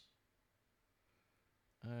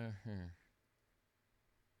those.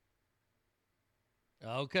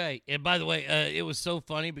 Okay. And by the way, it was so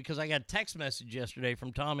funny because I got a text message yesterday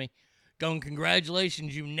from Tommy going,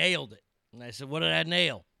 "Congratulations, you nailed it." And I said, "What did I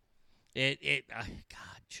nail?"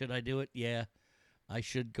 God, should I do it? Yeah. I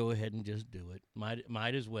should go ahead and just do it.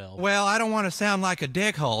 Might as well. Well, I don't want to sound like a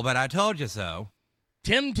dickhole, but I told you so.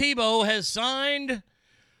 Tim Tebow has signed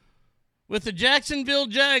with the Jacksonville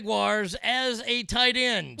Jaguars as a tight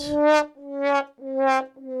end. The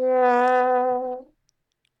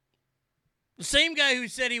same guy who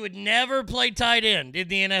said he would never play tight end in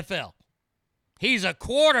the NFL. He's a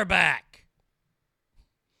quarterback.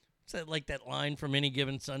 Is that like that line from Any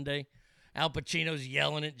Given Sunday? Al Pacino's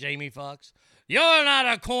yelling at Jamie Foxx. "You're not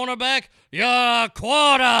a cornerback. You're a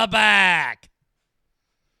quarterback."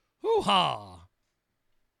 Hoo-ha.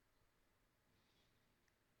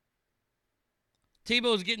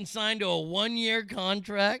 Tebow's getting signed to a 1-year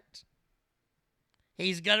contract.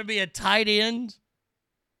 He's got to be a tight end.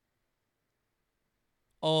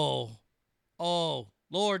 Oh,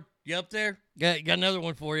 Lord, you up there? Got another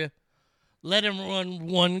one for you. Let him run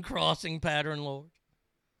one crossing pattern, Lord.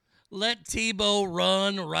 Let Tebow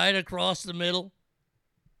run right across the middle.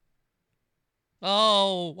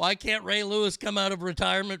 Oh, why can't Ray Lewis come out of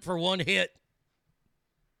retirement for one hit?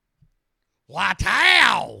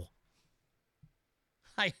 What-ow!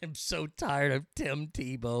 I am so tired of Tim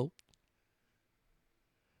Tebow.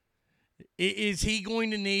 Is he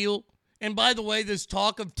going to kneel? And by the way, this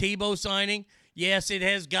talk of Tebow signing, yes, it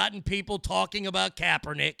has gotten people talking about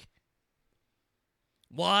Kaepernick.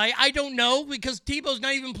 Why? I don't know, because Tebow's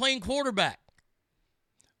not even playing quarterback.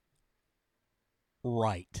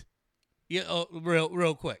 Right. Yeah,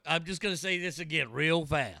 real quick. I'm just going to say this again real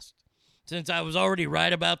fast. Since I was already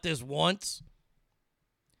right about this once,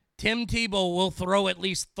 Tim Tebow will throw at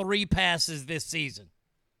least 3 passes this season.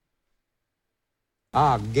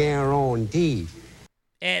 I guarantee.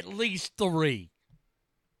 At least 3.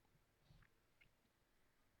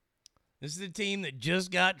 This is the team that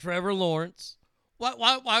just got Trevor Lawrence.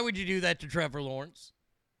 Why would you do that to Trevor Lawrence?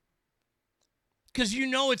 Because you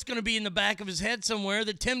know it's going to be in the back of his head somewhere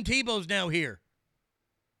that Tim Tebow's now here.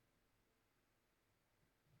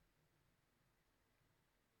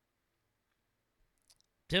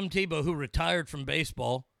 Tim Tebow, who retired from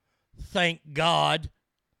baseball, thank God.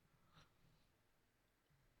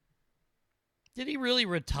 Did he really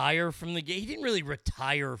retire from the game? He didn't really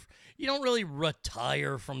retire. You don't really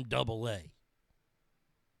retire from Double-A.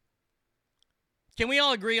 Can we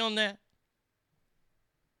all agree on that?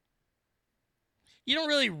 You don't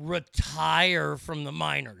really retire from the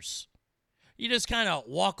minors. You just kind of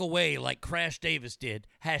walk away like Crash Davis did.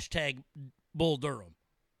 Hashtag Bull Durham.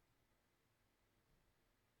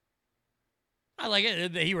 I like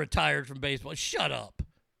it that he retired from baseball. Shut up.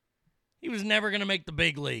 He was never going to make the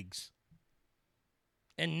big leagues.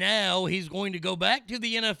 And now he's going to go back to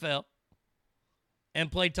the NFL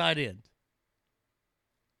and play tight end.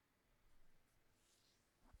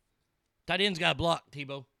 Tight end's got blocked,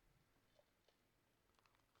 Tebow.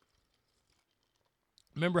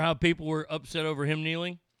 Remember how people were upset over him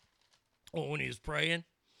kneeling? Oh, when he was praying?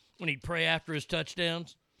 When he'd pray after his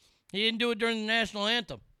touchdowns? He didn't do it during the national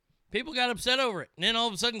anthem. People got upset over it. And then all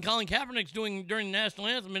of a sudden, Colin Kaepernick's doing it during the national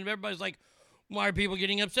anthem, and everybody's like, why are people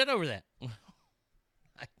getting upset over that?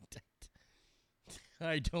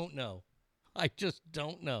 I don't know. I just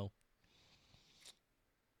don't know.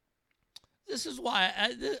 This is why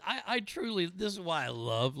I truly, this is why I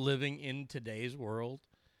love living in today's world,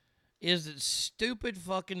 is that stupid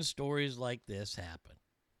fucking stories like this happen.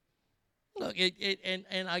 Look,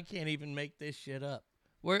 and I can't even make this shit up.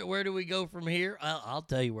 Where do we go from here? I'll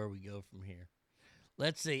tell you where we go from here.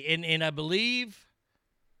 Let's see. And I believe,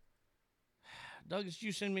 Douglas, did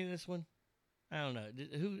you send me this one? I don't know.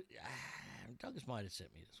 Douglas might have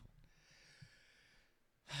sent me this one.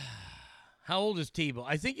 How old is Tebow?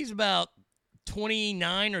 I think he's about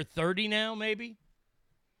 29 or 30 now, maybe.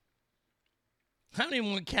 I don't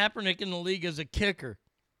even want Kaepernick in the league as a kicker.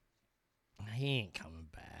 He ain't coming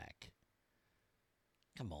back.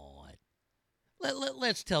 Come on.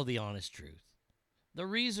 Let's tell the honest truth. The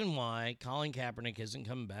reason why Colin Kaepernick isn't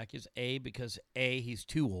coming back is A, because A, he's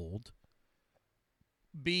too old.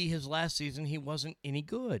 B, his last season, he wasn't any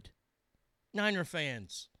good. Niner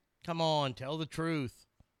fans, come on, tell the truth.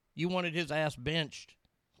 You wanted his ass benched.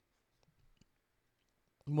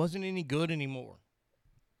 He wasn't any good anymore.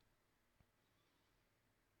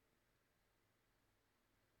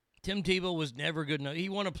 Tim Tebow was never good enough. He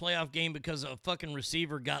won a playoff game because a fucking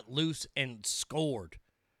receiver got loose and scored.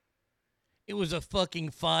 It was a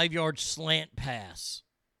fucking 5-yard slant pass.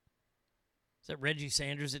 Is that Reggie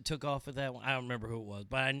Sanders that took off with that one? I don't remember who it was.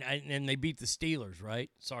 But and they beat the Steelers,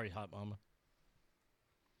 right? Sorry, Hot Mama.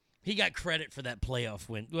 He got credit for that playoff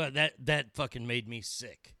win. Well, that fucking made me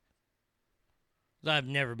sick. I've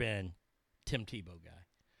never been a Tim Tebow guy.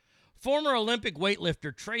 Former Olympic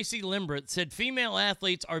weightlifter Tracy Limbrett said female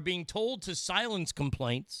athletes are being told to silence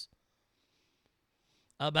complaints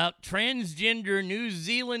about transgender New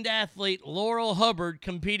Zealand athlete Laurel Hubbard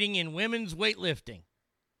competing in women's weightlifting.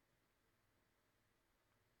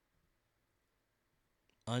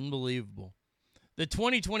 Unbelievable. The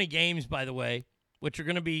 2020 games, by the way, which are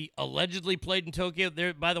going to be allegedly played in Tokyo.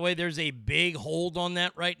 By the way, there's a big hold on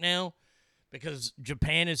that right now because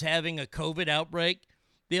Japan is having a COVID outbreak.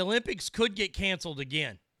 The Olympics could get canceled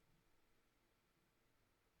again.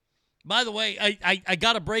 By the way, I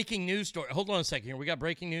got a breaking news story. Hold on a second here. We got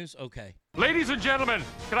breaking news? Okay. Ladies and gentlemen,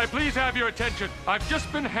 can I please have your attention? I've just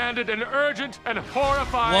been handed an urgent and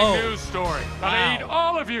horrifying news story. And I need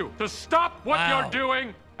all of you to stop what you're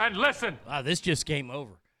doing and listen. Wow, this just came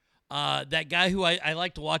over. That guy who I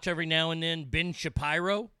like to watch every now and then, Ben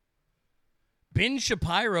Shapiro. Ben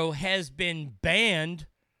Shapiro has been banned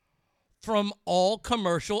from all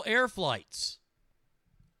commercial air flights.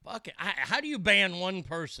 Fuck it. How do you ban one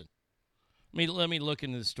person? Let me look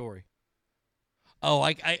into the story. Oh,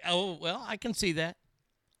 I can see that.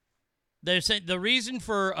 They're saying the reason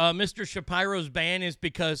for Mr. Shapiro's ban is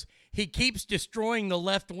because he keeps destroying the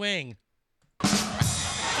left wing.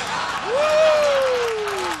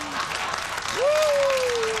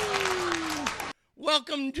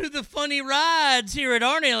 Welcome to the funny rides here at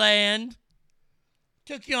Arnieland.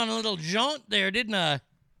 Took you on a little jaunt there, didn't I?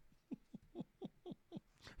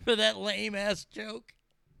 For that lame-ass joke.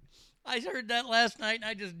 I heard that last night, and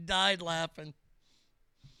I just died laughing.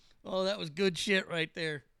 Oh, that was good shit right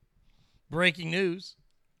there. Breaking news.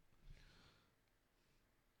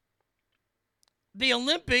 The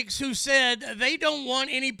Olympics, who said they don't want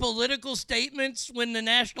any political statements when the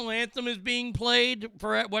national anthem is being played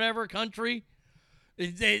for whatever country.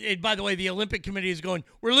 By the way, the Olympic Committee is going,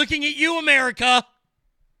 we're looking at you, America.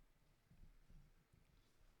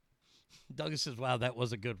 Douglas says, wow, that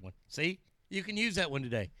was a good one. See? You can use that one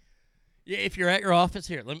today. If you're at your office,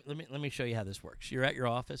 here, let me show you how this works. You're at your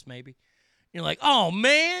office, maybe. You're like, oh,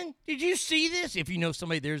 man, did you see this? If you know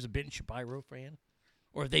somebody there's a Ben Shapiro fan,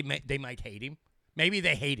 or they might hate him. Maybe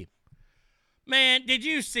they hate him. Man, did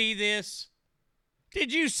you see this?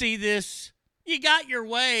 Did you see this? You got your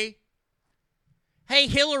way. Hey,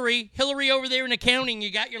 Hillary over there in accounting,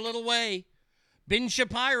 you got your little way. Ben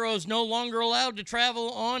Shapiro's no longer allowed to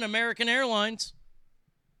travel on American Airlines.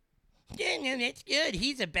 Yeah, no, that's good.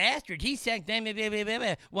 He's a bastard. He said,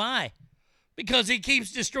 why? Because he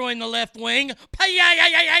keeps destroying the left wing.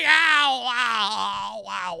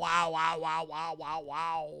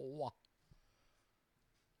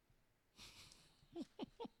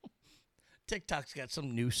 TikTok's got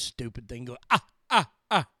some new stupid thing going.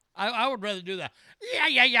 I would rather do that.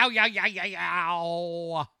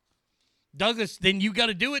 Douglas, then you got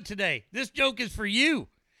to do it today. This joke is for you.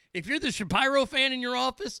 If you're the Shapiro fan in your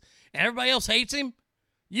office and everybody else hates him,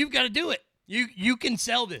 you've got to do it. You can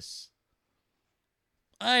sell this.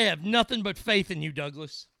 I have nothing but faith in you,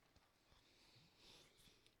 Douglas.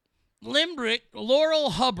 Laurel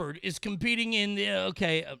Hubbard is competing in the,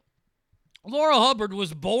 Laurel Hubbard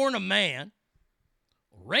was born a man,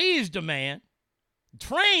 raised a man,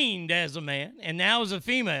 trained as a man, and now is a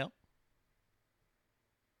female.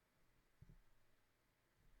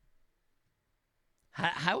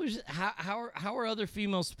 How are other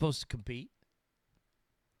females supposed to compete?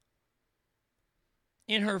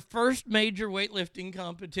 In her first major weightlifting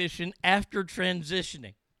competition after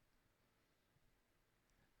transitioning,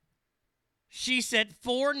 she set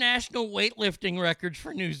 4 national weightlifting records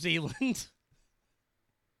for New Zealand.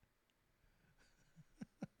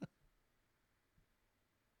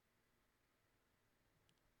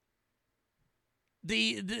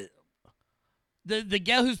 The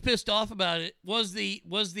gal who's pissed off about it was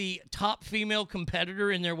the top female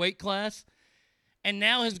competitor in their weight class, and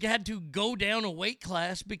now has had to go down a weight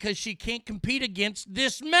class because she can't compete against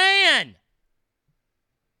this man.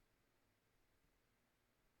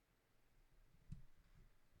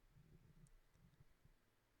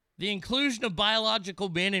 The inclusion of biological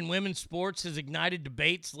men in women's sports has ignited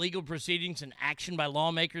debates, legal proceedings, and action by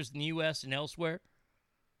lawmakers in the U.S. and elsewhere.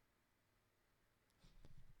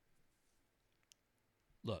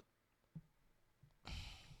 Look,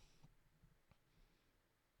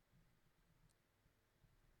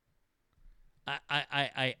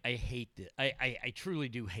 I hate this. I truly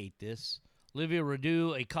do hate this. Olivia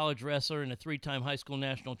Radu, a college wrestler and a 3-time high school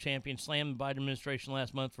national champion, slammed the Biden administration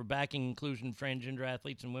last month for backing inclusion of transgender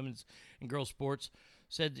athletes in women's and girls sports,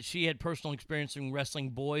 said that she had personal experience in wrestling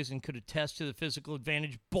boys and could attest to the physical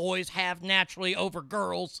advantage boys have naturally over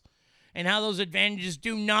girls and how those advantages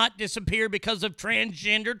do not disappear because of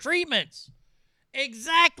transgender treatments.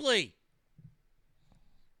 Exactly.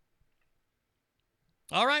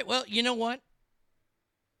 All right, well, you know what?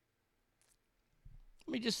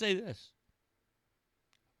 Let me just say this.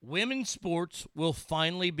 Women's sports will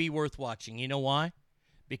finally be worth watching. You know why?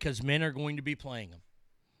 Because men are going to be playing them.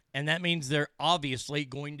 And that means they're obviously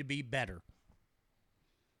going to be better.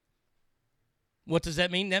 What does that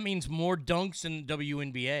mean? That means more dunks in the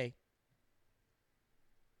WNBA.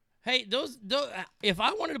 Hey, those if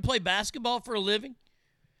I wanted to play basketball for a living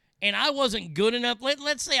and I wasn't good enough,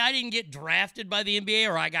 let's say I didn't get drafted by the NBA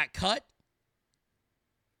or I got cut,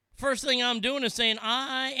 first thing I'm doing is saying,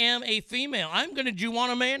 I am a female. I'm going to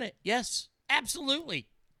Juwanna Mann it. Yes, absolutely.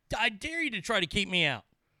 I dare you to try to keep me out.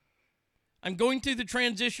 I'm going through the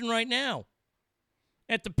transition right now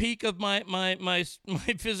at the peak of my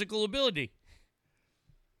physical ability.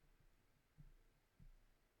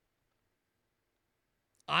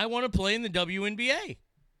 I want to play in the WNBA.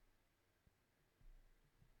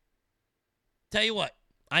 Tell you what,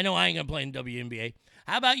 I know I ain't going to play in WNBA.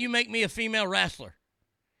 How about you make me a female wrestler?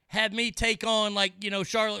 Have me take on,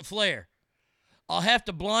 Charlotte Flair. I'll have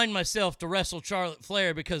to blind myself to wrestle Charlotte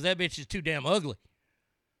Flair because that bitch is too damn ugly.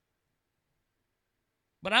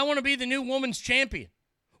 But I want to be the new women's champion.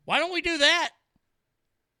 Why don't we do that?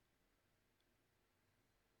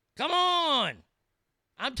 Come on.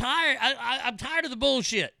 I'm tired. I'm tired of the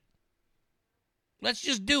bullshit. Let's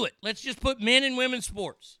just do it. Let's just put men in women's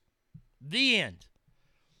sports. The end.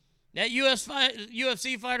 That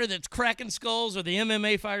UFC fighter that's cracking skulls, or the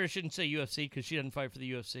MMA fighter, I shouldn't say UFC because she doesn't fight for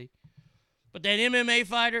the UFC, but that MMA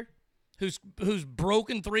fighter who's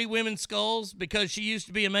broken 3 women's skulls because she used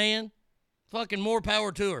to be a man, fucking more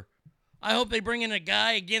power to her. I hope they bring in a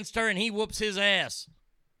guy against her and he whoops his ass.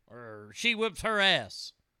 Or she whips her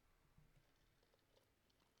ass.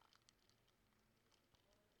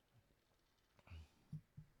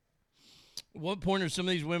 At what point are some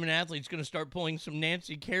of these women athletes going to start pulling some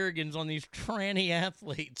Nancy Kerrigans on these tranny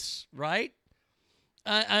athletes, right?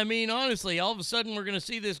 I mean, honestly, all of a sudden we're going to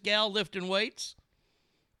see this gal lifting weights,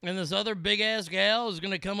 and this other big-ass gal is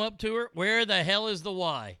going to come up to her. Where the hell is the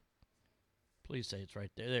Y? Please say it's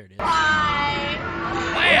right there. There it is. Why?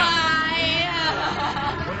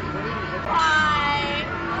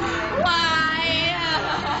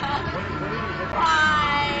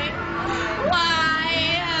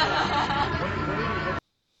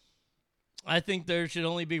 I think there should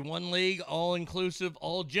only be one league, all-inclusive,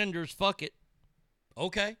 all genders. Fuck it.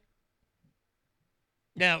 Okay.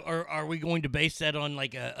 Now, are we going to base that on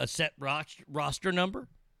like a set roster number?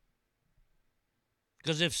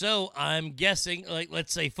 Because if so, I'm guessing, like,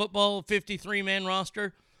 let's say football, 53-man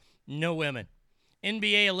roster, no women.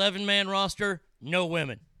 NBA 11-man roster, no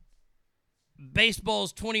women.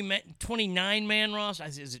 Baseball's 29-man roster.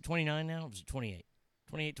 Is it 29 now? Or is it 28?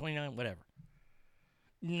 28, 29, whatever.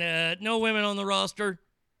 No women on the roster.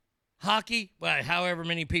 Hockey, well, however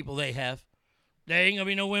many people they have. There ain't going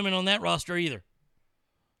to be no women on that roster either.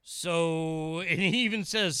 So, and he even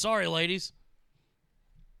says, sorry, ladies.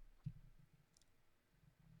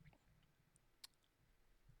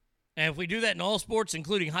 And if we do that in all sports,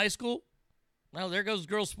 including high school, well, there goes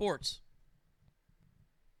girls' sports.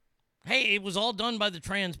 Hey, it was all done by the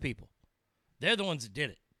trans people. They're the ones that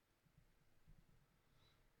did it.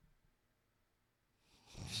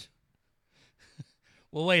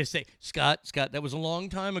 Well, wait a second. Scott, that was a long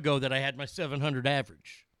time ago that I had my 700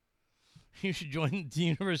 average. You should join the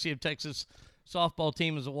University of Texas softball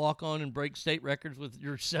team as a walk-on and break state records with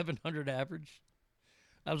your 700 average.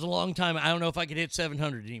 That was a long time. I don't know if I could hit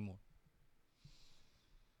 700 anymore.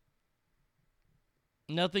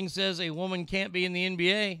 Nothing says a woman can't be in the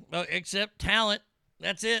NBA except talent.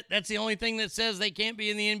 That's it. That's the only thing that says they can't be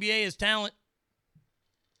in the NBA is talent.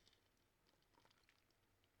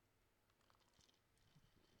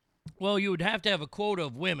 Well, you would have to have a quota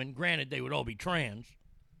of women. Granted, they would all be trans.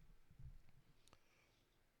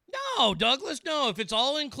 No, Douglas, no. If it's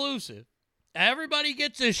all inclusive, everybody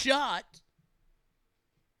gets a shot.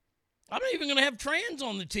 I'm not even going to have trans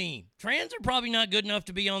on the team. Trans are probably not good enough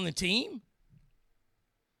to be on the team.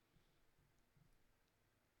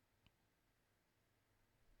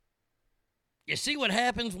 You see what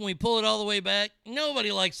happens when we pull it all the way back?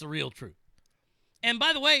 Nobody likes the real truth. And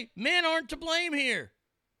by the way, men aren't to blame here.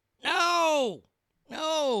 No.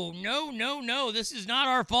 No. This is not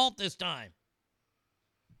our fault this time.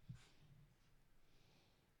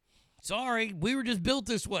 Sorry, we were just built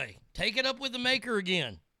this way. Take it up with the maker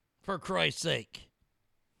again, for Christ's sake.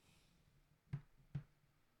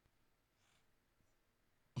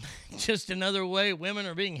 Just another way women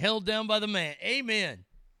are being held down by the man. Amen.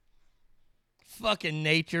 Fucking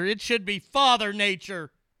nature. It should be Father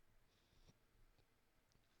Nature.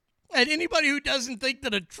 And anybody who doesn't think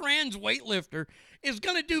that a trans weightlifter is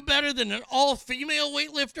going to do better than an all-female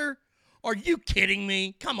weightlifter, are you kidding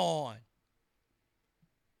me? Come on.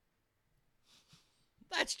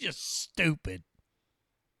 That's just stupid.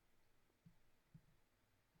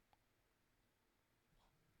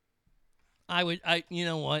 You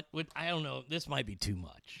know what? I don't know. This might be too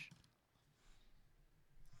much.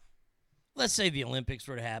 Let's say the Olympics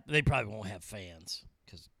were to happen. They probably won't have fans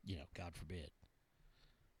because, God forbid.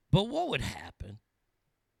 But what would happen?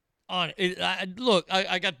 Look,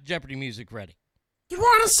 I got the Jeopardy music ready. You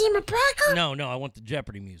want to see my Parker? No, I want the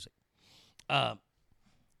Jeopardy music. What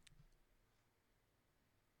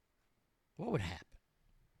would happen?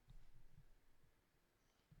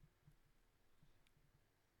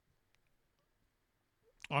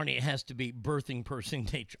 Arnie, it has to be birthing person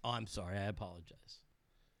nature. Oh, I'm sorry. I apologize.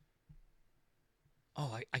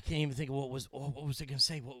 Oh, I can't even think of what was I going to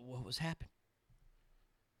say? What was happening?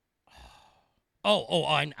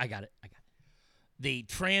 I got it. The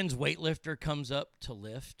trans weightlifter comes up to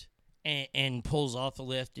lift and pulls off the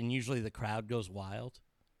lift, and usually the crowd goes wild.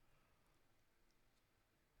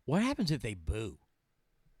 What happens if they boo?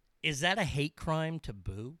 Is that a hate crime to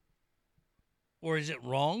boo? Or is it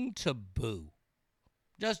wrong to boo?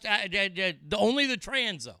 Just only the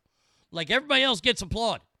trans, though. Like everybody else gets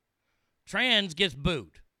applauded. Trans gets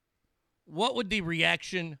booed. What would the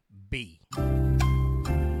reaction be?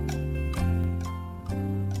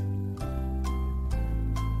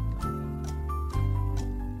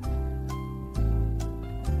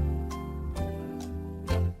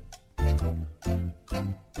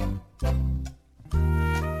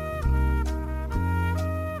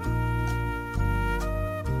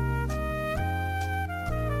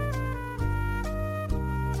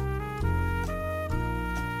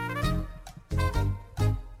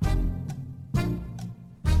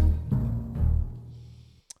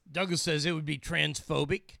 Douglas says it would be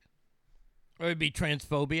transphobic, or it would be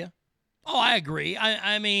transphobia. Oh, I agree.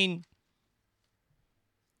 I mean,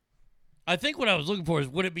 I think what I was looking for is,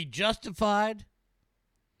 would it be justified?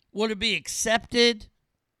 Would it be accepted?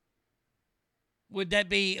 Would that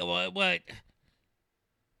be what?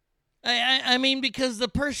 I mean, because the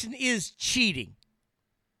person is cheating.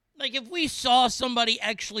 Like, if we saw somebody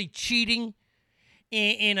actually cheating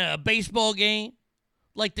in a baseball game,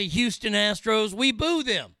 like the Houston Astros, we boo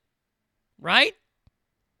them. Right?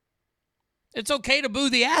 It's okay to boo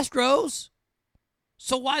the Astros.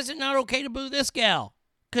 So why is it not okay to boo this gal?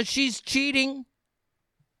 Because she's cheating.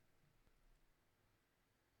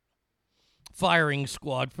 Firing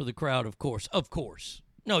squad for the crowd, of course. Of course.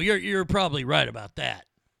 No, you're probably right about that.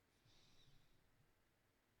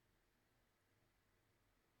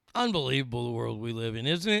 Unbelievable the world we live in,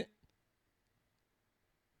 isn't it?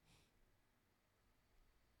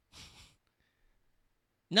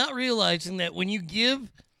 Not realizing that when you give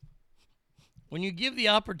the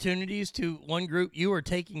opportunities to one group, you are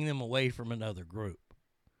taking them away from another group.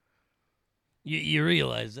 You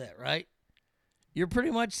realize that, right? You're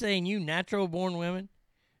pretty much saying, you natural-born women,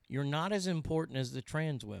 you're not as important as the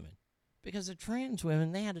trans women. Because the trans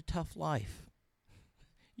women, they had a tough life.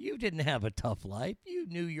 You didn't have a tough life. You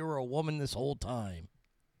knew you were a woman this whole time.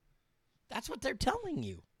 That's what they're telling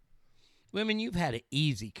you. Women, you've had it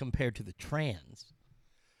easy compared to the trans.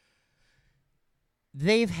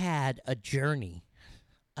 They've had a journey,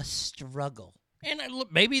 a struggle. And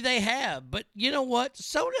maybe they have, but you know what?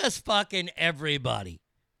 So does fucking everybody.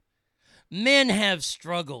 Men have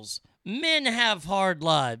struggles. Men have hard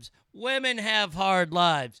lives. Women have hard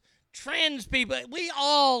lives. Trans people, we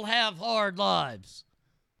all have hard lives.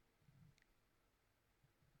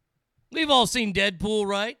 We've all seen Deadpool,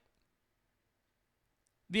 right?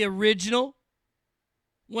 The original.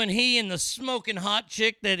 When he and the smoking hot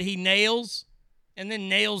chick that he nails and then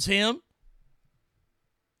nails him,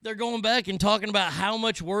 they're going back and talking about how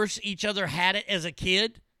much worse each other had it as a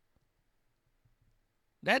kid.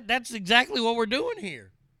 That's exactly what we're doing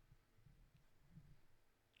here.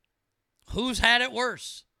 Who's had it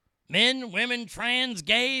worse? Men, women, trans,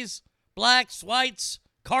 gays, blacks, whites,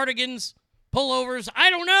 cardigans, pullovers? I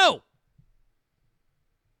don't know.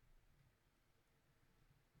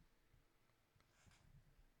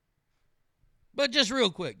 But just real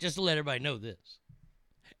quick, just to let everybody know this.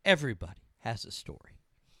 Everybody has a story.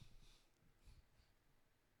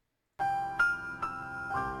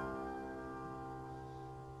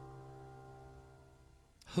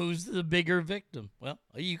 Who's the bigger victim? Well,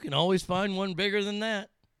 you can always find one bigger than that.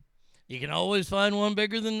 You can always find one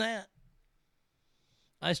bigger than that.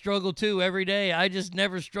 I struggle too every day. I just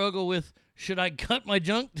never struggle with, should I cut my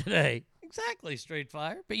junk today? Exactly, Straight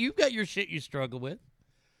Fire. But you've got your shit you struggle with.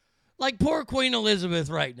 Like poor Queen Elizabeth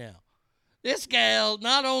right now. This gal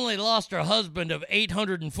not only lost her husband of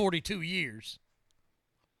 842 years,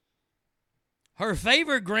 her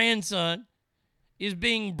favorite grandson is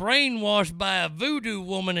being brainwashed by a voodoo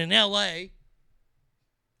woman in L.A.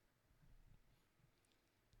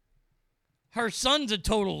 Her son's a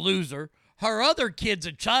total loser. Her other kid's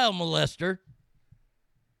a child molester.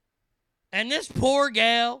 And this poor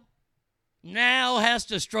gal now has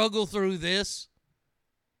to struggle through this.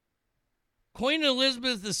 Queen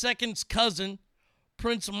Elizabeth II's cousin,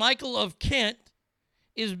 Prince Michael of Kent,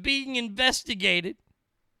 is being investigated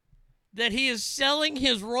that he is selling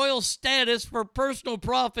his royal status for personal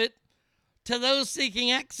profit to those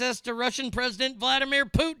seeking access to Russian President Vladimir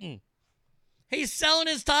Putin. He's selling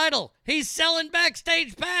his title. He's selling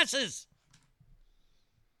backstage passes.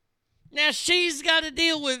 Now she's got to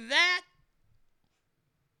deal with that.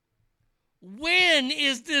 When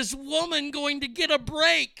is this woman going to get a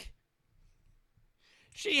break?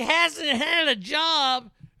 She hasn't had a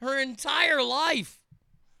job her entire life.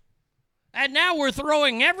 And now we're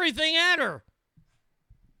throwing everything at her.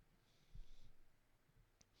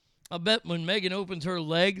 I bet when Megan opens her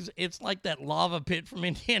legs, it's like that lava pit from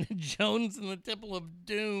Indiana Jones and the Temple of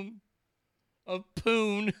Doom. Of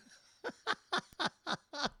Poon.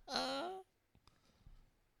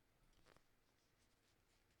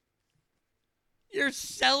 You're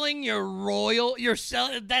selling your royal,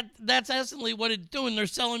 that's essentially what it's doing. They're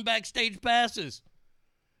selling backstage passes.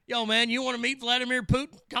 Yo, man, you want to meet Vladimir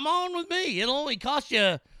Putin? Come on with me. It'll only cost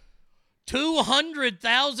you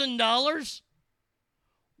 $200,000.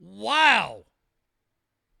 Wow.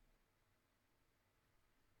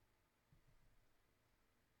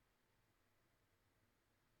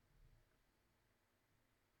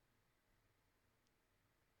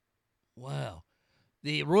 Wow.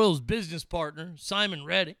 The Royals' business partner, Simon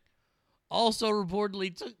Reddick, also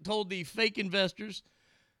reportedly told the fake investors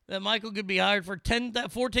that Michael could be hired for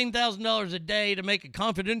 $14,000 a day to make a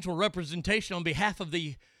confidential representation on behalf of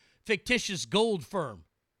the fictitious gold firm,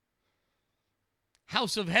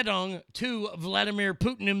 House of Hedong, to Vladimir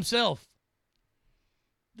Putin himself.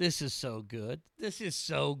 This is so good. This is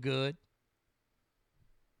so good.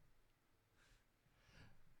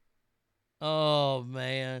 Oh,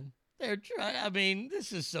 man. They're trying. I mean,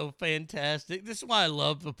 this is so fantastic. This is why I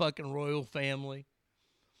love the fucking royal family.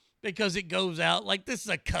 Because it goes out like this is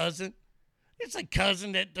a cousin. It's a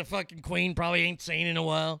cousin that the fucking queen probably ain't seen in a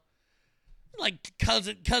while. Like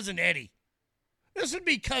cousin Eddie. This would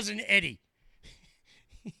be cousin Eddie.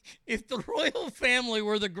 If the royal family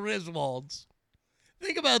were the Griswolds.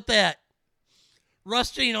 Think about that.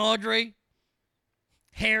 Rusty and Audrey.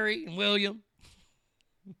 Harry and William.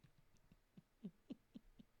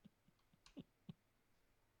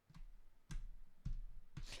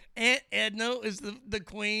 Aunt Edna is the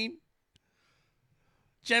queen.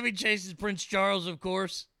 Chevy Chase is Prince Charles, of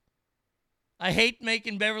course. I hate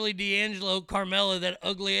making Beverly D'Angelo Carmela that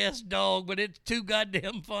ugly-ass dog, but it's too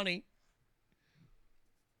goddamn funny.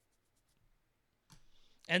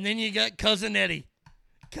 And then you got Cousin Eddie.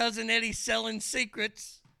 Cousin Eddie selling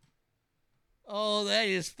secrets. Oh, that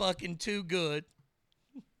is fucking too good.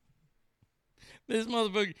 This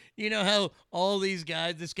motherfucker, you know how all these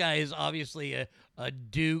guys, this guy is obviously a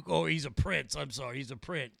duke, or he's a prince. I'm sorry, he's a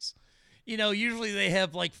prince. You know, usually they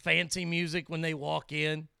have like fancy music when they walk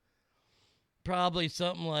in. Probably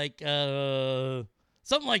something like this.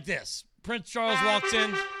 Prince Charles walks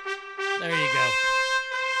in. There you go.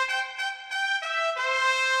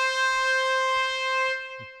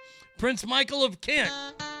 Prince Michael of Kent.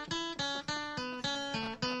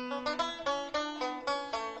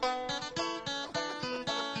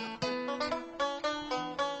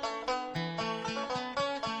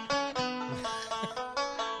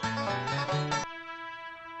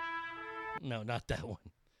 No, not that one.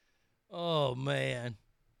 Oh, man.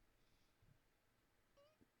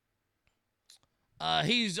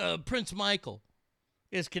 He's Prince Michael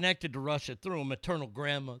is connected to Russia through a maternal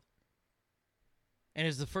grandmother and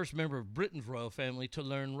is the first member of Britain's royal family to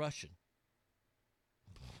learn Russian.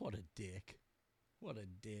 What a dick. What a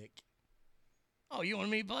dick. Oh, you want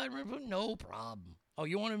to meet Vladimir Putin? No problem. Oh,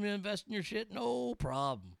 you want him to invest in your shit? No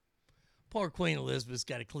problem. Poor Queen Elizabeth's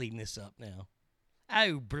got to clean this up now.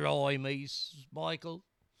 Oh, blimey, Michael.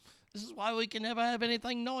 This is why we can never have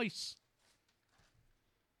anything nice.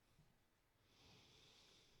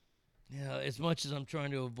 Yeah, as much as I'm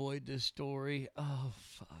trying to avoid this story, oh,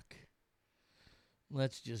 fuck.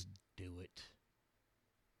 Let's just do it.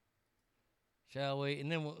 Shall we?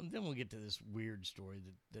 And then we'll get to this weird story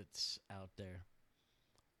that's out there.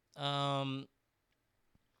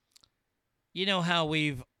 You know how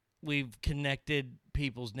we've connected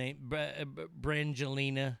people's name,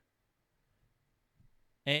 Brangelina,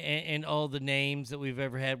 and all the names that we've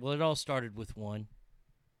ever had. Well, it all started with one.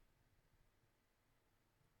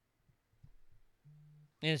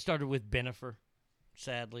 And it started with Bennifer,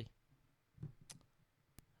 sadly.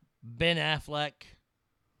 Ben Affleck.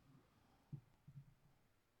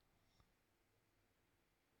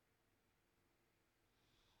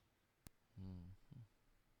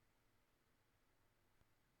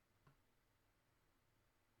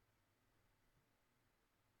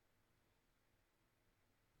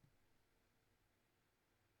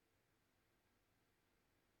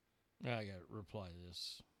 I got to reply to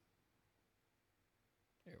this.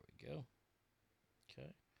 There we go. Okay.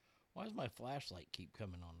 Why does my flashlight keep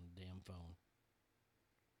coming on the damn phone?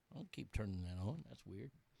 I'll keep turning that on. That's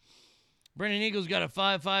weird. Brennan Eagles got a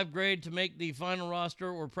 5.5 grade to make the final roster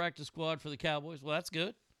or practice squad for the Cowboys. Well, that's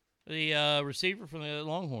good. The receiver from the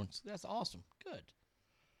Longhorns. That's awesome. Good.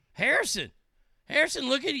 Harrison,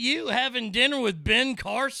 look at you having dinner with Ben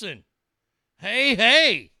Carson.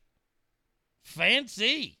 Hey.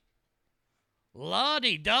 Fancy.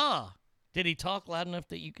 La-di-da. Did he talk loud enough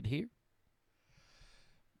that you could hear?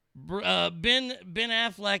 Ben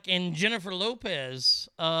Affleck and Jennifer Lopez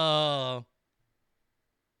have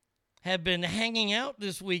been hanging out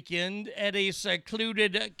this weekend at a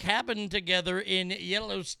secluded cabin together in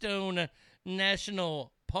Yellowstone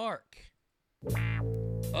National Park.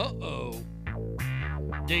 Uh-oh.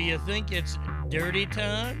 Do you think it's dirty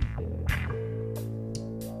time?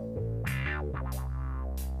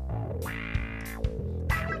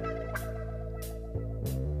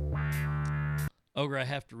 Ogre, I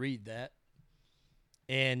have to read that.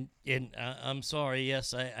 And I'm sorry,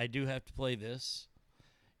 yes, I do have to play this.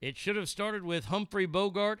 It should have started with Humphrey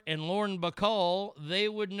Bogart and Lauren Bacall. They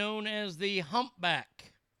would known as the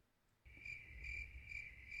Humpback.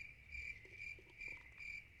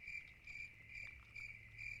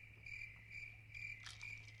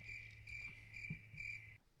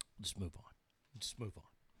 Just move on.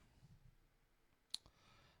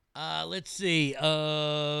 Let's see.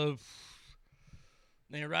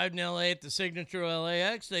 They arrived in L.A. at the signature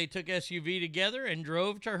LAX. They took SUV together and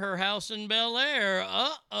drove to her house in Bel Air.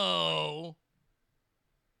 Uh-oh.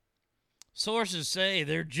 Sources say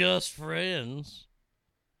they're just friends.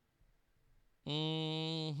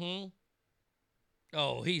 Mm-hmm.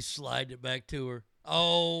 Oh, he slid it back to her.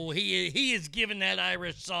 Oh, he is giving that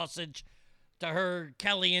Irish sausage to her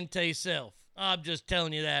caliente self. I'm just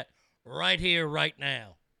telling you that right here, right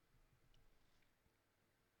now.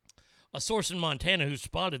 A source in Montana who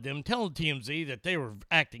spotted them told TMZ that they were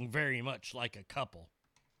acting very much like a couple.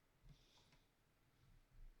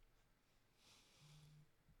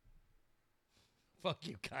 Fuck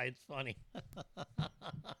you, Kai. It's funny. Thank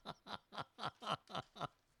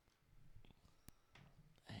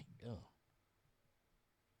you.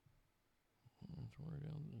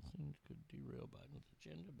 Things could derail Biden's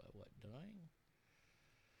agenda by what, dying?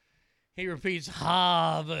 He repeats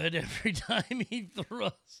Harvard every time he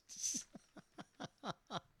thrusts.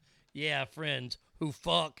 Yeah, friends who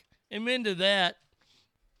fuck. I'm into that.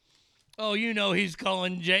 Oh, you know he's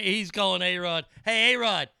calling A-Rod. Hey,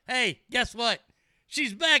 A-Rod. Hey, guess what?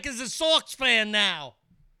 She's back as a Sox fan now.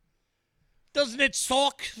 Doesn't it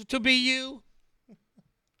suck to be you?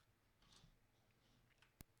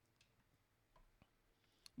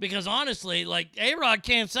 Because honestly, like, A-Rod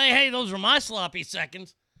can't say, hey, those were my sloppy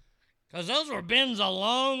seconds. Because those were Ben's a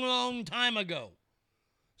long, long time ago.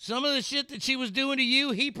 Some of the shit that she was doing to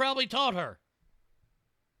you, he probably taught her.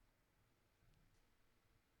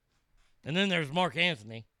 And then there's Mark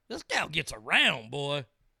Anthony. This gal gets around, boy.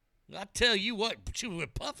 I tell you what, she was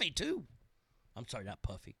with Puffy, too. I'm sorry, not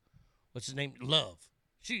Puffy. What's his name? Love.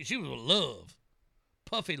 She was with Love.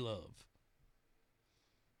 Puffy Love.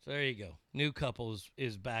 So there you go. New couple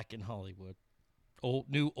is back in Hollywood.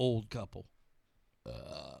 Old couple.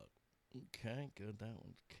 Okay, good. That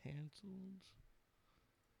one's canceled.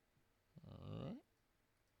 All right.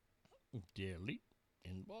 Delete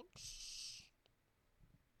inbox.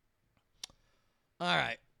 All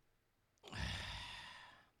right.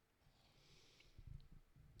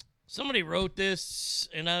 Somebody wrote this,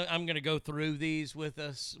 and I'm going to go through these with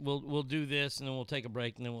us. We'll do this, and then we'll take a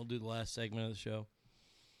break, and then we'll do the last segment of the show.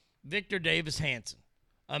 Victor Davis Hanson.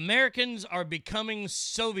 Americans are becoming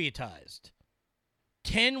Sovietized.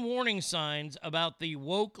 10 warning signs about the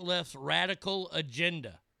woke left's radical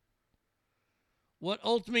agenda. What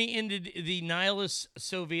ultimately ended the nihilist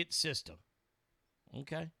Soviet system.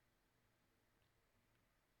 Okay.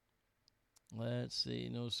 Let's see.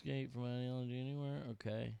 No escape from ideology anywhere.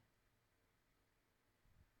 Okay.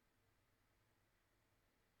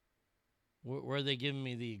 Where are they giving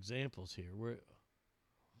me the examples here?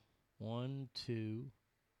 1, 2,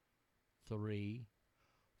 3,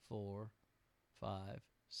 4, 5,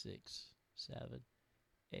 6, 7,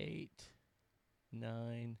 8,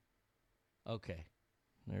 9. Okay,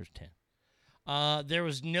 there's 10. There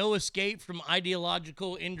was no escape from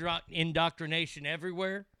ideological indoctrination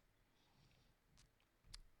everywhere.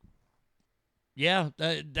 Yeah,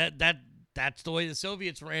 that's the way the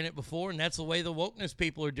Soviets ran it before, and that's the way the wokeness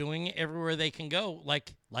people are doing it everywhere they can go.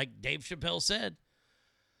 Like Dave Chappelle said,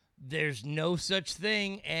 there's no such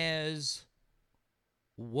thing as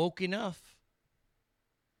woke enough.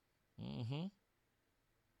 Mm-hmm.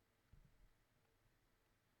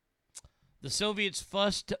 The Soviets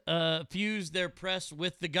fused their press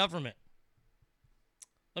with the government.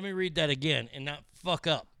 Let me read that again and not fuck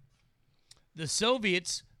up. The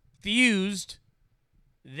Soviets fused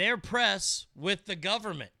their press with the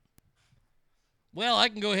government. Well, I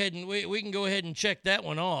can go ahead and we can go ahead and check that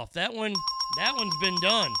one off. That one's been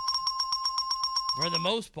done for the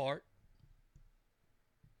most part.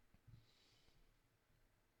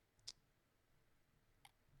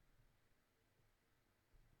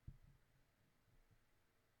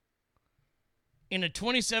 In a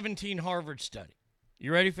 2017 Harvard study.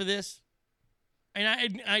 You ready for this?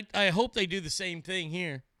 And I hope they do the same thing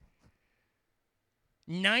here.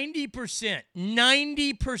 90%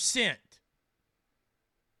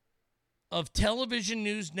 of television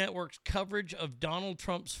news networks' coverage of Donald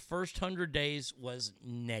Trump's first 100 days was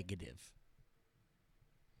negative.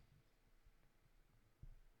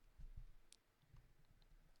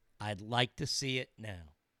 I'd like to see it now.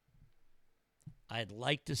 I'd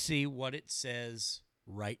like to see what it says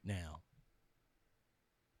right now.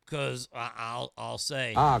 Because I'll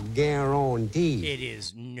say, I guarantee it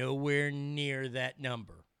is nowhere near that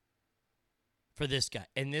number for this guy.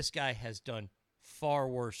 And this guy has done far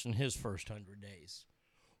worse in his first 100 days.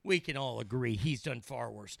 We can all agree he's done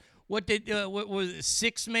far worse. What was it,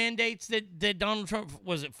 6 mandates that Donald Trump,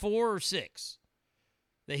 was it 4 or 6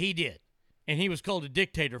 that he did? And he was called a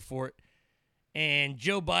dictator for it. And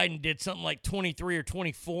Joe Biden did something like 23 or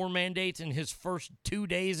 24 mandates in his first 2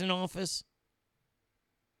 days in office.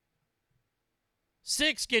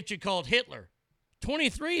 6 get you called Hitler.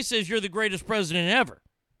 23 says you're the greatest president ever.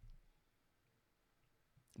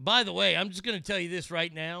 By the way, I'm just going to tell you this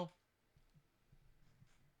right now.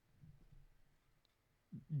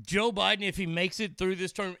 Joe Biden, if he makes it through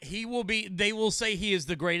this term, they will say he is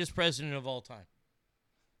the greatest president of all time.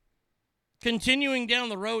 Continuing down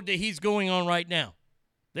the road that he's going on right now,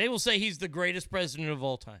 they will say he's the greatest president of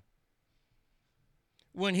all time.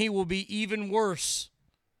 When he will be even worse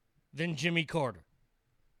than Jimmy Carter.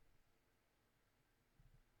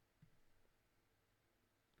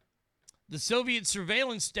 The Soviet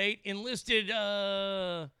surveillance state enlisted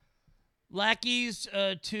lackeys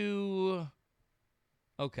to...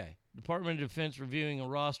 Okay. Department of Defense reviewing a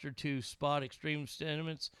roster to spot extreme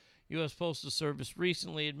sentiments. U.S. Postal Service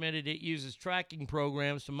recently admitted it uses tracking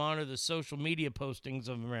programs to monitor the social media postings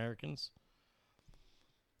of Americans.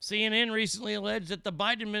 CNN recently alleged that the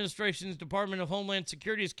Biden administration's Department of Homeland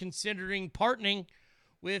Security is considering partnering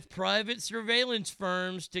with private surveillance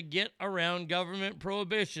firms to get around government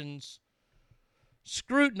prohibitions,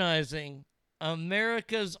 scrutinizing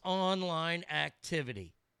America's online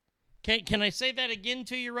activity. Can I say that again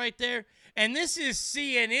to you right there? And this is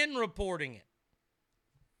CNN reporting it.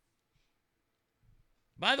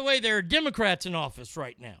 By the way, there are Democrats in office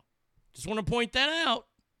right now. Just want to point that out.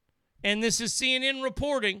 And this is CNN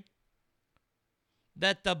reporting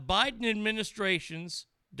that the Biden administration's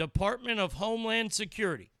Department of Homeland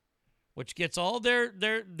Security, which gets all their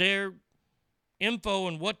info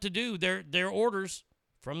and what to do, their orders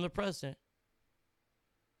from the president,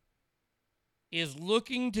 is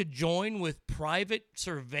looking to join with private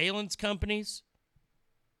surveillance companies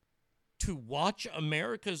to watch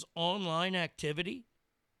America's online activity.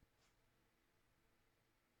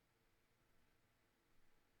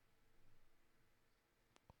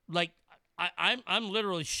 Like, I'm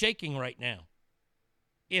literally shaking right now.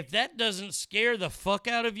 If that doesn't scare the fuck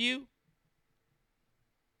out of you,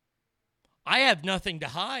 I have nothing to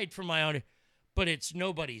hide from my own, but it's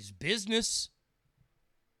nobody's business.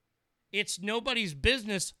 It's nobody's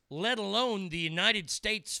business, let alone the United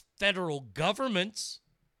States federal government's.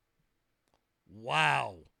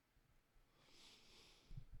 Wow.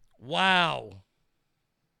 Wow.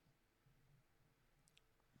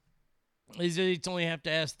 It's only have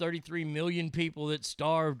to ask 33 million people that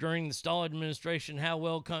starved during the Stalin administration how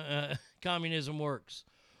well communism works.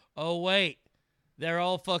 Oh, wait. They're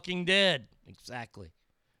all fucking dead. Exactly.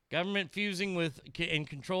 Government fusing with and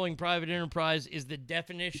controlling private enterprise is the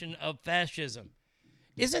definition of fascism.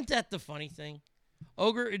 Isn't that the funny thing?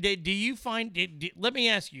 Ogre, do you find... let me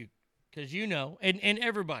ask you, because you know, and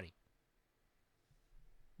everybody.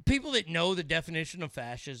 People that know the definition of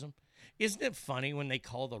fascism, isn't it funny when they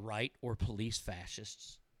call the right or police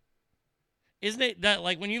fascists? Isn't it that,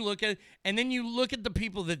 like, when you look at it, and then you look at the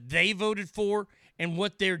people that they voted for and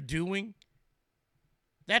what they're doing?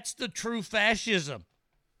 That's the true fascism.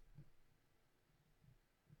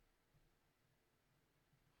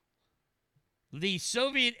 The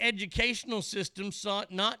Soviet educational system sought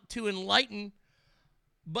not to enlighten,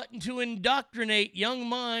 but to indoctrinate young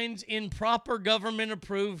minds in proper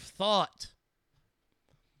government-approved thought.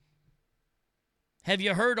 Have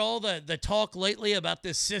you heard all the talk lately about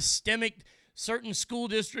this systemic, certain school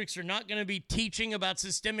districts are not going to be teaching about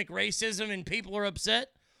systemic racism and people are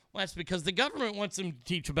upset? Well, that's because the government wants them to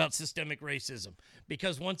teach about systemic racism.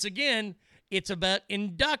 Because once again, it's about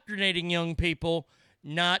indoctrinating young people,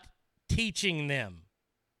 not teaching them.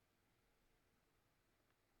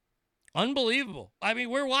 Unbelievable. I mean,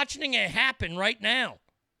 we're watching it happen right now.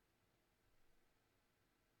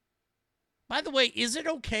 By the way, is it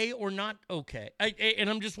okay or not okay? And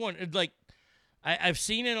I'm just wondering, like, I've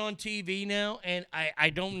seen it on TV now, and I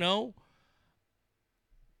don't know.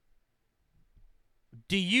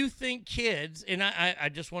 Do you think kids, and I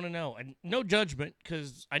just want to know, and no judgment,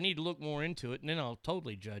 because I need to look more into it, and then I'll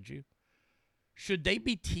totally judge you. Should they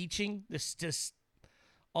be teaching this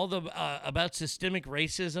all the about systemic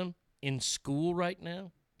racism in school right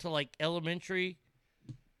now, to like elementary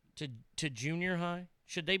to junior high?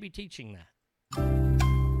 Should they be teaching that?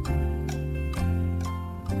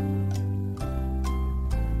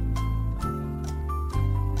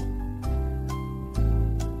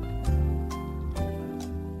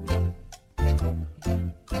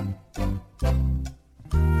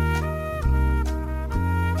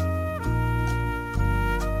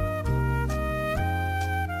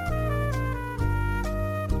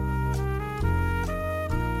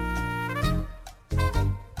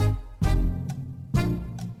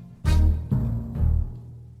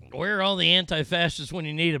 Where are all the anti-fascists when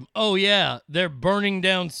you need them? Oh, yeah, they're burning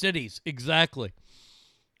down cities. Exactly.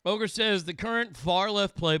 Ogre says the current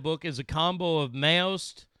far-left playbook is a combo of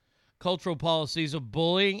Maoist cultural policies of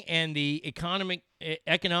bullying and the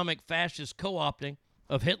economic fascist co-opting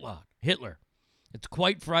of Hitler. It's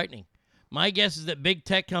quite frightening. My guess is that big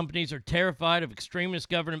tech companies are terrified of extremist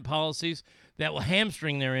government policies that will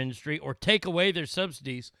hamstring their industry or take away their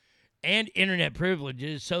subsidies and internet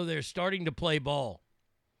privileges, so they're starting to play ball.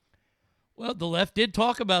 Well, the left did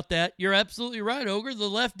talk about that. You're absolutely right, Ogre. The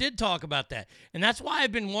left did talk about that. And that's why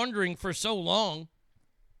I've been wondering for so long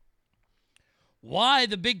why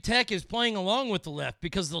the big tech is playing along with the left.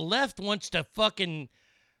 Because the left wants to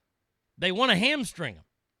they want to hamstring them.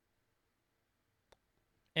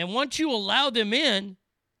 And once you allow them in,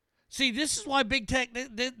 see, this is why big tech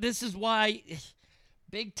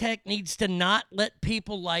needs to not let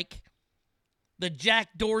people like the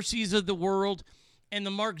Jack Dorseys of the world and the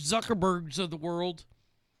Mark Zuckerbergs of the world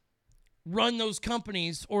run those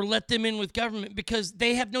companies or let them in with government, because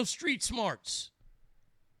they have no street smarts.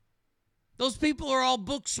 Those people are all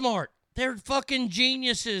book smart. They're fucking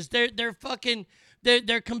geniuses. They're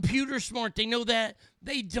computer smart. They know that.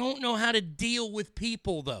 They don't know how to deal with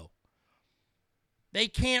people, though. They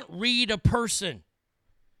can't read a person.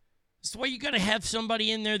 That's why you got to have somebody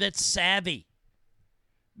in there that's savvy.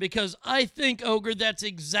 Because I think, Ogre, that's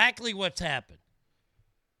exactly what's happened.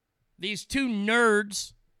 These two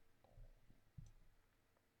nerds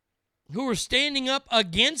who were standing up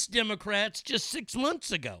against Democrats just 6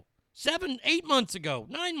 months ago, 7, 8 months ago,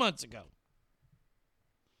 9 months ago.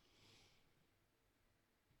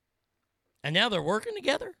 And now they're working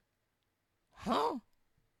together? Huh?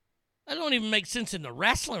 That don't even make sense in the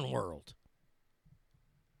wrestling world.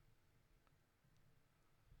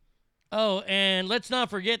 Oh, and let's not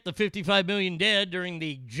forget the 55 million dead during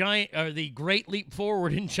the Great Leap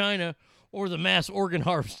Forward in China, or the mass organ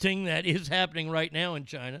harvesting that is happening right now in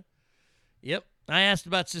China. Yep. I asked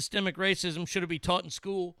about systemic racism. Should it be taught in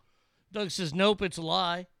school? Doug says, nope, it's a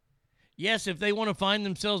lie. Yes, if they want to find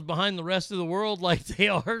themselves behind the rest of the world like they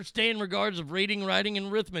are, stay in regards of reading, writing,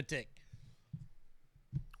 and arithmetic.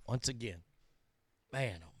 Once again,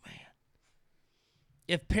 man, oh man.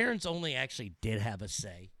 If parents only actually did have a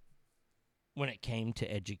say, when it came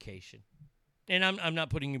to education. And I'm not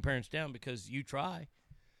putting your parents down because you try.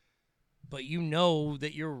 But you know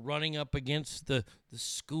that you're running up against the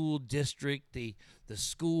school district, the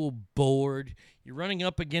school board. You're running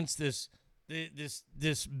up against this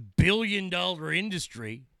billion-dollar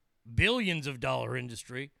industry, billions of dollar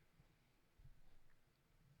industry,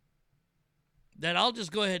 that I'll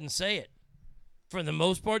just go ahead and say it. For the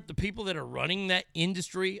most part, the people that are running that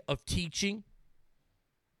industry of teaching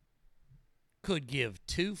could give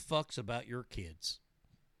two fucks about your kids.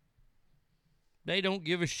 They don't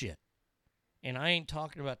give a shit. And I ain't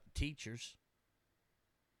talking about the teachers.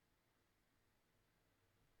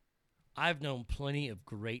 I've known plenty of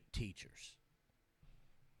great teachers.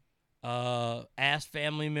 Ask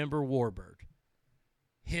family member Warbird.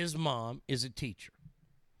 His mom is a teacher.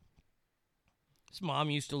 His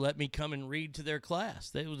mom used to let me come and read to their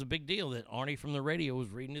class. It was a big deal that Arnie from the radio was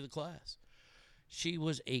reading to the class. She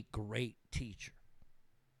was a great teacher.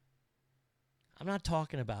 I'm not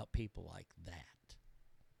talking about people like that.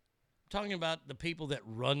 I'm talking about the people that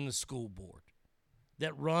run the school board,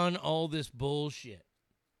 that run all this bullshit.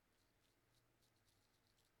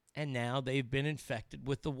 And now they've been infected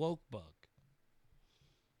with the woke bug.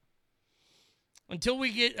 Until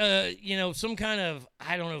we get, some kind of,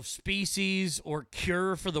 species or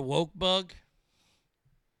cure for the woke bug,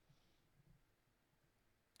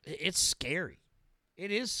 it's scary.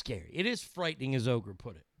 It is scary. It is frightening, as Ogre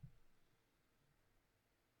put it.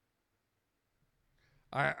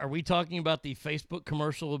 Are we talking about the Facebook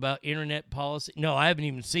commercial about internet policy? No, I haven't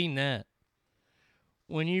even seen that.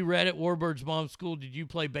 When you read at Warbird's mom's school, did you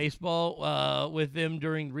play baseball with them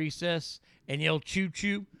during recess and yell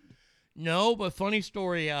choo-choo? No, but funny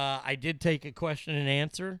story, I did take a question and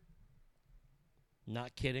answer.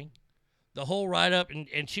 Not kidding. The whole write-up,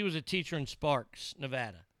 and she was a teacher in Sparks,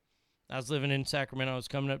 Nevada. I was living in Sacramento. I was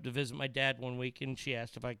coming up to visit my dad one week, and she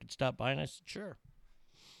asked if I could stop by, and I said, sure.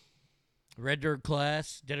 Read her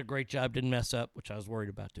class, did a great job, didn't mess up, which I was worried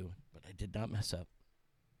about doing, but I did not mess up.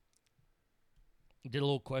 Did a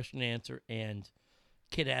little question and answer, and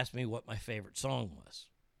kid asked me what my favorite song was.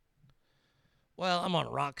 Well, I'm on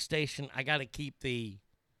a rock station. I got to keep the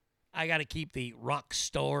rock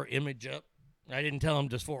star image up. I didn't tell him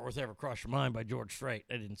Does Fort Worth Ever Cross Your Mind by George Strait.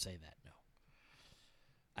 I didn't say that, no.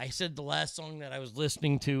 I said the last song that I was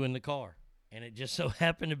listening to in the car. And it just so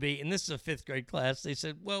happened to be, and this is a 5th grade class, they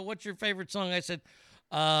said, well, what's your favorite song? I said,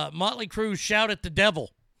 Motley Crue's Shout at the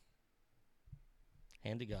Devil.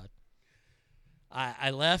 Hand to God. I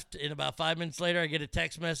left, and about 5 minutes later, I get a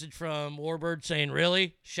text message from Warbird saying,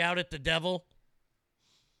 really? Shout at the Devil?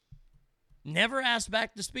 Never asked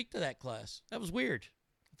back to speak to that class. That was weird.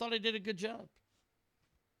 I thought I did a good job.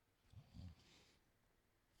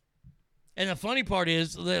 And the funny part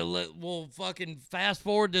is, we'll fucking fast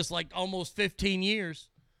forward this like almost 15 years.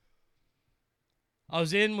 I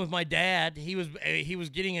was in with my dad. He was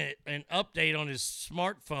getting an update on his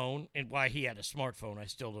smartphone, and why he had a smartphone, I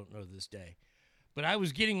still don't know to this day. But I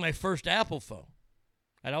was getting my first Apple phone.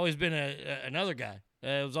 I'd always been another guy.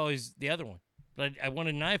 It was always the other one. But I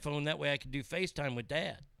wanted an iPhone, that way I could do FaceTime with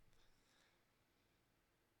Dad.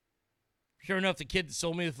 Sure enough, the kid that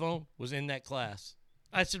sold me the phone was in that class.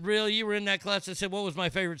 I said, really? You were in that class? I said, what was my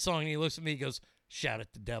favorite song? And he looks at me, he goes, Shout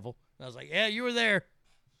at the Devil. And I was like, yeah, you were there.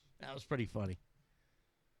 That was pretty funny.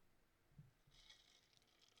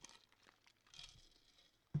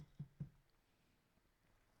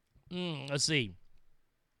 Let's see.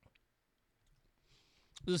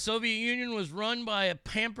 The Soviet Union was run by a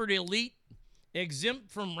pampered elite,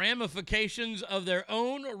 exempt from ramifications of their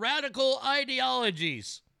own radical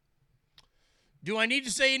ideologies. Do I need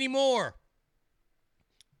to say any more?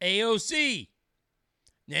 AOC,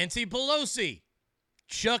 Nancy Pelosi,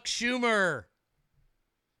 Chuck Schumer.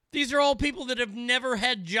 These are all people that have never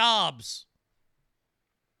had jobs.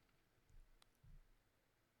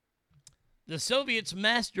 The Soviets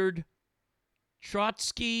mastered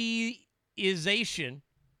Trotskyization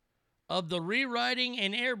of the rewriting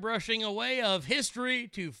and airbrushing away of history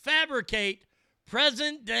to fabricate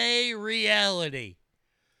present-day reality.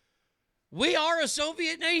 We are a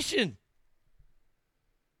Soviet nation.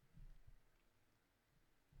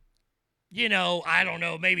 You know, I don't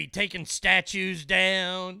know, maybe taking statues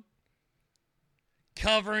down,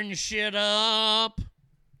 covering shit up.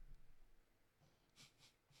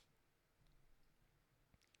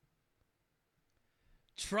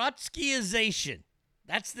 Trotskyization.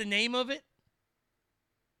 That's the name of it?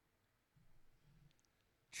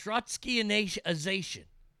 Trotskyization.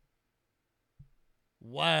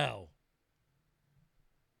 Wow.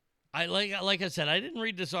 Like I said, I didn't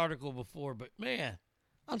read this article before, but man,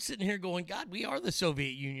 I'm sitting here going, God, we are the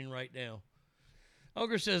Soviet Union right now.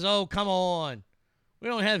 Ogre says, oh, come on. We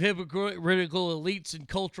don't have hypocritical elites and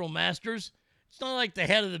cultural masters. It's not like the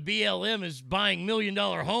head of the BLM is buying $1 million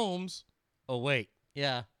homes. Oh, wait.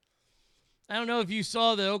 Yeah. I don't know if you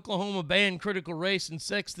saw that Oklahoma banned critical race and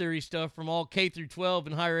sex theory stuff from all K through 12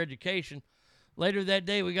 and higher education. Later that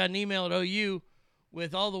day, we got an email at OU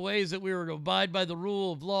with all the ways that we were to abide by the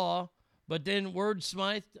rule of law, but then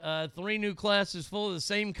wordsmithed 3 new classes full of the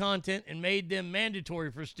same content and made them mandatory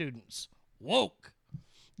for students. Woke.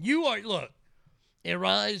 You are, look,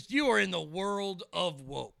 Arise, you are in the world of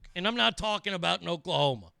woke. And I'm not talking about in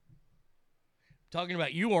Oklahoma. I'm talking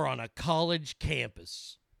about you are on a college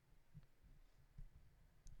campus.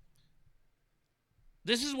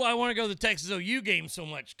 This is why I want to go to the Texas OU game so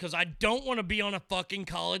much, because I don't want to be on a fucking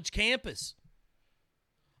college campus.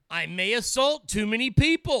 I may assault too many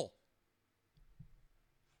people.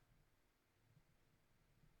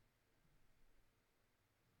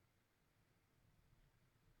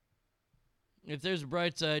 If there's a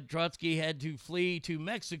bright side, Trotsky had to flee to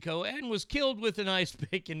Mexico and was killed with an ice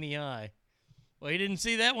pick in the eye. Well, you didn't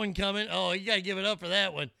see that one coming. Oh, you got to give it up for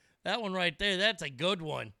that one. That one right there, that's a good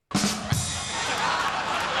one. Now,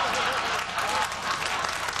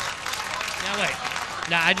 wait.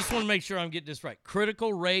 Now, I just want to make sure I'm getting this right.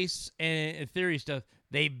 Critical race and theory stuff,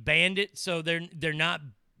 they banned it, so they're not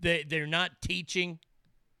teaching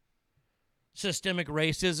systemic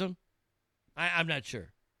racism. I'm not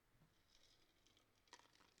sure.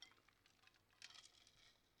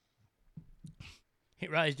 Hey,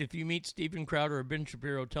 Rise, if you meet Steven Crowder or Ben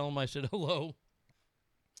Shapiro, tell them I said hello.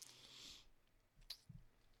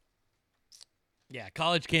 Yeah,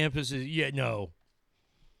 college campuses, yeah, no.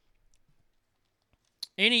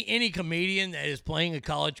 Any comedian that is playing a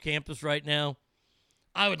college campus right now,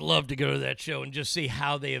 I would love to go to that show and just see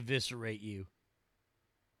how they eviscerate you.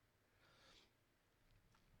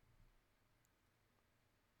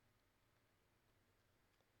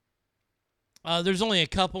 There's only a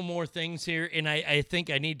couple more things here, and I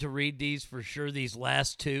think I need to read these for sure, these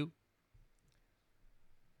last two.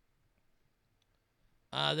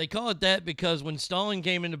 They call it that because when Stalin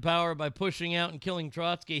came into power by pushing out and killing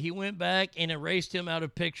Trotsky, he went back and erased him out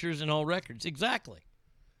of pictures and all records. Exactly.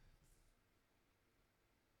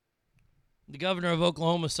 The governor of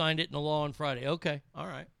Oklahoma signed it into law on Friday. Okay, all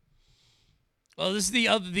right. Well, this is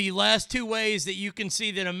the last two ways that you can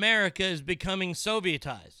see that America is becoming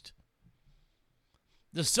Sovietized.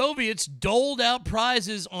 The Soviets doled out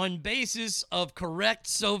prizes on basis of correct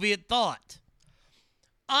Soviet thought,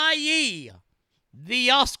 i.e., the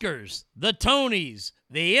Oscars, the Tonys,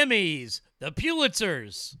 the Emmys, the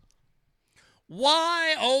Pulitzers.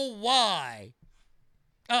 Why, oh why?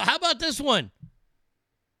 How about this one?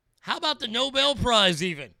 How about the Nobel Prize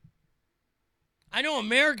even? I know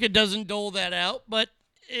America doesn't dole that out, but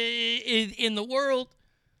in the world,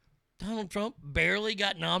 Donald Trump barely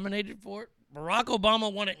got nominated for it. Barack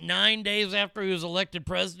Obama won it 9 days after he was elected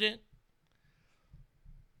president.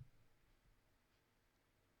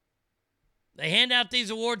 They hand out these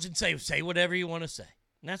awards and say whatever you want to say.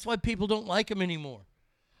 And that's why people don't like them anymore.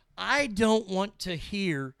 I don't want to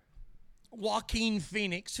hear Joaquin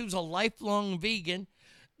Phoenix, who's a lifelong vegan.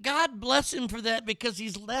 God bless him for that, because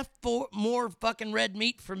he's left for more fucking red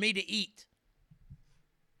meat for me to eat.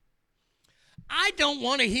 I don't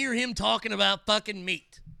want to hear him talking about fucking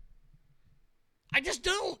meat. I just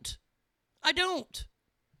don't. I don't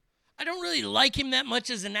really like him that much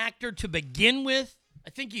as an actor to begin with. I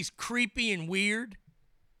think he's creepy and weird.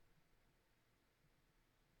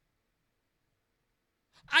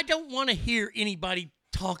 I don't want to hear anybody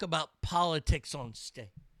talk about politics on stage.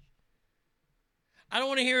 I don't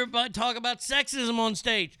want to hear anybody talk about sexism on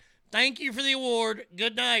stage. Thank you for the award.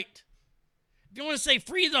 Good night. If you want to say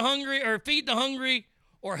free the hungry or feed the hungry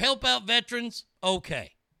or help out veterans,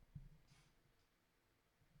 okay.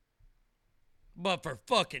 But for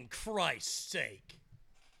fucking Christ's sake.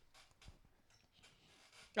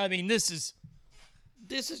 I mean, this is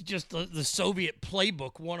just the Soviet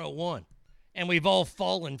playbook 101, and we've all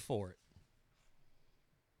fallen for it.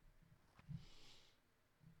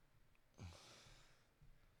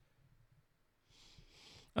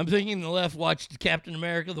 I'm thinking the left watched Captain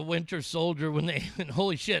America, the Winter Soldier, when they,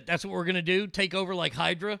 holy shit, that's what we're going to do? Take over like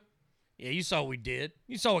Hydra? Yeah, you saw what we did.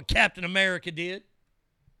 You saw what Captain America did.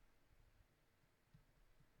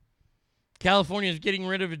 California is getting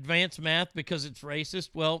rid of advanced math because it's racist.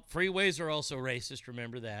 Well, freeways are also racist.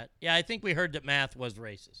 Remember that. Yeah, I think we heard that math was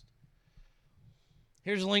racist.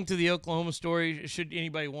 Here's a link to the Oklahoma story. Should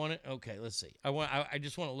anybody want it? Okay, let's see. I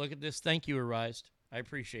just want to look at this. Thank you, Arised. I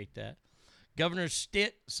appreciate that. Governor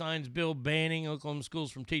Stitt signs bill banning Oklahoma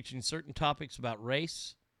schools from teaching certain topics about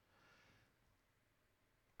race.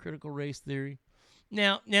 Critical race theory.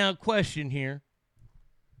 Now, question here.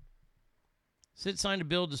 Sitt signed a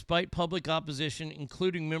bill despite public opposition,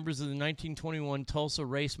 including members of the 1921 Tulsa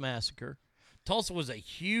Race Massacre. Tulsa was a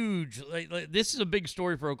huge, this is a big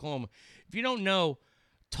story for Oklahoma. If you don't know,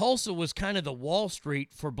 Tulsa was kind of the Wall Street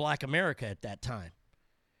for Black America at that time.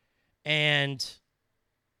 And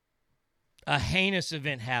a heinous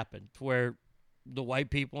event happened where the white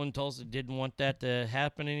people in Tulsa didn't want that to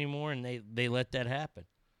happen anymore, and they let that happen.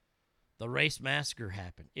 The race massacre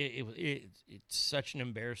happened. It's such an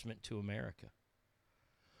embarrassment to America.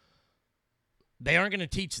 They aren't going to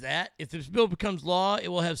teach that. If this bill becomes law, it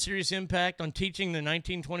will have serious impact on teaching the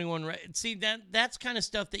 1921. See, that's kind of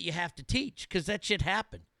stuff that you have to teach because that shit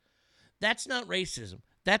happened. That's not racism.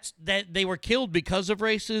 That they were killed because of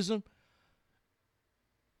racism.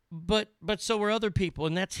 But so were other people,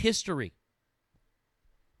 and that's history.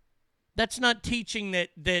 That's not teaching that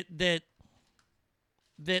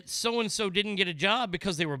so and so didn't get a job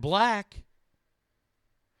because they were black.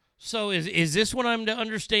 So is this what I'm to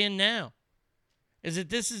understand now? Is that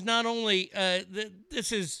this is not only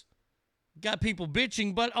this has got people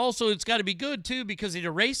bitching, but also it's got to be good too because it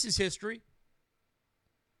erases history.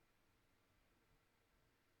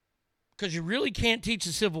 Because you really can't teach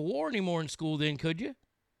the Civil War anymore in school then, could you?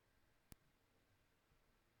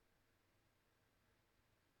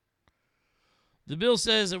 The bill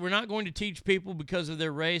says that we're not going to teach people because of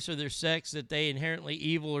their race or their sex that they inherently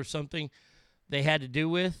evil or something they had to do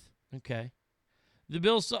with. Okay. The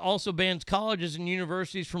bill also bans colleges and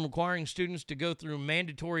universities from requiring students to go through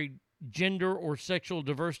mandatory gender or sexual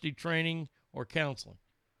diversity training or counseling.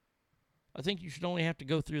 I think you should only have to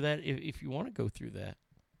go through that if you want to go through that.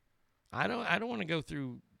 I don't want to go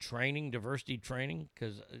through training, diversity training,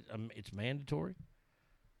 because it's mandatory.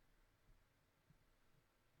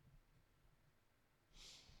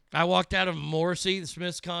 I walked out of Morrissey, the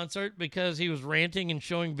Smiths concert, because he was ranting and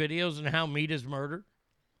showing videos on how meat is murder.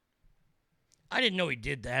 I didn't know he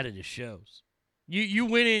did that at his shows. You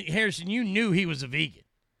went in, Harrison, you knew he was a vegan.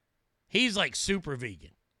 He's like super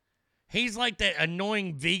vegan. He's like that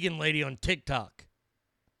annoying vegan lady on TikTok.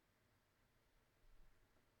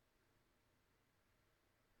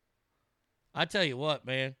 I tell you what,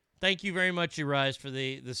 man. Thank you very much, Urias, for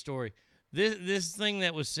the story. This thing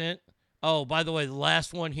that was sent. Oh, by the way, the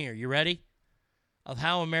last one here. You ready? Of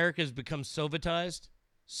how America has become Sovietized.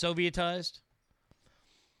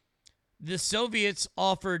 The Soviets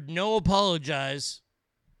offered no apologies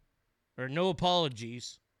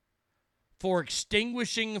for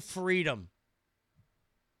extinguishing freedom.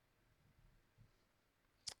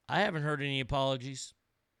 I haven't heard any apologies.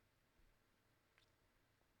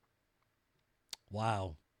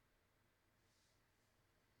 Wow.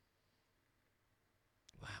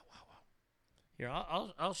 Here,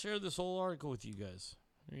 I'll share this whole article with you guys.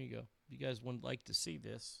 There you go. If you guys would like to see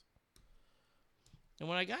this. And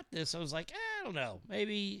when I got this, I was like, I don't know.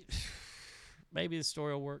 Maybe the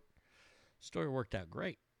story will work. The story worked out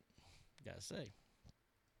great. Gotta say.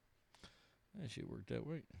 That shit worked out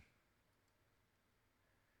great.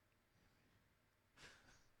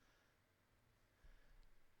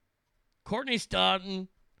 Courtney Stodden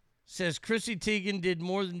says Chrissy Teigen did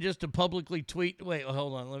more than just a publicly tweet. Wait,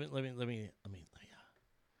 hold on. Let me.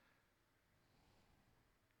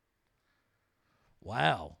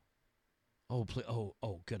 Wow. Oh, please.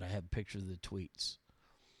 Oh, good. I have a picture of the tweets.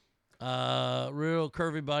 Real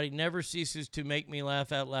curvy body never ceases to make me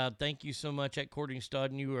laugh out loud. Thank you so much at Courtney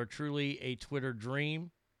Stodden. You are truly a Twitter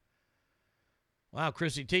dream. Wow.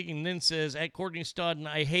 Chrissy Teigen then says, at Courtney Stodden,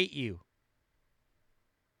 I hate you.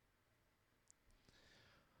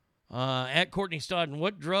 At Courtney Stodden,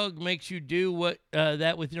 what drug makes you do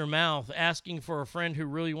that with your mouth? Asking for a friend who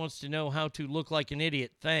really wants to know how to look like an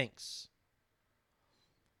idiot. Thanks.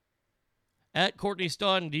 At Courtney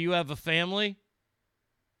Stodden, do you have a family?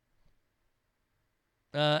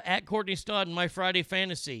 At Courtney Stodden, my Friday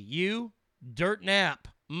fantasy. You? Dirt nap.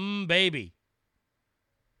 Baby.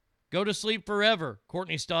 Go to sleep forever.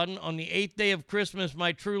 Courtney Stodden, on the 8th day of Christmas,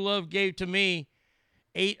 my true love gave to me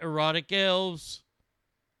 8 erotic elves.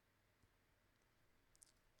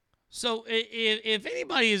 So if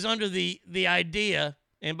anybody is under the idea,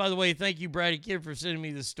 and by the way, thank you, Brady Kid, for sending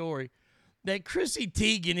me this story, that Chrissy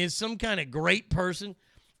Teigen is some kind of great person.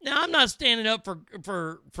 Now, I'm not standing up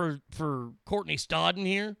for Courtney Stodden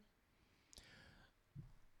here.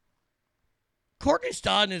 Courtney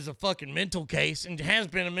Stodden is a fucking mental case and has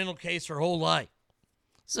been a mental case her whole life.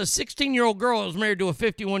 It's a 16-year-old girl that was married to a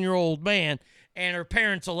 51-year-old man, and her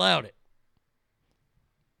parents allowed it.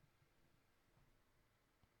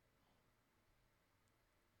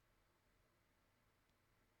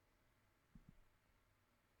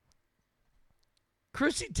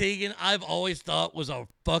 Chrissy Teigen, I've always thought was a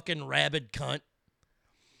fucking rabid cunt.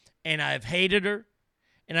 And I've hated her.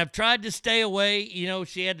 And I've tried to stay away. You know,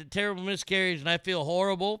 she had a terrible miscarriage, and I feel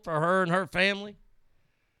horrible for her and her family.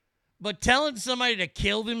 But telling somebody to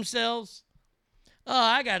kill themselves, oh,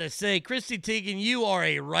 I got to say, Chrissy Teigen, you are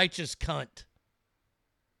a righteous cunt.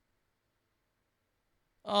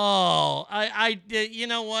 Oh, you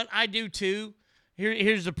know what? I do too.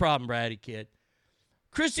 Here's the problem, Brady Kid.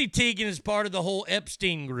 Chrissy Teigen is part of the whole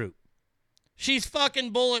Epstein group. She's fucking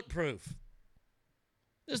bulletproof.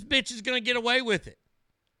 This bitch is going to get away with it.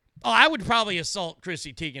 Oh, I would probably assault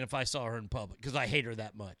Chrissy Teigen if I saw her in public because I hate her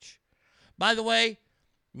that much. By the way,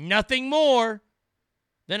 nothing more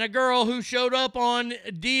than a girl who showed up on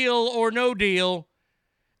Deal or No Deal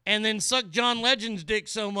and then sucked John Legend's dick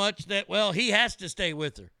so much that, well, he has to stay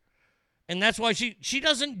with her. And that's why she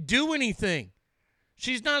doesn't do anything.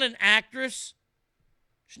 She's not an actress.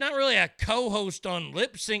 She's not really a co-host on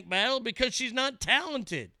Lip Sync Battle because she's not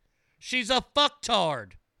talented. She's a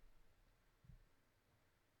fucktard.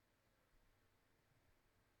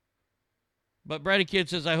 But Brady Kid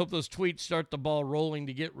says, I hope those tweets start the ball rolling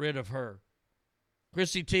to get rid of her.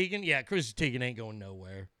 Chrissy Teigen? Yeah, Chrissy Teigen ain't going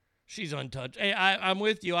nowhere. She's untouched. Hey, I'm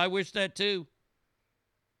with you. I wish that too.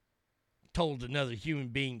 Told another human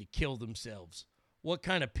being to kill themselves. What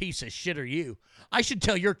kind of piece of shit are you? I should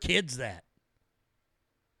tell your kids that.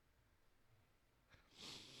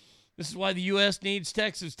 This is why the U.S. needs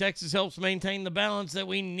Texas. Texas helps maintain the balance that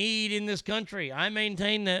we need in this country. I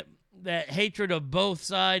maintain that hatred of both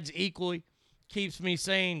sides equally keeps me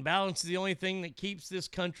sane. Balance is the only thing that keeps this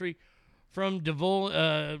country from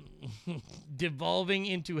devolving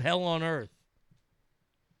into hell on earth.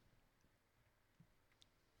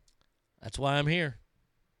 That's why I'm here.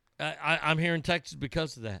 I'm here in Texas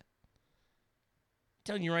because of that. I'm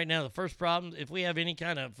telling you right now, the first problem, if we have any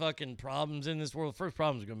kind of fucking problems in this world, the first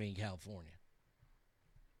problems are going to be in California.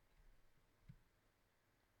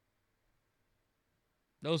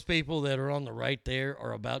 Those people that are on the right there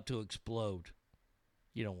are about to explode.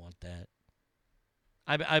 You don't want that.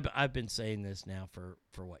 I've been saying this now for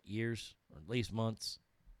what, years? Or at least months.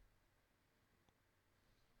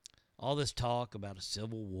 All this talk about a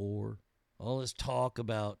civil war. All this talk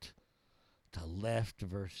about the left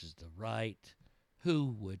versus the right.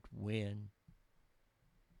 Who would win?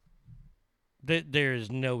 There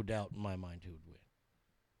is no doubt in my mind who would win.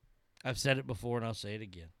 I've said it before and I'll say it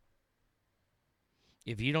again.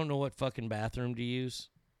 If you don't know what fucking bathroom to use,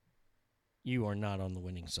 you are not on the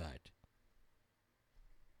winning side.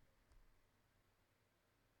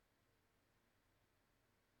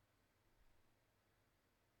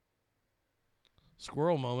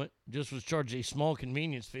 Squirrel moment just was charged a small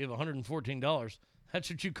convenience fee of $114.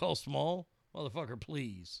 That's what you call small? Motherfucker,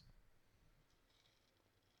 please.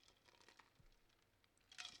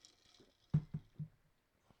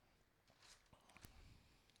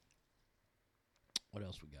 What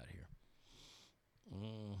else we got here?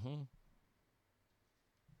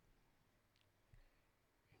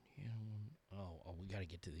 Oh, we got to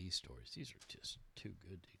get to these stories. These are just too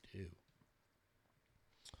good to do.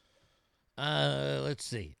 Let's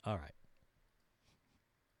see. All right.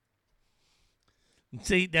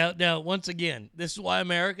 See, now, once again, this is why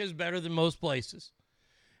America is better than most places,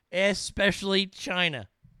 especially China.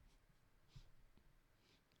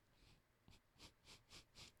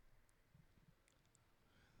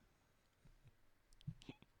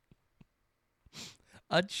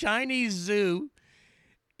 A Chinese zoo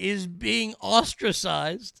is being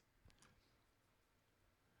ostracized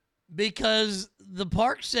because the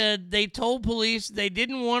park said they told police they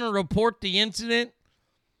didn't want to report the incident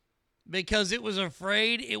because it was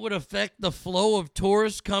afraid it would affect the flow of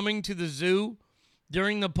tourists coming to the zoo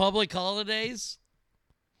during the public holidays.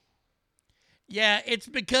 Yeah, it's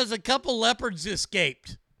because a couple leopards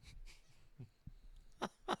escaped.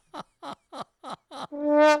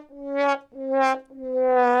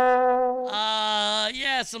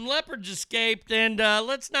 Yeah, some leopards escaped, and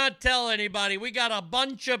let's not tell anybody. We got a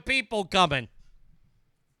bunch of people coming.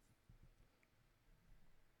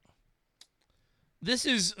 This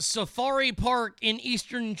is Safari Park in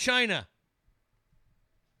eastern China.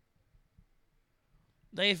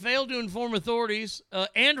 They failed to inform authorities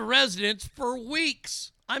and residents for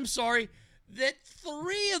weeks. I'm sorry, that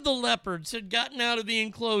 3 of the leopards had gotten out of the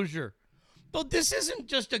enclosure. But this isn't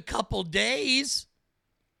just a couple days.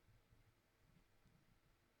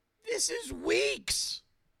 This is weeks.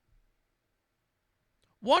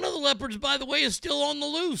 One of the leopards, by the way, is still on the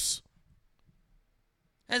loose.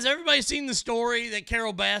 Has everybody seen the story that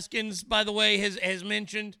Carol Baskins, by the way, has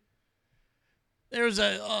mentioned? There's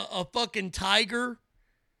a fucking tiger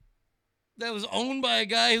that was owned by a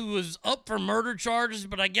guy who was up for murder charges,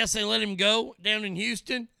 but I guess they let him go down in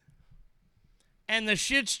Houston. And the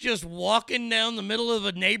shit's just walking down the middle of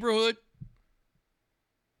a neighborhood.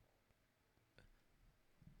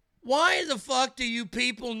 Why the fuck do you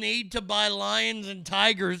people need to buy lions and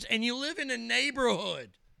tigers and you live in a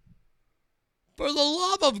neighborhood? For the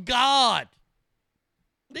love of God.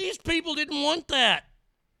 These people didn't want that.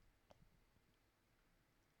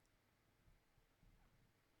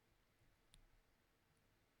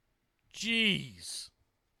 Jeez.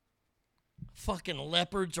 Fucking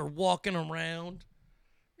leopards are walking around.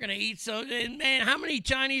 They're going to eat so... And man, how many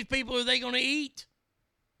Chinese people are they going to eat?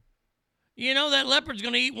 You know that leopard's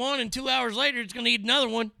going to eat one, and 2 hours later it's going to eat another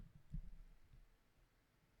one.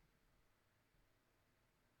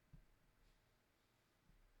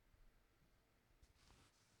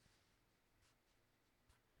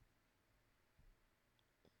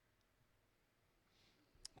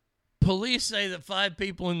 Police say that 5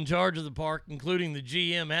 people in charge of the park, including the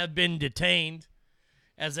GM, have been detained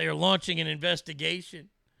as they are launching an investigation.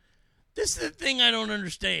 This is the thing I don't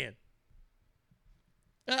understand.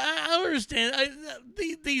 I don't understand.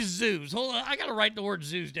 These zoos. Hold on. I got to write the word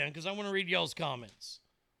zoos down because I want to read y'all's comments.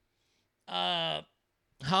 That's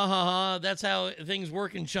how things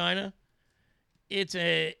work in China. It's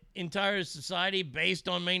an entire society based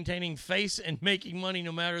on maintaining face and making money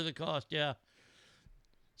no matter the cost. Yeah.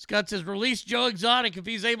 Scott says, release Joe Exotic if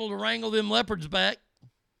he's able to wrangle them leopards back.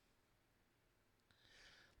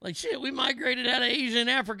 Like, shit, we migrated out of Asia and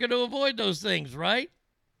Africa to avoid those things, right?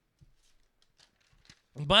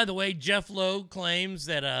 And by the way, Jeff Lowe claims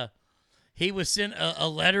that he was sent a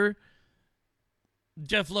letter.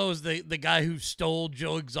 Jeff Lowe is the guy who stole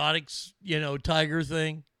Joe Exotic's, tiger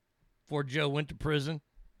thing before Joe went to prison.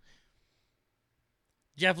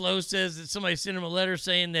 Jeff Lowe says that somebody sent him a letter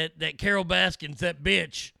saying that Carol Baskins, that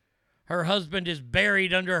bitch, her husband is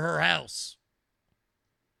buried under her house.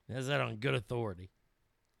 Has that on good authority?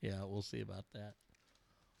 Yeah, we'll see about that.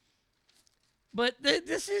 But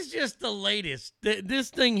this is just the latest. This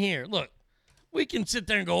thing here. Look, we can sit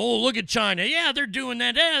there and go, oh, look at China. Yeah, they're doing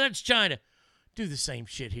that. Yeah, that's China. Do the same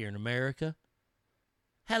shit here in America.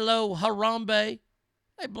 Hello, Harambe.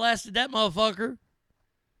 I blasted that motherfucker.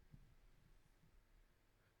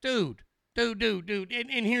 Dude.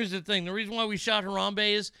 And here's the thing. The reason why we shot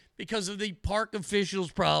Harambe is because of the park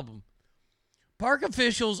officials' problem. Park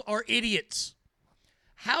officials are idiots.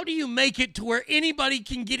 How do you make it to where anybody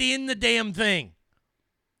can get in the damn thing?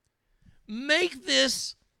 Make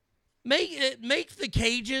the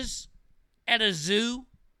cages at a zoo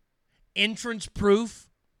entrance proof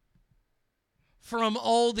from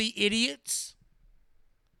all the idiots.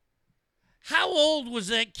 How old was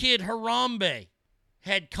that kid Harambe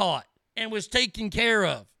had caught and was taken care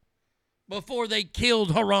of before they killed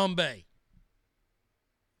Harambe?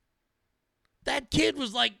 That kid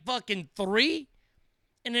was like fucking 3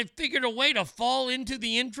 and had figured a way to fall into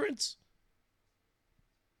the entrance.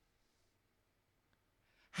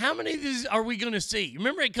 How many of these are we going to see?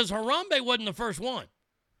 Remember, because Harambe wasn't the first one.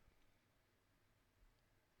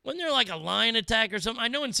 Wasn't there like a lion attack or something? I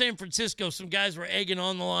know in San Francisco some guys were egging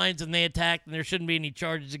on the lions and they attacked and there shouldn't be any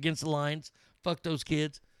charges against the lions. Fuck those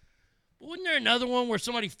kids. But wasn't there another one where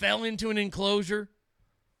somebody fell into an enclosure?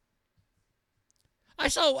 I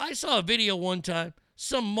saw a video one time.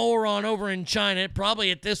 Some moron over in China, probably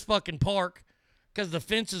at this fucking park, because the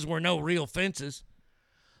fences were no real fences.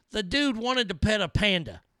 The dude wanted to pet a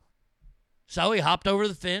panda. So he hopped over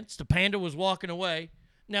the fence. The panda was walking away.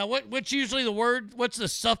 Now, what's usually the word? What's the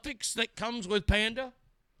suffix that comes with panda?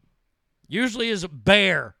 Usually is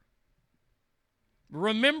bear.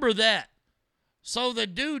 Remember that. So the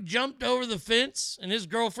dude jumped over the fence, and his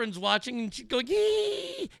girlfriend's watching, and she's going,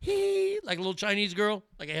 hee, hee, like a little Chinese girl,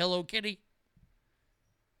 like a Hello Kitty.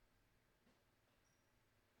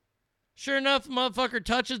 Sure enough, the motherfucker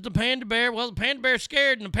touches the panda bear. Well, the panda bear's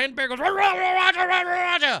scared, and the panda bear goes, rah, rah, rah, rah, rah,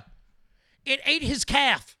 rah, rah. It ate his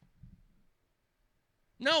calf.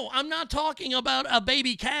 No, I'm not talking about a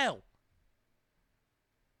baby cow.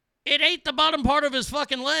 It ate the bottom part of his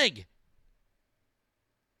fucking leg.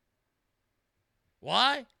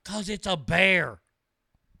 Why? Because it's a bear.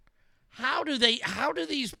 How do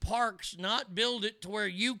these parks not build it to where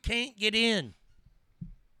you can't get in?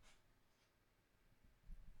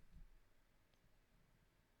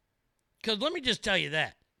 Because let me just tell you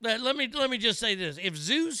that. Let me just say this. If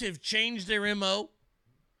zoos have changed their MO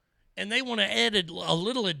and they want to add a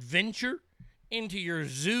little adventure into your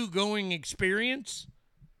zoo-going experience,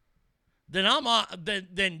 then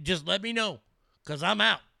then just let me know, because I'm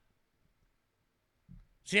out.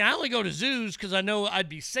 See, I only go to zoos because I know I'd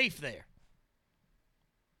be safe there.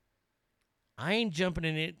 I ain't jumping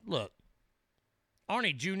in it. Look,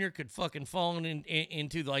 Arnie Jr. could fucking fall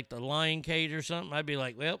into like the lion cage or something. I'd be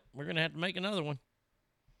like, well, we're going to have to make another one.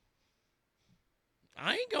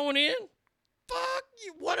 I ain't going in. Fuck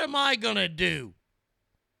you. What am I going to do?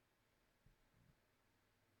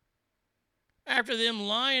 After them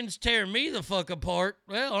lions tear me the fuck apart,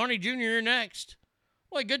 well, Arnie Jr., you're next.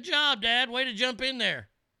 Boy, good job, Dad. Way to jump in there.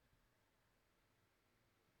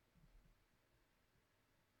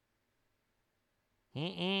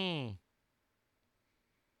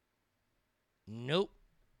 Nope.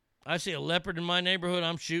 I see a leopard in my neighborhood,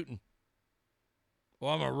 I'm shooting.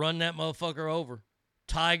 Or I'm going to run that motherfucker over.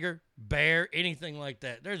 Tiger, bear, anything like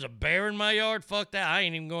that. There's a bear in my yard? Fuck that. I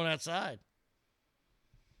ain't even going outside.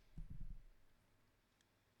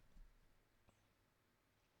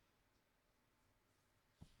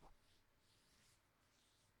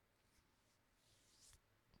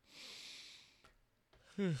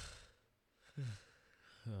 All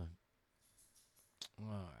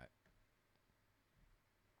right.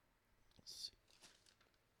 Let's see.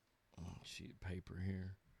 Sheet of paper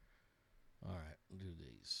here. All right, we'll do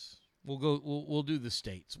these. We'll do the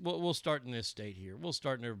states. We'll start in this state here. We'll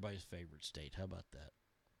start in everybody's favorite state. How about that?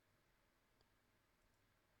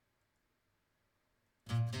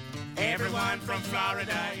 Everyone from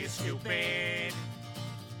Florida is stupid.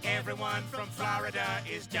 Everyone from Florida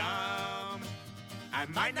is dumb. I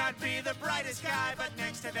might not be the brightest guy, but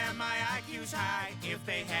next to them my IQ's high. If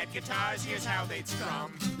they had guitars, here's how they'd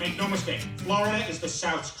strum. Make no mistake, Florida is the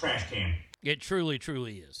South's trash can. It truly,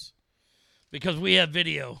 truly is. Because we have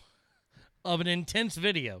video of an intense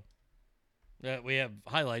video. We have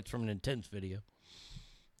highlights from an intense video.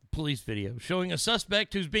 Police video showing a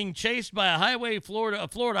suspect who's being chased by a Florida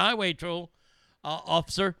highway patrol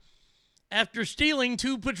officer after stealing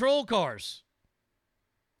 2 patrol cars.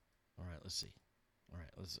 All right, let's see.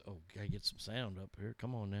 Gotta get some sound up here.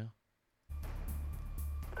 Come on now.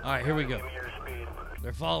 All right, here we go.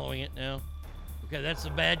 They're following it now. Okay, that's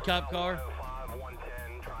the bad cop car.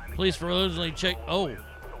 Police originally checked. Ooh,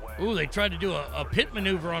 they tried to do a pit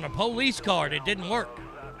maneuver on a police car. It didn't work.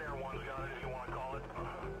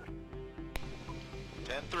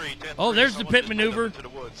 10-3. Oh, there's the pit maneuver.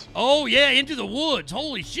 Oh, yeah, into the woods.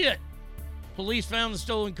 Holy shit. Police found the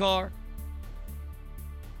stolen car.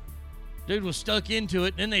 Dude was stuck into it,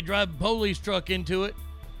 and then they drive a police truck into it.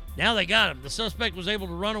 Now they got him. The suspect was able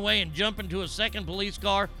to run away and jump into a second police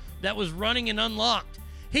car that was running and unlocked.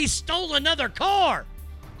 He stole another car.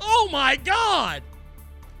 Oh, my God.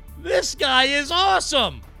 This guy is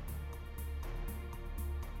awesome.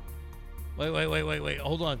 Wait.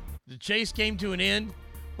 Hold on. The chase came to an end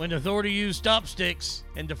when the authority used stop sticks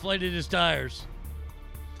and deflated his tires.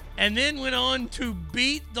 And then went on to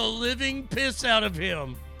beat the living piss out of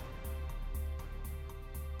him.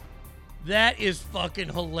 That is fucking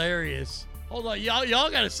hilarious. Hold on,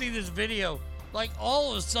 y'all got to see this video. Like,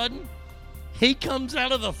 all of a sudden, he comes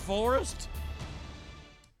out of the forest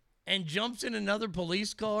and jumps in another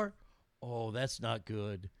police car. Oh, that's not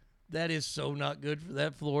good. That is so not good for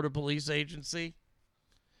that Florida police agency.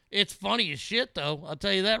 It's funny as shit, though. I'll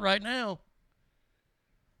tell you that right now.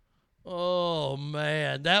 Oh,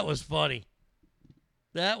 man, that was funny.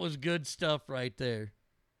 That was good stuff right there.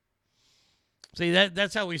 See,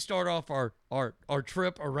 that's how we start off our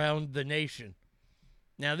trip around the nation.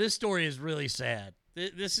 Now, this story is really sad.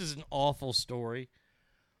 This is an awful story.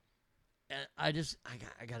 And I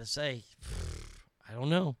got to say, I don't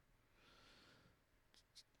know.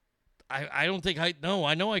 I don't think I know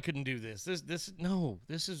I couldn't do this. This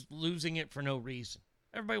is losing it for no reason.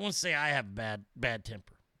 Everybody wants to say I have bad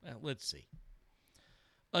temper. Well, let's see.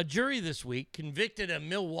 A jury this week convicted a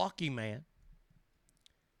Milwaukee man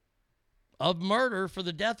of murder for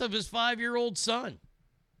the death of his 5-year-old son.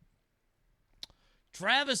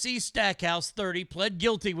 Travis E. Stackhouse, 30, pled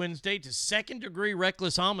guilty Wednesday to second-degree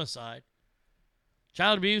reckless homicide,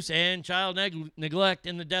 child abuse, and child neglect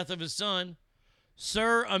in the death of his son,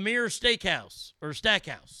 Sir Amir Stackhouse.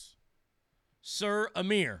 Sir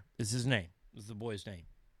Amir is his name, is the boy's name.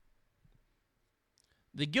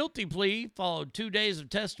 The guilty plea followed 2 days of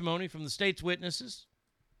testimony from the state's witnesses.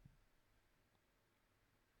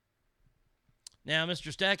 Now,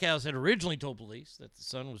 Mr. Stackhouse had originally told police that the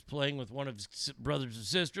son was playing with one of his brothers and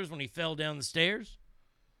sisters when he fell down the stairs.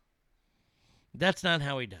 That's not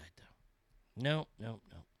how he died, though. No.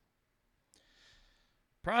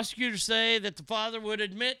 Prosecutors say that the father would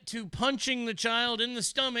admit to punching the child in the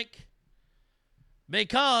stomach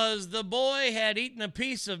because the boy had eaten a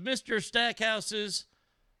piece of Mr. Stackhouse's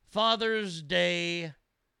Father's Day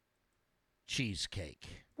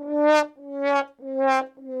cheesecake.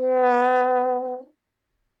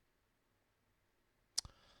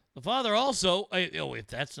 The father also, if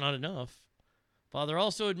that's not enough, father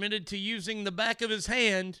also admitted to using the back of his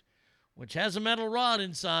hand, which has a metal rod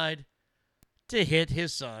inside, to hit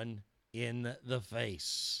his son in the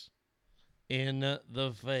face. In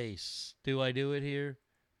the face. Do I do it here?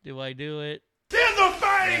 Do I do it? In the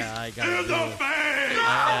face! Yeah, I gotta in do the it. face!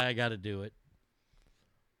 I gotta do it.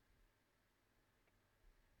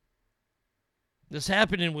 This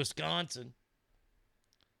happened in Wisconsin.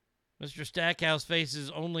 Mr. Stackhouse faces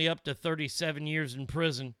only up to 37 years in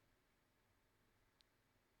prison.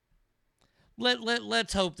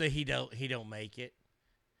 Let's hope that he don't make it.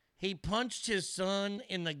 He punched his son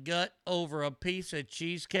in the gut over a piece of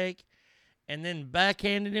cheesecake and then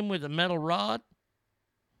backhanded him with a metal rod.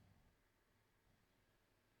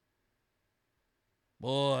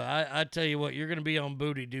 Boy, I tell you what, you're going to be on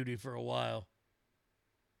booty duty for a while.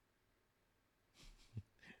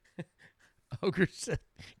 Ogre said,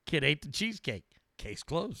 kid ate the cheesecake. Case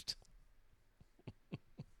closed.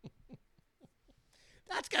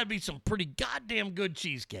 That's got to be some pretty goddamn good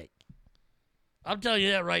cheesecake. I'm telling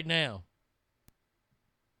you that right now.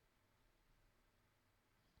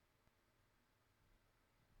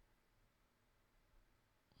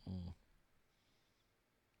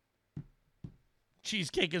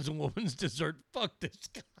 Cheesecake is a woman's dessert. Fuck this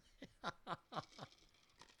guy.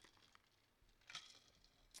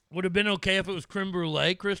 Would have been okay if it was creme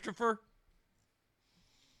brulee, Christopher?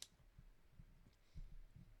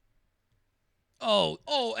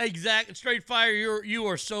 Oh, exact. Straight fire, you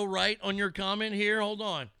are so right on your comment here. Hold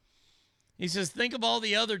on. He says, think of all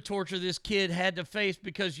the other torture this kid had to face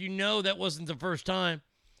because you know that wasn't the first time.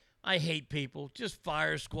 I hate people. Just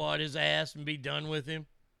fire squad his ass and be done with him.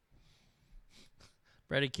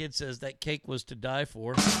 Brady Kid says that cake was to die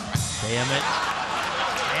for. Damn it.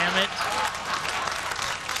 Damn it.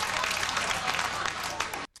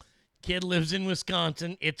 Kid lives in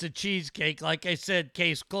Wisconsin. It's a cheesecake. Like I said,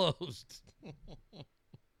 case closed.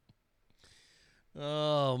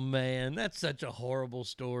 Oh, man. That's such a horrible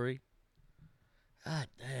story. God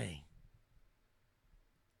dang.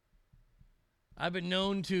 I've been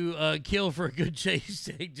known to kill for a good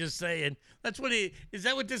cheesesteak, just saying. Is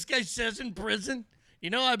that what this guy says in prison? You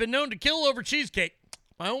know, I've been known to kill over cheesecake.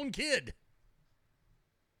 My own kid.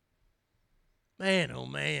 Man, oh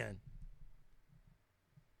man.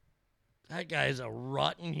 That guy is a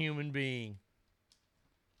rotten human being.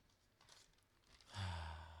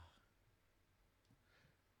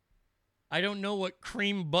 I don't know what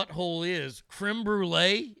cream butthole is. Creme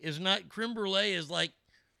brulee is not. Creme brulee is like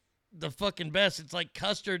the fucking best. It's like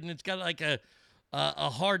custard and it's got like a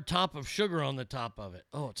hard top of sugar on the top of it.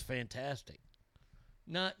 Oh, it's fantastic.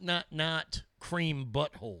 Not cream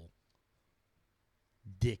butthole.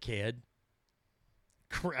 Dickhead.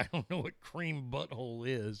 I don't know what cream butthole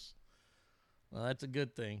is. Well, that's a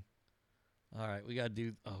good thing. All right, we got to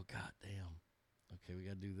do... Oh, goddamn. Okay, we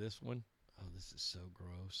got to do this one. Oh, this is so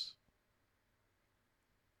gross.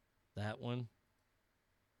 That one.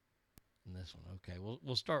 And this one. Okay,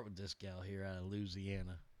 we'll start with this gal here out of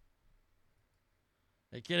Louisiana.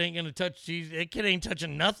 That kid ain't going to touch cheese. That kid ain't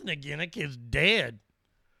touching nothing again. That kid's dead.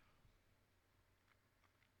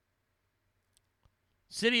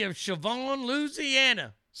 City of Chavon,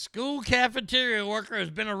 Louisiana. School cafeteria worker has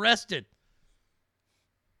been arrested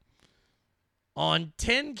on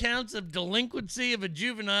 10 counts of delinquency of a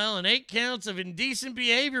juvenile and 8 counts of indecent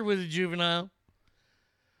behavior with a juvenile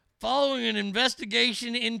following an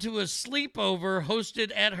investigation into a sleepover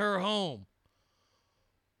hosted at her home.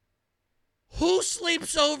 Who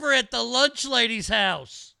sleeps over at the lunch lady's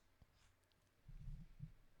house?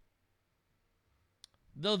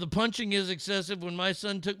 Though the punching is excessive, when my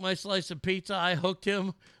son took my slice of pizza, I hooked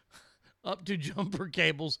him up to jumper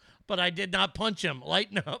cables, but I did not punch him.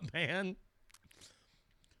 Lighten up, man.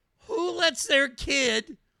 Who lets their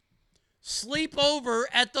kid sleep over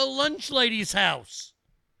at the lunch lady's house?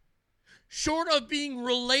 Short of being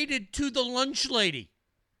related to the lunch lady.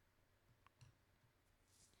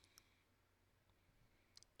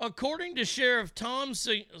 According to Sheriff Tom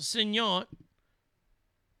Signot,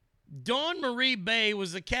 Dawn Marie Bay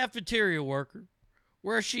was a cafeteria worker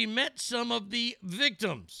where she met some of the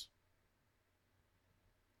victims.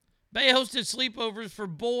 Bay hosted sleepovers for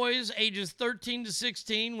boys ages 13 to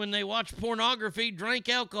 16 when they watched pornography, drank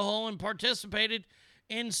alcohol, and participated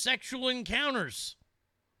in sexual encounters.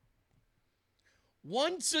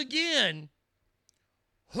 Once again,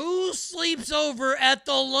 who sleeps over at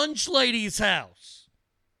the lunch lady's house?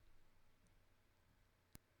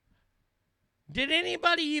 Did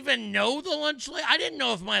anybody even know the lunch lady? I didn't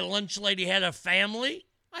know if my lunch lady had a family.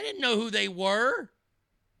 I didn't know who they were.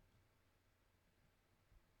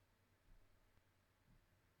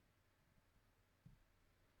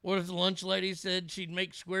 What if the lunch lady said she'd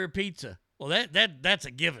make square pizza? Well, that's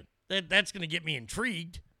a given. That's going to get me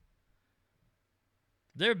intrigued.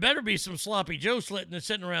 There better be some sloppy Joe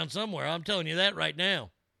sitting around somewhere. I'm telling you that right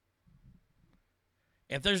now.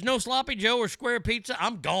 If there's no sloppy Joe or square pizza,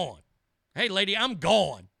 I'm gone. Hey, lady, I'm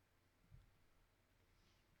gone.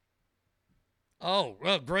 Oh,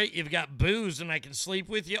 well, great. You've got booze and I can sleep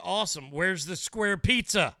with you. Awesome. Where's the square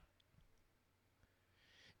pizza?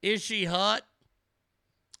 Is she hot?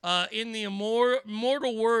 In the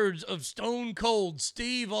immortal words of Stone Cold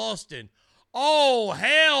Steve Austin, oh,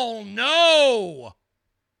 hell no.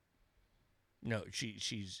 No,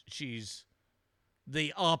 she's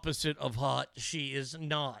the opposite of hot. She is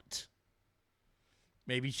not.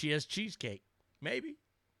 Maybe she has cheesecake. Maybe.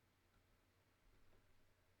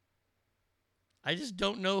 I just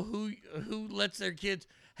don't know who lets their kids.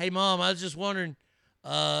 Hey, Mom, I was just wondering,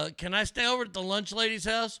 can I stay over at the lunch lady's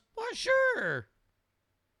house? Why, sure.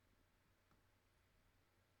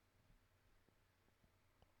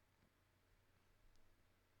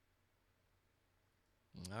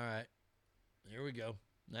 All right. Here we go.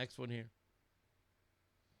 Next one here.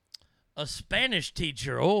 A Spanish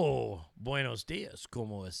teacher. Oh, buenos dias.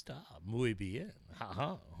 ¿Cómo está? Muy bien.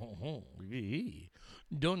 Jaja.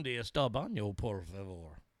 ¿Dónde está baño, por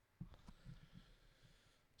favor?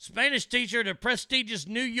 Spanish teacher at a prestigious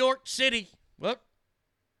New York City. What?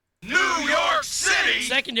 New York City!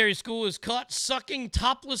 Secondary school is caught sucking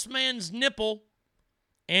topless man's nipple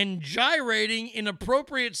and gyrating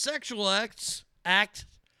inappropriate sexual acts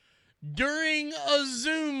during a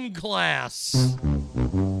Zoom class.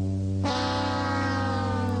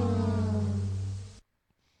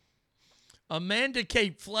 Amanda K.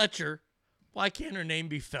 Fletcher. Why can't her name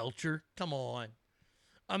be Felcher? Come on.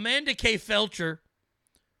 Amanda K. Felcher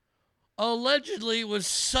allegedly was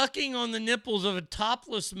sucking on the nipples of a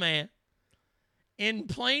topless man in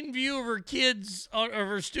plain view of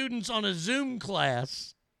her students on a Zoom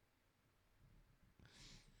class.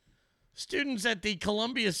 Students at the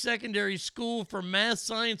Columbia Secondary School for Math,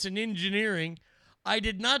 Science, and Engineering. I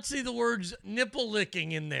did not see the words nipple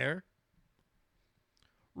licking in there.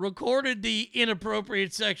 Recorded the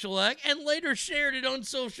inappropriate sexual act and later shared it on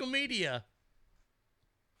social media.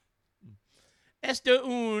 Esta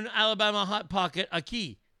un Alabama Hot Pocket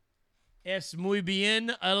aquí. Es muy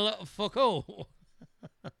bien el foco.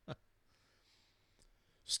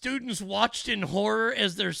 Students watched in horror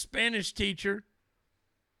as their Spanish teacher,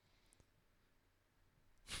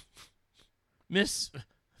 Miss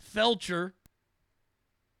Felcher,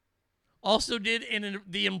 also did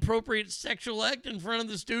the inappropriate sexual act in front of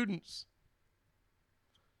the students.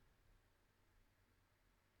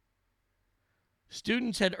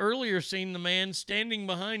 Students had earlier seen the man standing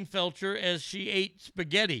behind Felcher as she ate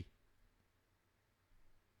spaghetti.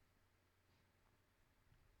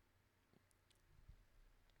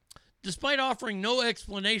 Despite offering no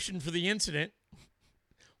explanation for the incident,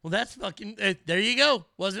 well, that's fucking, there you go.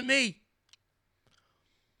 Wasn't me.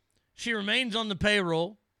 She remains on the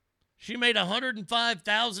payroll. She made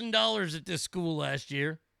 $105,000 at this school last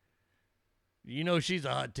year. You know she's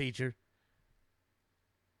a hot teacher.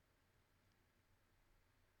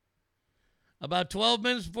 About 12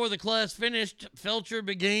 minutes before the class finished, Felcher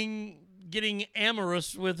began getting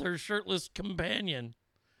amorous with her shirtless companion.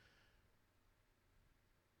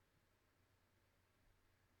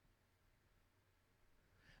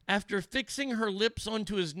 After fixing her lips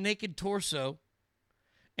onto his naked torso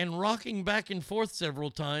and rocking back and forth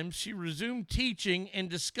several times, she resumed teaching and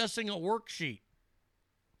discussing a worksheet.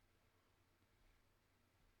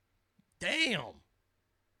 Damn.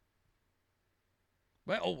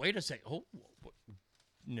 Well, oh, wait a second. Oh,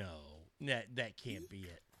 no, that can't be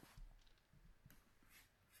it.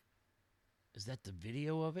 Is that the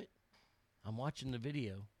video of it? I'm watching the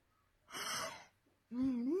video.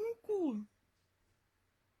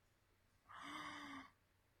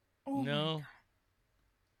 No.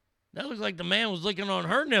 That looks like the man was licking on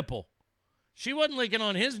her nipple. She wasn't licking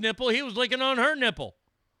on his nipple. He was licking on her nipple.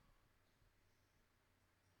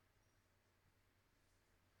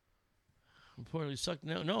 Poorly sucked.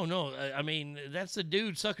 No. I mean, that's the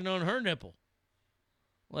dude sucking on her nipple.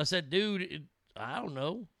 Unless that dude, I don't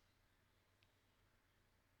know.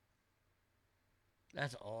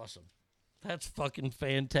 That's awesome. That's fucking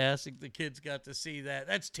fantastic. The kids got to see that.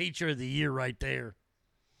 That's Teacher of the Year right there.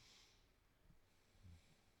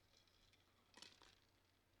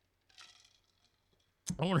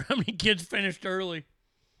 I wonder how many kids finished early.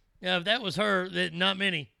 Yeah, if that was her, not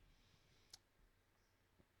many.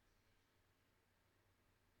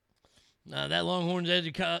 That Longhorns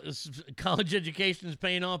college education is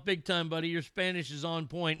paying off big time, buddy. Your Spanish is on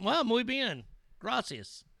point. Well, muy bien.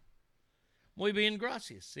 Gracias. Muy bien,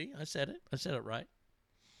 gracias. See, I said it. I said it right.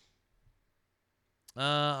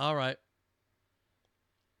 All right.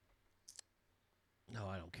 No,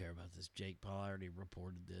 I don't care about this Jake Paul. I already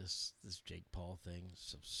reported this. This Jake Paul thing is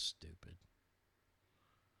so stupid.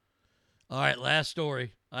 All right, last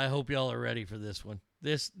story. I hope y'all are ready for this one.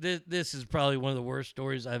 This is probably one of the worst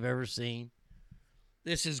stories I've ever seen.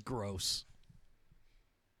 This is gross.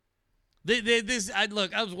 I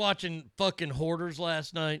was watching fucking Hoarders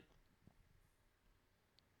last night.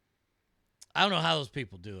 I don't know how those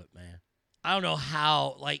people do it, man. I don't know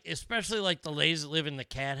how, like, especially like the ladies that live in the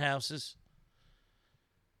cat houses.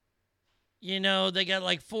 You know, they got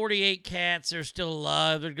like 48 cats that are still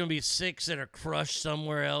alive. There's going to be 6 that are crushed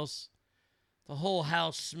somewhere else. The whole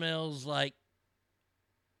house smells like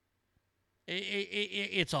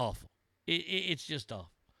it's awful. It's just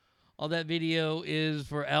awful. All that video is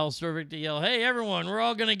for Al Cervic to yell, "Hey, everyone, we're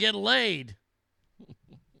all going to get laid."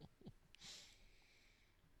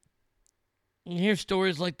 You hear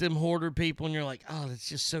stories like them hoarder people, and you're like, oh, that's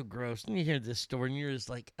just so gross. And you hear this story, and you're just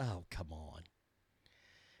like, oh, come on.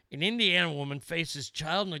 An Indiana woman faces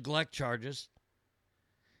child neglect charges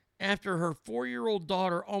after her 4-year-old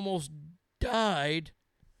daughter almost died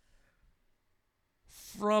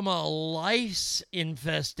from a lice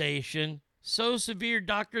infestation so severe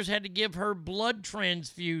doctors had to give her blood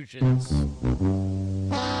transfusions.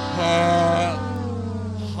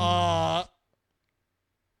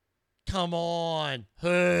 Come on.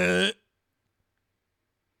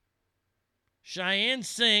 Cheyenne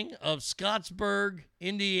Singh of Scottsburg,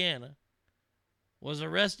 Indiana, was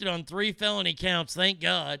arrested on 3 felony counts, thank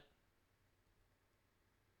God.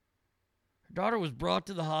 Her daughter was brought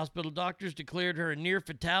to the hospital. Doctors declared her a near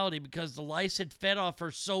fatality because the lice had fed off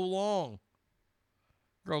her so long.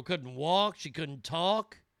 Girl couldn't walk. She couldn't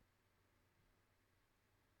talk.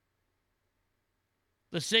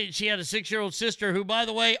 She had a 6-year-old sister who, by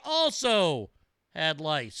the way, also had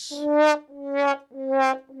lice.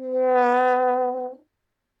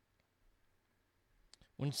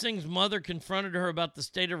 When Singh's mother confronted her about the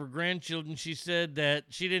state of her grandchildren, she said that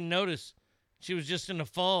she didn't notice. She was just in a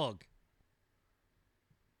fog.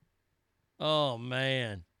 Oh,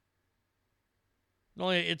 man.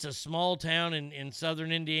 It's a small town in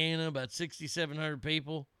southern Indiana, about 6,700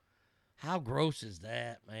 people. How gross is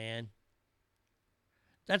that, man?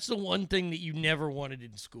 That's the one thing that you never wanted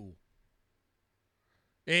in school.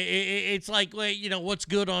 It's like, you know, what's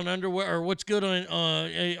good on underwear, or what's good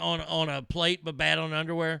on a plate but bad on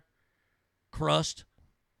underwear? Crust.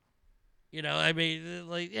 You know, I mean,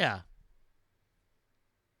 like, yeah.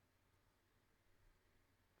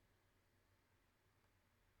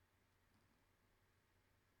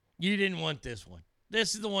 You didn't want this one.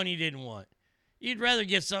 This is the one you didn't want. You'd rather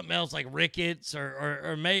get something else like rickets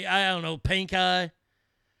or maybe, I don't know, pink eye.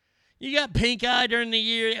 You got pink eye during the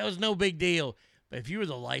year, it was no big deal. But if you were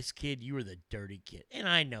the lice kid, you were the dirty kid. And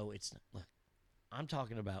I know it's not. Look, I'm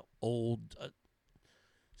talking about old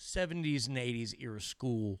 70s and 80s era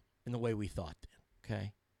school and the way we thought then,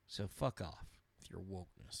 okay? So fuck off with your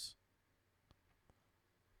wokeness.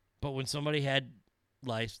 But when somebody had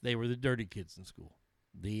lice, they were the dirty kids in school.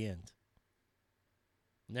 The end.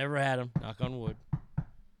 Never had them, knock on wood.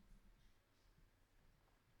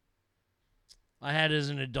 I had as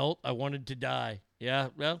an adult, I wanted to die. Yeah,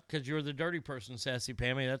 well, because you're the dirty person, Sassy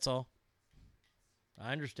Pammy, that's all.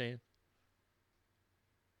 I understand.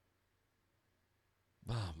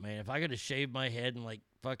 Oh, man, if I could have shaved my head and like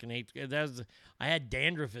fucking I had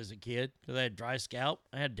dandruff as a kid because I had dry scalp.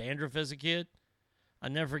 I had dandruff as a kid. I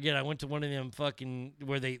never forget, I went to one of them fucking,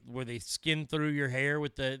 where they skin through your hair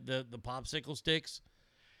with the popsicle sticks.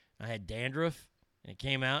 I had dandruff. And it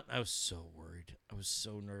came out, and I was so worried. I was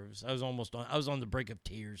so nervous. I was on the brink of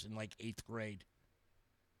tears in like 8th grade.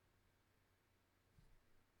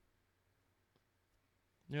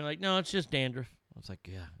 And they're like, no, it's just dandruff. I was like,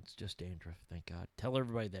 yeah, it's just dandruff. Thank God. Tell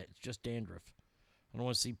everybody that it's just dandruff. I don't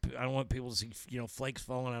want people to see, you know, flakes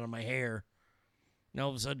falling out of my hair. And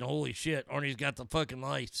all of a sudden, holy shit, Arnie's got the fucking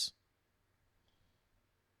lice.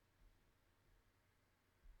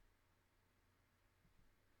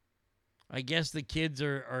 I guess the kids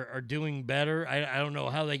are doing better. I don't know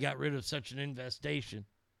how they got rid of such an infestation.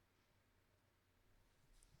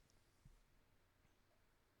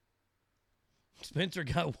 Spencer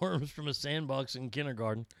got worms from a sandbox in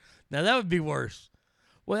kindergarten. Now, that would be worse.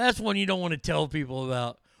 Well, that's one you don't want to tell people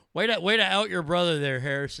about. Way to out your brother there,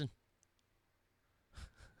 Harrison.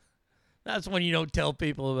 That's one you don't tell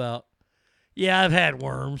people about. Yeah, I've had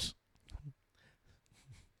worms.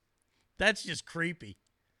 That's just creepy.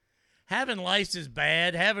 Having lice is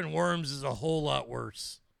bad. Having worms is a whole lot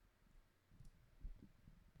worse.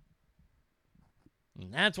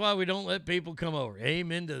 And that's why we don't let people come over.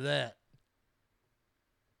 Amen to that.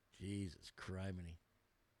 Jesus criminy.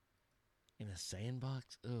 In a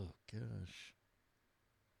sandbox? Oh, gosh.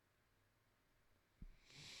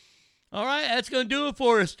 All right, that's going to do it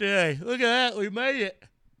for us today. Look at that. We made it.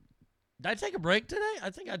 Did I take a break today? I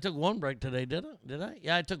think I took one break today, did I?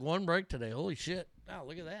 Yeah, I took one break today. Holy shit. Wow,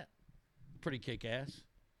 look at that. Pretty kick-ass.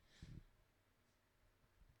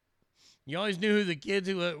 You always knew who the kids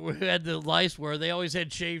who had the lice were. They always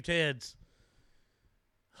had shaved heads.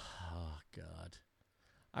 Oh, God.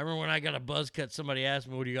 I remember when I got a buzz cut, somebody asked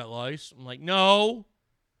me, "What, do you got lice?" I'm like, no.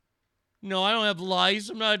 No, I don't have lice.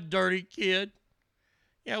 I'm not a dirty kid.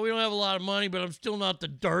 Yeah, we don't have a lot of money, but I'm still not the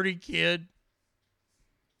dirty kid.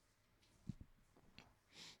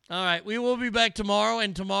 All right, we will be back tomorrow,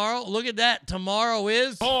 and tomorrow, look at that. Tomorrow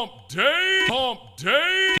is Hump Day, Hump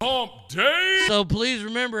Day, Hump Day. So please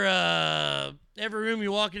remember, every room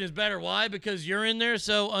you walk in is better. Why? Because you're in there.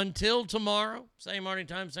 So until tomorrow, same morning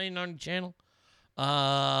time, same morning channel.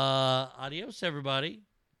 Adios, everybody.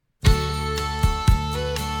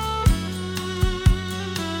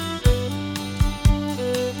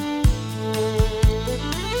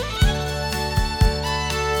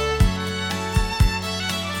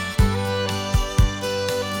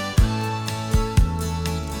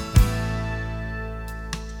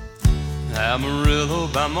 Amarillo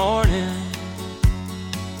by morning,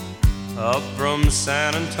 up from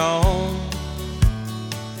San Antone.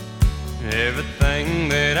 Everything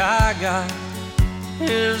that I got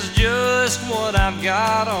is just what I've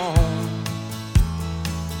got on.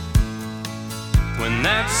 When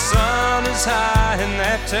that sun is high in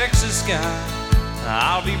that Texas sky,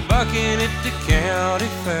 I'll be bucking at the county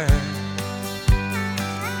fair.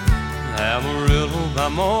 Amarillo by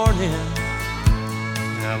morning,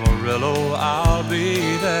 Amarillo, I'll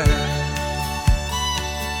be there.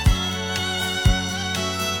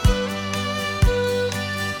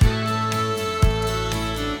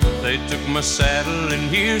 They took my saddle in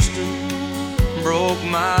Houston, broke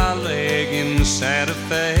my leg in Santa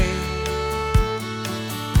Fe.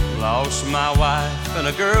 Lost my wife and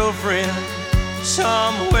a girlfriend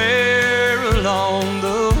somewhere along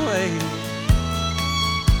the way.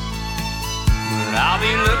 But I'll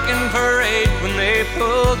be looking for 8 when they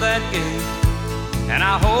pull that gate, and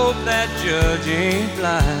I hope that judge ain't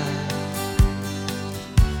blind.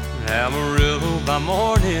 Amarillo by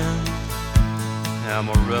morning,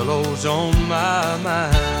 Amarillo's on my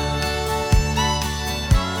mind.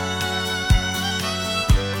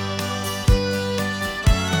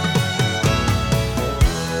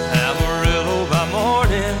 Amarillo by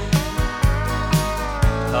morning,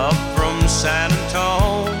 up from San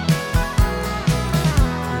Antone.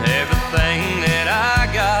 Everything that I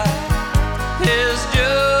got is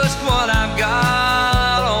just what I've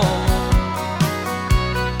got on.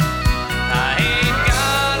 I ain't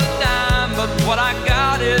got a dime, but what I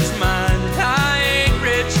got is mine. I ain't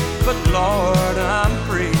rich, but Lord, I'm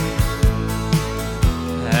free.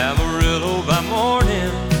 Amarillo by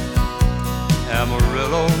morning,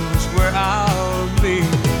 Amarillo's where I'll be.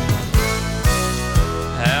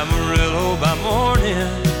 Amarillo by morning,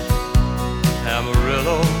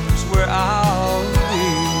 Amarillo's where I'll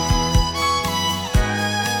be.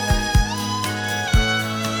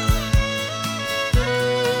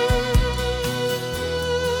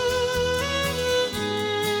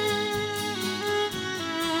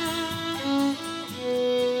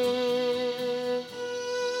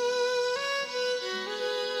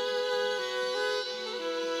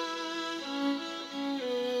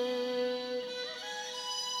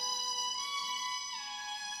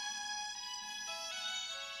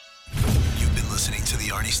 Listening to the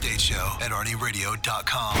Arnie State Show at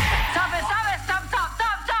ArnieRadio.com. Stop it, stop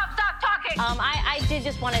talking. I did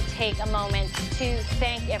just want to take a moment to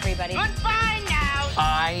thank everybody. Goodbye now.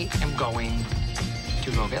 I am going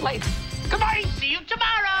to go get laid. Goodbye. See you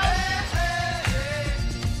tomorrow.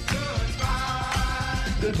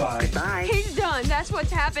 Goodbye. Bye. He's done. That's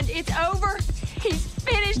what's happened. It's over. He's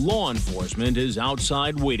finished. Law enforcement is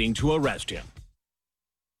outside waiting to arrest him.